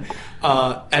 Right.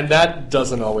 And that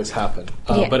doesn't always happen,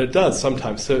 but it does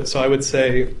sometimes. So I would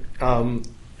say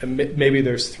maybe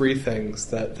there's three things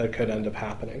that could end up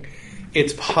happening.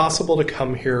 It's possible to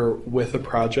come here with a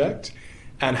project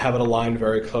and have it aligned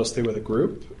very closely with a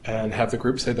group, and have the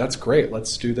group say, that's great,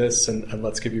 let's do this, and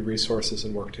let's give you resources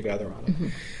and work together on it. Mm-hmm.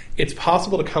 It's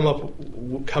possible to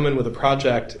come in with a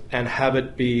project and have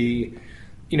it be,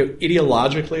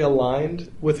 ideologically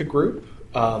aligned with a group.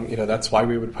 That's why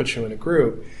we would put you in a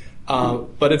group.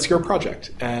 But it's your project,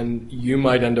 and you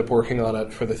might end up working on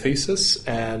it for the thesis,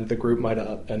 and the group might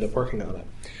end up working on it.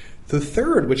 The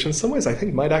third, which in some ways I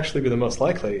think might actually be the most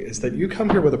likely, is that you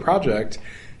come here with a project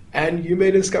and you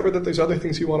may discover that there's other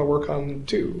things you want to work on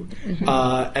too.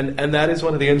 Mm-hmm. And that is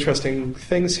one of the interesting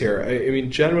things here. I mean,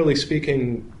 generally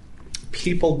speaking,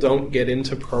 people don't get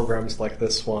into programs like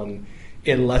this one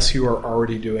unless you are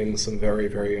already doing some very,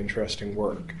 very interesting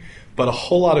work. But a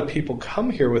whole lot of people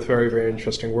come here with very, very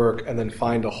interesting work and then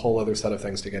find a whole other set of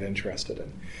things to get interested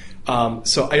in.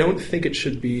 So I don't think it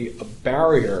should be a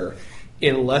barrier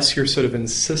unless you're sort of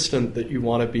insistent that you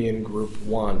want to be in group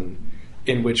one,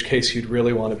 in which case you'd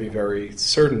really want to be very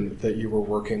certain that you were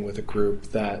working with a group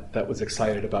that was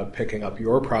excited about picking up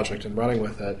your project and running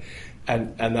with it.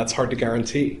 And that's hard to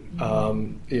guarantee.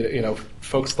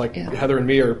 Folks like Heather and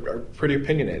me are pretty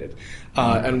opinionated.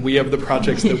 And we have the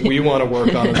projects that we want to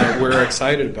work on and that we're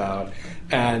excited about.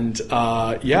 And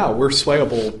we're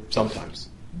swayable sometimes.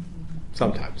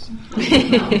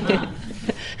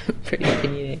 Pretty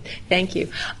opinionated. Thank you.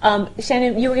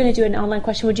 Shannon, you were going to do an online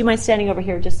question. Would you mind standing over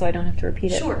here just so I don't have to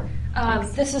repeat it? Sure.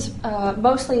 This is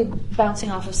mostly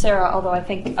bouncing off of Sarah, although I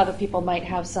think other people might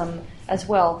have some as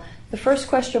well. The first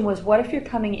question was, what if you're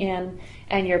coming in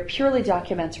and you're purely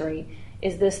documentary?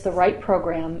 Is this the right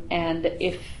program? And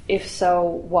if so,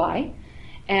 why?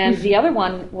 And the other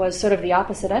one was sort of the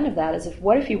opposite end of that, is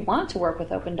what if you want to work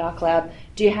with Open Doc Lab,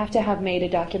 do you have to have made a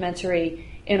documentary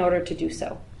in order to do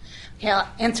so? Okay, I'll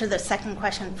answer the second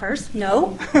question first.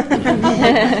 No,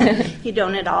 you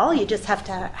don't at all. You just have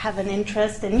to have an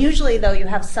interest. And usually, though, you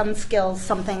have some skills,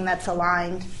 something that's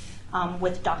aligned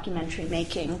with documentary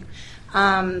making.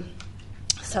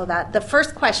 So that the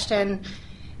first question,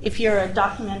 if you're a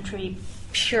documentary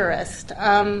purist,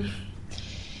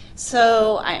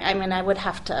 so I would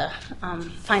have to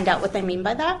find out what they mean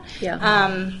by that.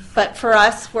 Yeah. But for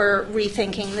us, we're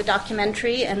rethinking the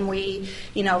documentary, and we,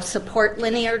 support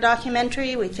linear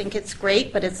documentary. We think it's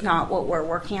great, but it's not what we're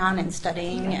working on and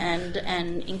studying and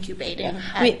incubating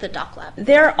at the Doc Lab.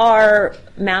 There are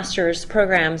master's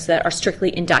programs that are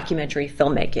strictly in documentary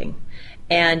filmmaking.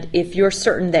 And if you're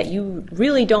certain that you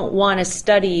really don't want to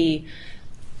study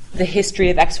the history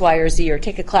of X, Y, or Z, or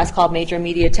take a class called Major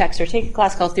Media Text, or take a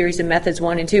class called Theories and Methods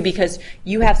 1 and 2, because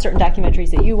you have certain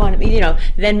documentaries that you want to,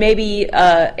 then maybe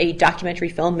a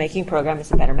documentary filmmaking program is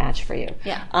a better match for you.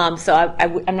 Yeah. So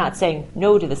I'm not saying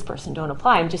no to this person, don't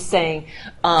apply. I'm just saying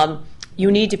you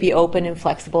need to be open and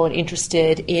flexible and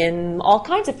interested in all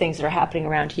kinds of things that are happening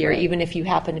around here, even if you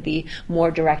happen to be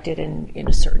more directed in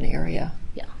a certain area.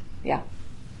 Yeah. Yeah.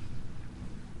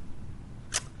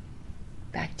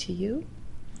 Back to you.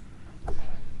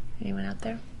 Anyone out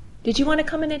there? Did you want to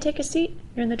come in and take a seat?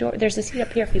 You're in the door. There's a seat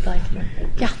up here if you'd like.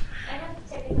 Yeah. I have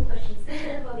technical questions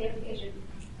about the application.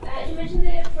 You mentioned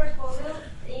the portfolio.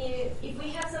 If we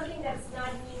have something that's not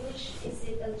in English, is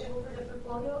it eligible for the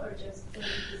portfolio or just for the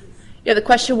thesis? Yeah, the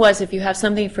question was if you have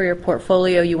something for your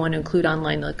portfolio you want to include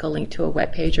online, like a link to a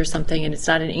web page or something, and it's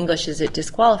not in English, is it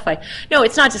disqualified? No,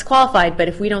 it's not disqualified, but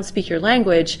if we don't speak your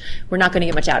language, we're not going to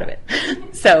get much out of it.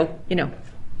 So,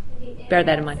 bear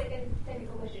that in mind. Second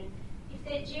technical question. If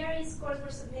the GRE scores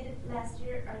were submitted last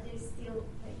year, are they still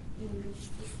in the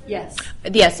system? Yes.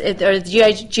 Yes,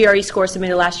 the GRE score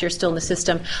submitted last year is still in the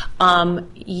system.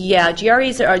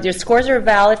 Their scores are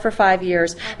valid for 5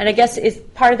 years. And I guess is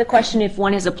part of the question if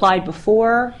one has applied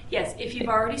before? Yes, if you've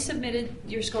already submitted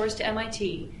your scores to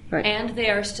MIT right. and they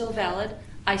are still valid,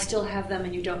 I still have them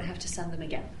and you don't have to send them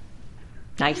again.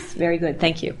 Nice, very good,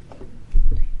 thank you.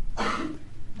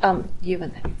 You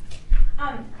and then.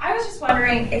 I was just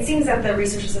wondering, it seems that the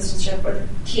research assistantship or the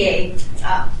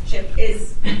TA ship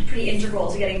is pretty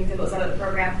integral to getting the most out of the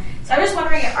program. So I was just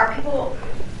wondering,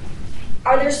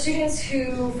 are there students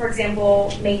who, for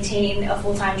example, maintain a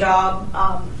full-time job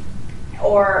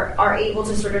or are able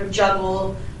to sort of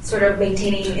juggle sort of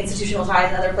maintaining institutional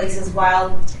ties in other places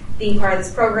while being part of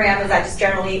this program? Is that just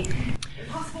generally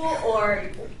impossible, or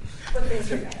what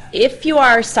things are that? If you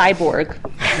are a cyborg,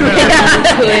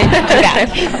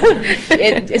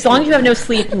 as long as you have no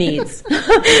sleep needs.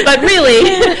 But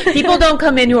really, people don't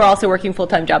come in who are also working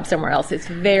full-time jobs somewhere else. It's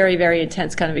very, very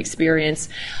intense kind of experience.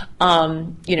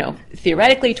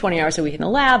 Theoretically, 20 hours a week in the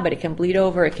lab, but it can bleed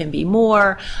over. It can be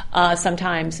more.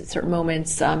 Sometimes at certain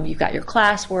moments, you've got your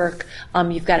classwork.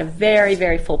 You've got a very,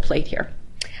 very full plate here.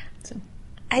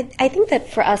 I think that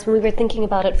for us, when we were thinking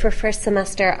about it for first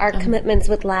semester, our commitments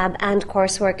with lab and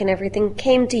coursework and everything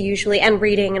came to usually, and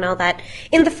reading and all that,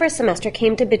 in the first semester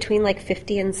came to between like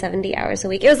 50 and 70 hours a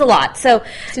week. It was a lot. So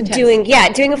doing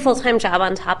a full-time job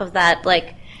on top of that,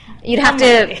 like, you'd have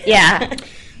to,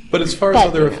 But as far as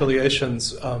other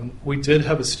affiliations, we did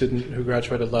have a student who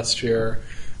graduated last year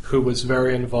who was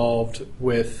very involved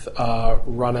with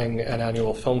running an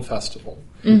annual film festival.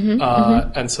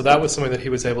 And so that was something that he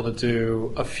was able to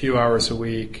do a few hours a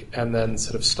week and then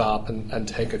sort of stop and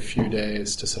take a few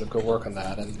days to sort of go work on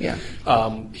that.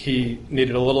 And he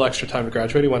needed a little extra time to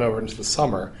graduate. He went over into the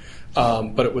summer,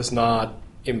 but it was not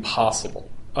impossible.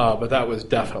 But that was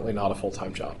definitely not a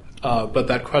full-time job. But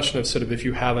that question of sort of if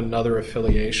you have another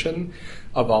affiliation,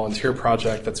 a volunteer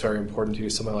project that's very important to you,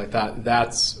 something like that,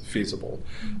 that's feasible.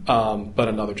 But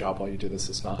another job while you do this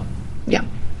is not. Yeah.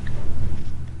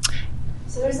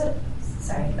 So there's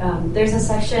a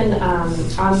section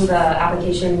on the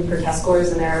application for test scores,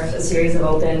 and there are a series of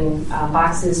open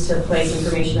boxes to place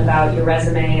information about your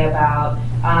resume, about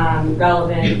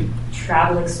relevant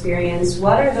travel experience.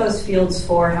 What are those fields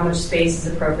for? How much space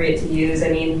is appropriate to use? I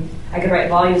mean, I could write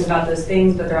volumes about those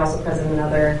things, but they're also present in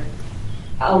other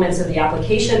elements of the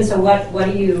application. So what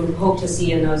do you hope to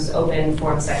see in those open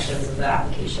form sections of the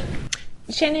application?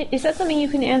 Shannon, is that something you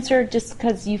can answer just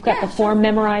because you've got the form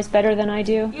memorized better than I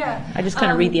do? Yeah. I just kind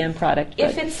of read the end product.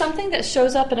 If it's something that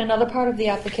shows up in another part of the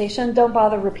application, don't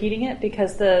bother repeating it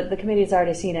because the committee has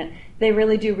already seen it. They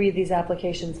really do read these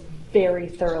applications very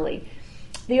thoroughly.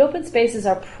 The open spaces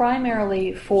are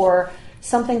primarily for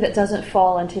something that doesn't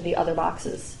fall into the other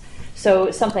boxes.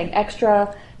 So something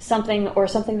extra, something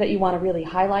that you want to really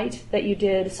highlight that you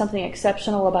did, something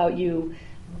exceptional about you,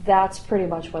 that's pretty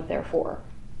much what they're for.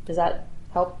 Does that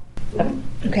help?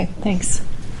 Okay, thanks.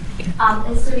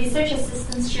 Is the research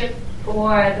assistantship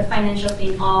or the financial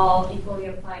fee all equally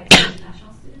applied to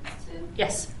international students too?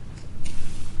 Yes.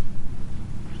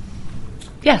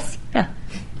 Yes, yeah.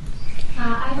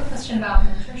 I have a question about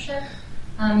mentorship.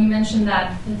 You mentioned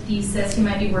that the thesis you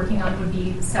might be working on would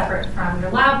be separate from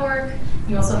your lab work.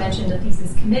 You also mentioned a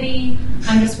thesis committee.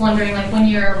 I'm just wondering, like, when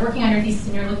you're working on your thesis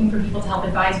and you're looking for people to help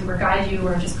advise you or guide you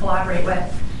or just collaborate with,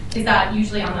 is that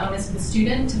usually on the onus of the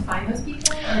student to find those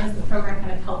people, or does the program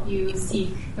kind of help you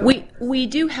seek? We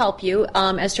do help you.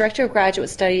 As Director of Graduate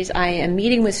Studies, I am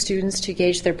meeting with students to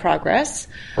gauge their progress.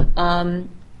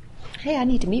 Hey, I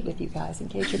need to meet with you guys and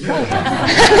gauge your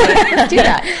progress. Do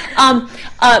that.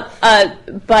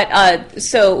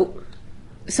 So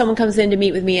someone comes in to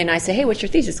meet with me and I say, hey, what's your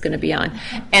thesis going to be on?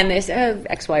 And they say,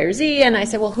 X, Y, or Z. And I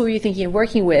say, well, who are you thinking of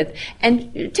working with?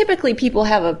 And typically people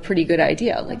have a pretty good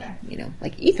idea. Like,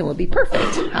 like Ethan would be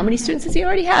perfect. How many students does he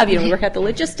already have? We work out the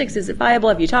logistics. Is it viable?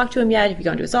 Have you talked to him yet? Have you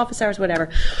gone to his office hours? Whatever.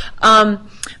 And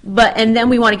then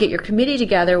we want to get your committee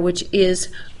together, which is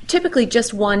typically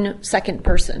just one second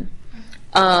person.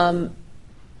 With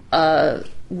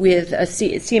a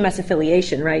CMS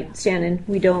affiliation, right, Shannon?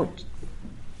 We don't.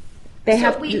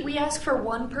 We ask for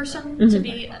one person to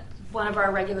be one of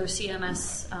our regular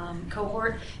CMS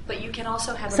cohort, but you can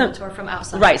also have a mentor from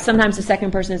outside. Right. Sometimes the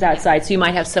second person is outside, so you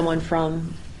might have someone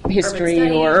from history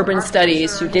or urban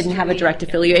studies who didn't have a direct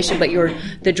affiliation, but you're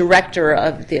the director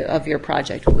of your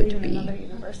project would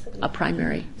be a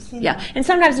primary. Yeah, and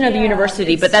sometimes another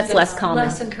university, but that's less common.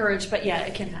 Less encouraged, but yeah,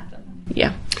 it can happen.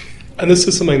 Yeah. And this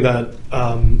is something that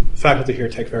faculty here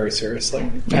take very seriously.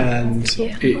 And,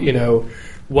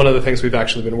 one of the things we've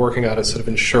actually been working on is sort of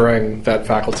ensuring that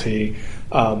faculty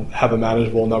have a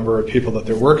manageable number of people that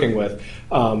they're working with,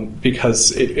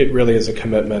 because it really is a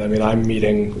commitment. I mean, I'm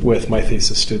meeting with my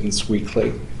thesis students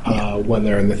weekly when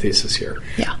they're in the thesis year.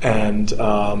 Yeah. And,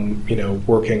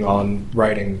 working on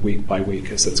writing week by week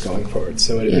as it's going forward.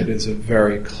 So it is a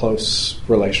very close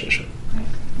relationship.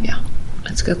 Yeah,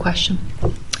 that's a good question.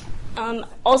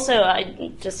 Also,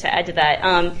 just to add to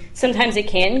that, sometimes it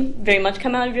can very much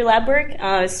come out of your lab work.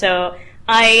 So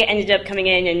I ended up coming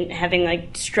in and having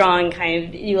like strong kind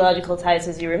of ideological ties,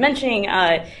 as you were mentioning,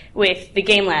 with the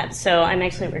game lab. So I'm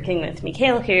actually working with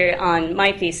Mikhail here on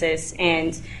my thesis,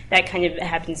 and that kind of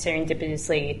happened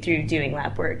serendipitously through doing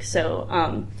lab work.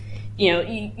 So,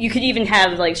 you could even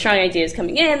have like strong ideas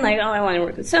coming in, like, oh, I want to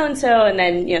work with so-and-so, and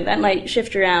then, that might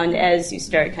shift around as you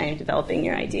start kind of developing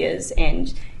your ideas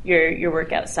and your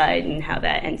work outside and how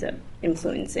that ends up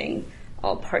influencing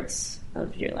all parts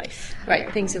of your life.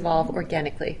 Right, things evolve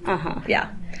organically.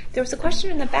 Yeah. There was a question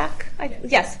in the back.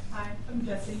 Yes. Hi, I'm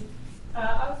Jessie.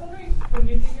 I was wondering, when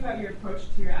you think about your approach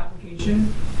to your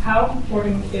application, how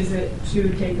important is it to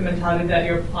take the mentality that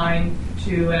you're applying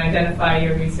to and identify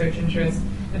your research interests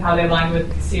and how they align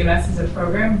with CMS as a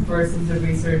program versus the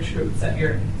research groups that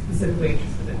you're specifically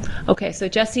interested in? Okay, so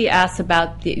Jessie asks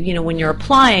about when you're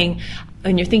applying,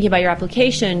 when you're thinking about your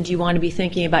application, do you want to be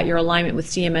thinking about your alignment with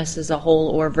CMS as a whole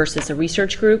or versus a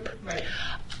research group? Right.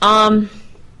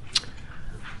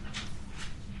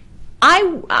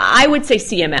 I would say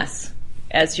CMS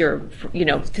as you're,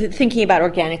 thinking about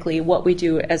organically what we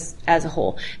do as a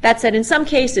whole. That said, in some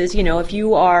cases, if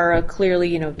you are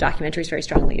clearly, documentary is very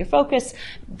strongly your focus,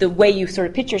 the way you sort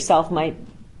of pitch yourself might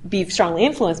be strongly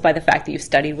influenced by the fact that you've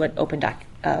studied what Open Doc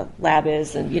Lab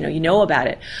is and, you know about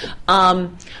it.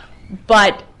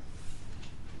 But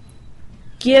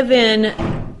given,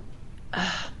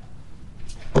 I'm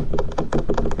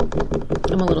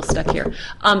a little stuck here.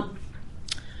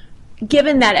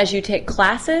 Given that as you take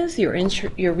classes, your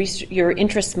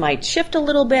interests might shift a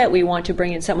little bit. We want to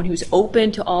bring in someone who's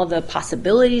open to all the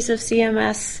possibilities of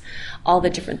CMS, all the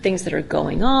different things that are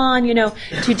going on.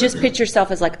 To just pitch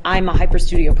yourself as like, I'm a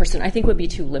HyperStudio person, I think would be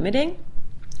too limiting.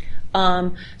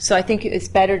 So I think it's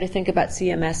better to think about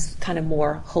CMS kind of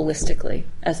more holistically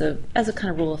as a kind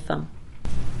of rule of thumb.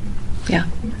 Yeah,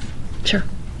 sure.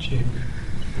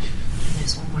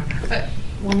 There's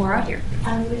one more out here.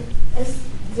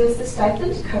 Does the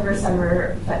stipend cover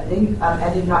summer funding?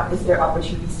 And if not, is there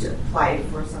opportunities to apply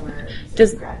for summer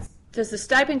grants? Does the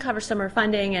stipend cover summer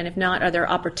funding? And if not, are there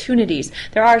opportunities?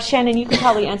 There are. Shannon, you can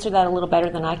probably answer that a little better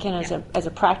than I can as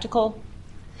a practical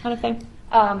kind of thing.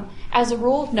 As a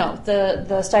rule, no.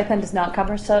 The stipend does not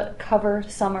cover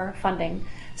summer funding.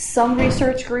 Some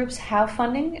research groups have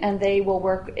funding, and they will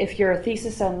work if your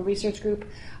thesis and research group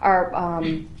are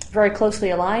very closely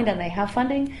aligned and they have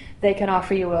funding, they can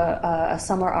offer you a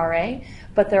summer RA.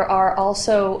 But there are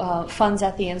also funds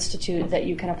at the Institute that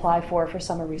you can apply for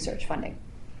summer research funding.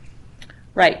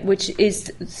 Right, which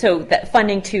is so that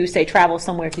funding to, say, travel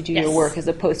somewhere to do your work as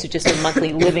opposed to just a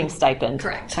monthly living stipend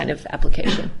kind of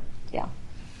application. Yeah.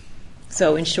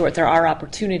 So in short, there are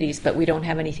opportunities, but we don't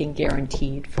have anything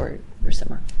guaranteed for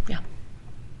summer. Yeah.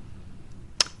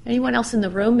 Anyone else in the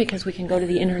room? Because we can go to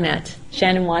the internet.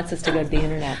 Shannon wants us to go to the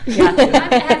internet. Yeah. I'm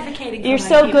advocating for You're my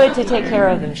so people. good to take care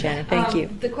of them, Shannon. Thank you.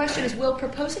 The question is, will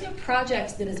proposing a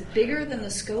project that is bigger than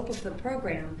the scope of the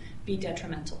program be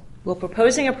detrimental? Will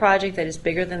proposing a project that is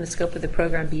bigger than the scope of the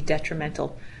program be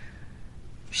detrimental?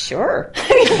 Sure.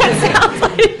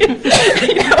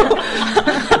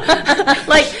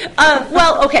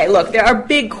 Okay, look, there are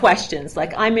big questions.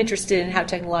 Like, I'm interested in how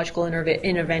technological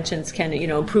interventions can,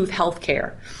 improve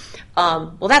healthcare.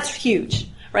 Well, that's huge,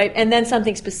 right? And then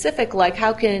something specific like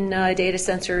how can data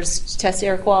sensors test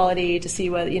air quality to see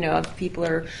whether,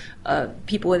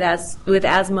 people with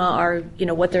asthma are,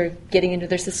 what they're getting into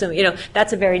their system.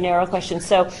 That's a very narrow question.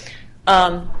 So,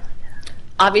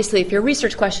 obviously, if your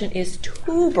research question is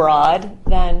too broad,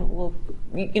 then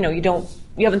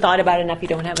you haven't thought about it enough, you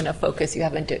don't have enough focus, you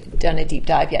haven't done a deep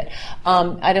dive yet.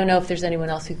 I don't know if there's anyone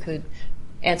else who could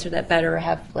answer that better or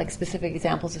have like specific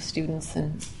examples of students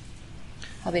and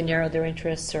how they narrowed their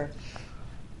interests or...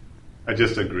 I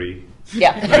just agree.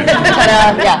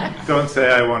 Yeah. Don't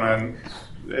say I want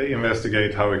to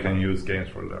investigate how we can use games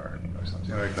for learning or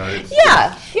something like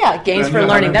that. Games for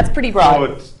learning, that's pretty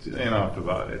broad. Enough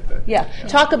about it.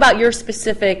 Talk about your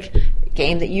specific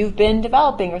game that you've been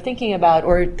developing or thinking about,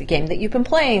 or the game that you've been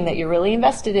playing that you're really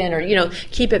invested in, or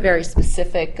keep it very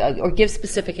specific, or give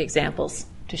specific examples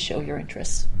to show your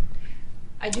interests.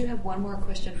 I do have one more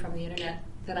question from the internet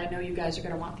that I know you guys are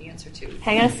going to want the answer to.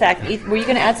 Hang on a sec. Were you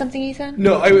going to add something, Ethan?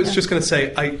 No, I was just going to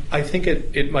say I think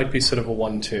it might be sort of a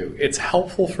 1-2. It's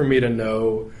helpful for me to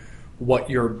know what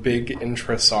your big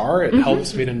interests are. It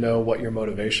helps me to know what your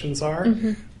motivations are.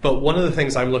 But one of the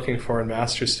things I'm looking for in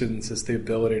master's students is the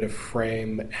ability to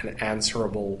frame an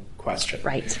answerable question.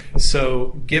 Right.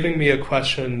 So giving me a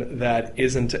question that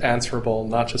isn't answerable,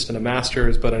 not just in a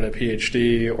master's, but in a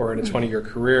PhD or in a 20-year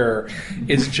career,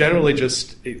 is generally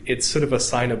just, it's sort of a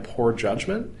sign of poor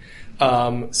judgment.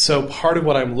 So part of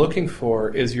what I'm looking for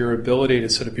is your ability to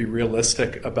sort of be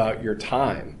realistic about your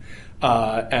time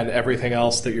and everything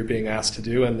else that you're being asked to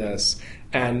do in this,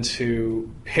 and to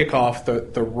pick off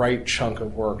the right chunk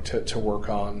of work to work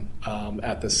on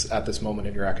at this moment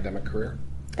in your academic career.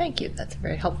 Thank you. That's a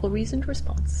very helpful, reasoned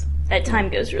response. That time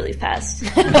goes really fast.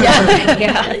 Yeah,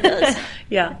 It really does.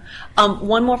 Yeah.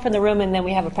 One more from the room, and then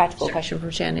we have a practical question from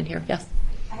Shannon here. Yes.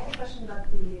 I have a question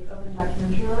about the Open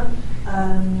Documentary Lab.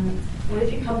 What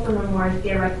if you come from a more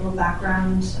theoretical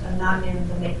background, not in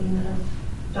the making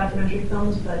of documentary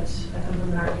films, but I come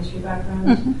from an art history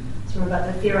background, sort of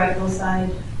about the theoretical side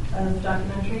of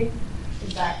documentary?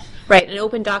 Is that Right, an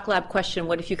open doc lab question,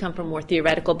 what if you come from a more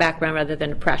theoretical background rather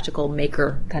than a practical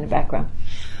maker kind of background?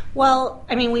 Well,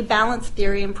 I mean, we balance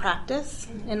theory and practice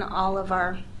in all of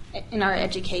our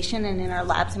education, and in our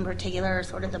labs in particular,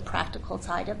 sort of the practical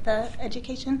side of the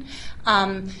education.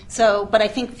 But I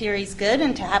think theory is good,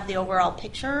 and to have the overall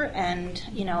picture and,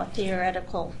 you know, a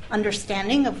theoretical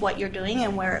understanding of what you're doing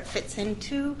and where it fits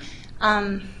into,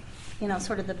 you know,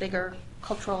 sort of the bigger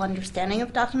cultural understanding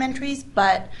of documentaries.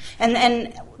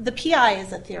 And the PI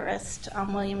is a theorist,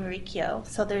 William Riccio,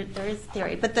 so there is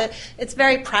theory, but it's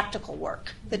very practical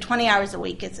work. The 20 hours a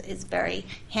week is very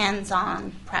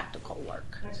hands-on practical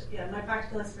work. actually, yeah, my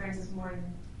practical experience is more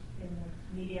in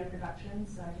the media production,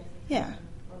 so I guess it's Yeah.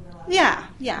 overlap.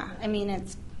 Yeah. I mean,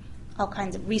 it's all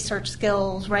kinds of research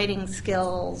skills, writing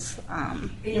skills, You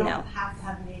you don't know. have to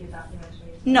have made a documentary.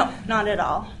 No, not at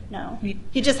all. No.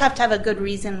 You just have to have a good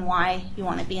reason why you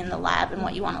want to be in the lab and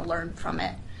what you want to learn from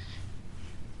it.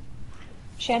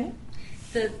 Shannon?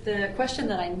 The question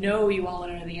that I know you all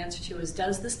want to know the answer to is,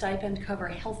 does the stipend cover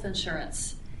health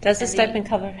insurance? Does the stipend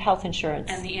cover health insurance?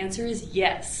 And the answer is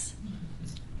yes.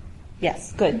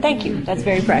 Yes, good. Thank you. That's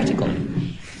very practical.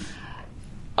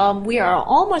 We are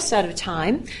almost out of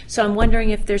time, so I'm wondering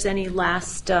if there's any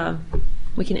last...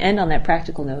 we can end on that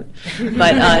practical note.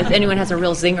 But if anyone has a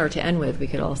real zinger to end with, we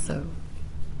could also...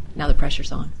 Now the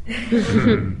pressure's on.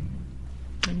 Anybody?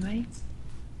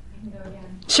 I can go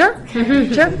again. Sure.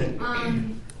 Sure.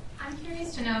 I'm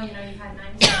curious to know, you know, you've had 9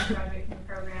 years project in the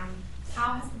program.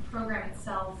 How has the program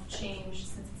itself changed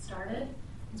since it started?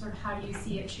 And sort of how do you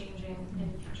see it changing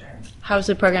in the future? How has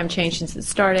the program changed since it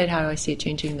started? How do I see it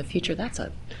changing in the future? That's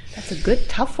a good,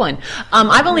 tough one.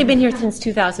 I've only been here since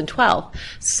 2012,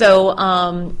 so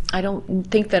I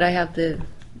don't think that I have the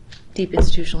deep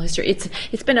institutional history.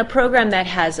 It's been a program that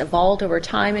has evolved over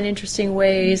time in interesting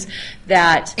ways.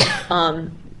 That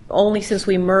only since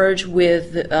we merged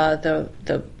with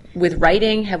with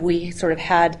writing have we sort of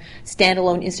had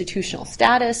standalone institutional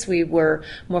status. We were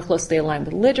more closely aligned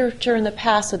with literature in the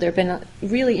past, so there have been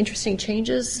really interesting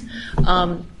changes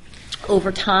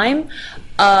over time.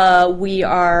 We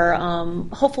are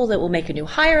hopeful that we'll make a new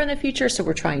hire in the future, so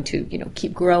we're trying to, you know,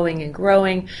 keep growing and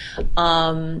growing.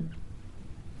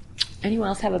 Anyone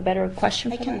else have a better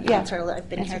question? I can answer. I've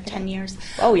been here 10 years.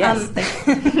 Oh, yes.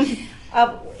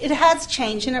 It has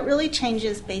changed, and it really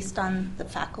changes based on the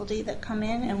faculty that come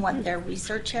in and what their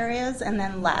research areas, and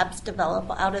then labs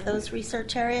develop out of those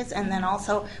research areas, and then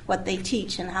also what they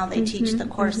teach and how they teach the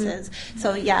courses.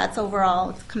 So, yeah, it's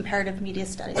overall comparative media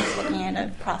studies, looking at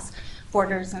it across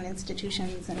borders and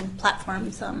institutions and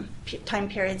platforms, time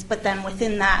periods. But then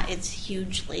within that, it's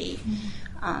hugely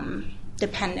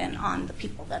dependent on the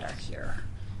people that are here.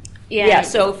 Yeah,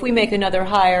 so if we make another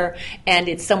hire and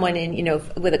it's someone in, you know,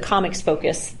 with a comics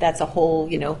focus, that's a whole,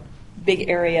 you know, big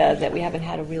area that we haven't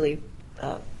had a really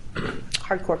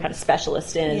hardcore kind of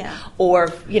specialist in. Yeah.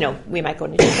 Or, you know, we might go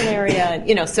in a different area. And,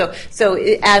 you know, so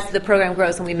as the program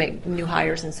grows and we make new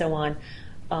hires and so on,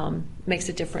 makes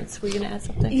a difference. Were you going to add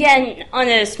something? Yeah, and on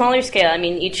a smaller scale, I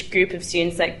mean, each group of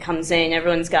students that comes in,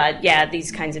 everyone's got,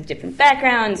 these kinds of different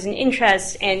backgrounds and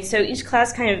interests, and so each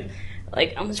class kind of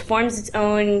like almost forms its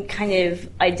own kind of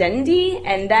identity,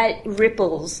 and that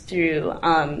ripples through,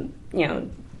 you know,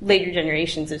 later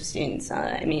generations of students.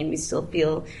 I mean, we still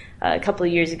feel a couple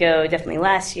of years ago, definitely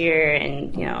last year,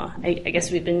 and you know, I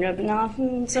guess we've been rubbing off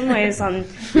in some ways on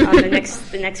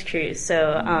the next crew.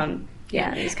 So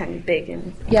Yeah, it's kind of big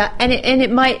and yeah, and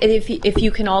it might, if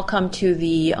you can all come to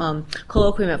the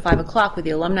colloquium at 5:00 with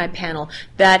the alumni panel.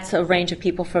 That's a range of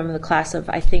people from the class of,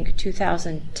 I think,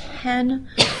 2010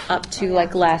 up to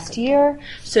like last year.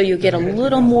 So you get a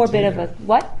little more bit of a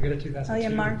what? We got a 2002. Oh yeah,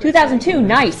 Margaret. 2002,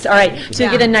 nice. All right, so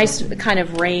you get a nice kind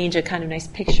of range, a kind of nice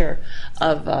picture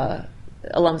of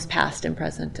alums past and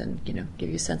present, and give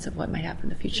you a sense of what might happen in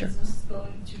the future. Is this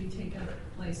going to be taking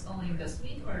place only this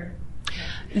week, or?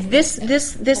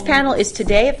 This panel is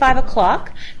today at 5:00.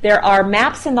 There are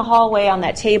maps in the hallway on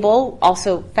that table.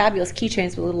 Also, fabulous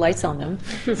keychains with little lights on them.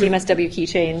 CMSW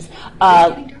keychains.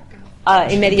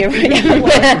 In Media,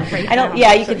 I don't.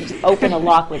 Yeah, you could open a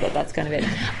lock with it. That's kind of it.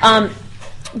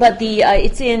 But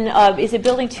it's in. Is it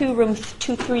Building 2, Room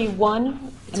 231?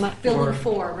 Building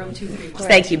 4, Room 231.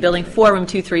 Thank you. Building 4, Room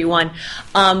 231,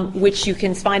 which you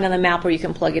can find on the map, or you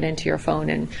can plug it into your phone.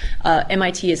 And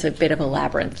MIT is a bit of a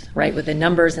labyrinth, right, with the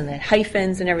numbers and the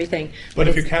hyphens and everything. But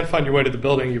if you can't find your way to the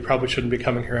building, you probably shouldn't be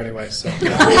coming here anyway. So.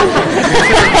 Well,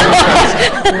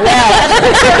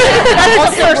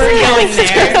 also we're going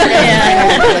there.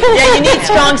 Yeah, you need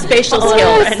strong spatial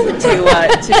skills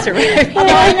to survive.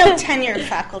 Although I know tenured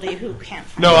faculty who can't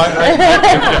find No,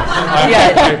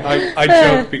 I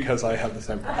joke because I have the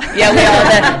same problem. Yeah, we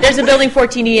all. There's a building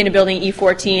 14E and a building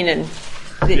E14, and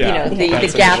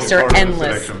the gaps are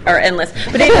endless.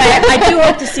 But anyway, I do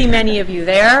hope to see many of you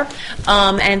there,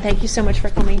 and thank you so much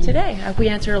for coming today. I hope we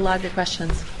answered a lot of your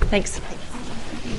questions. Thanks.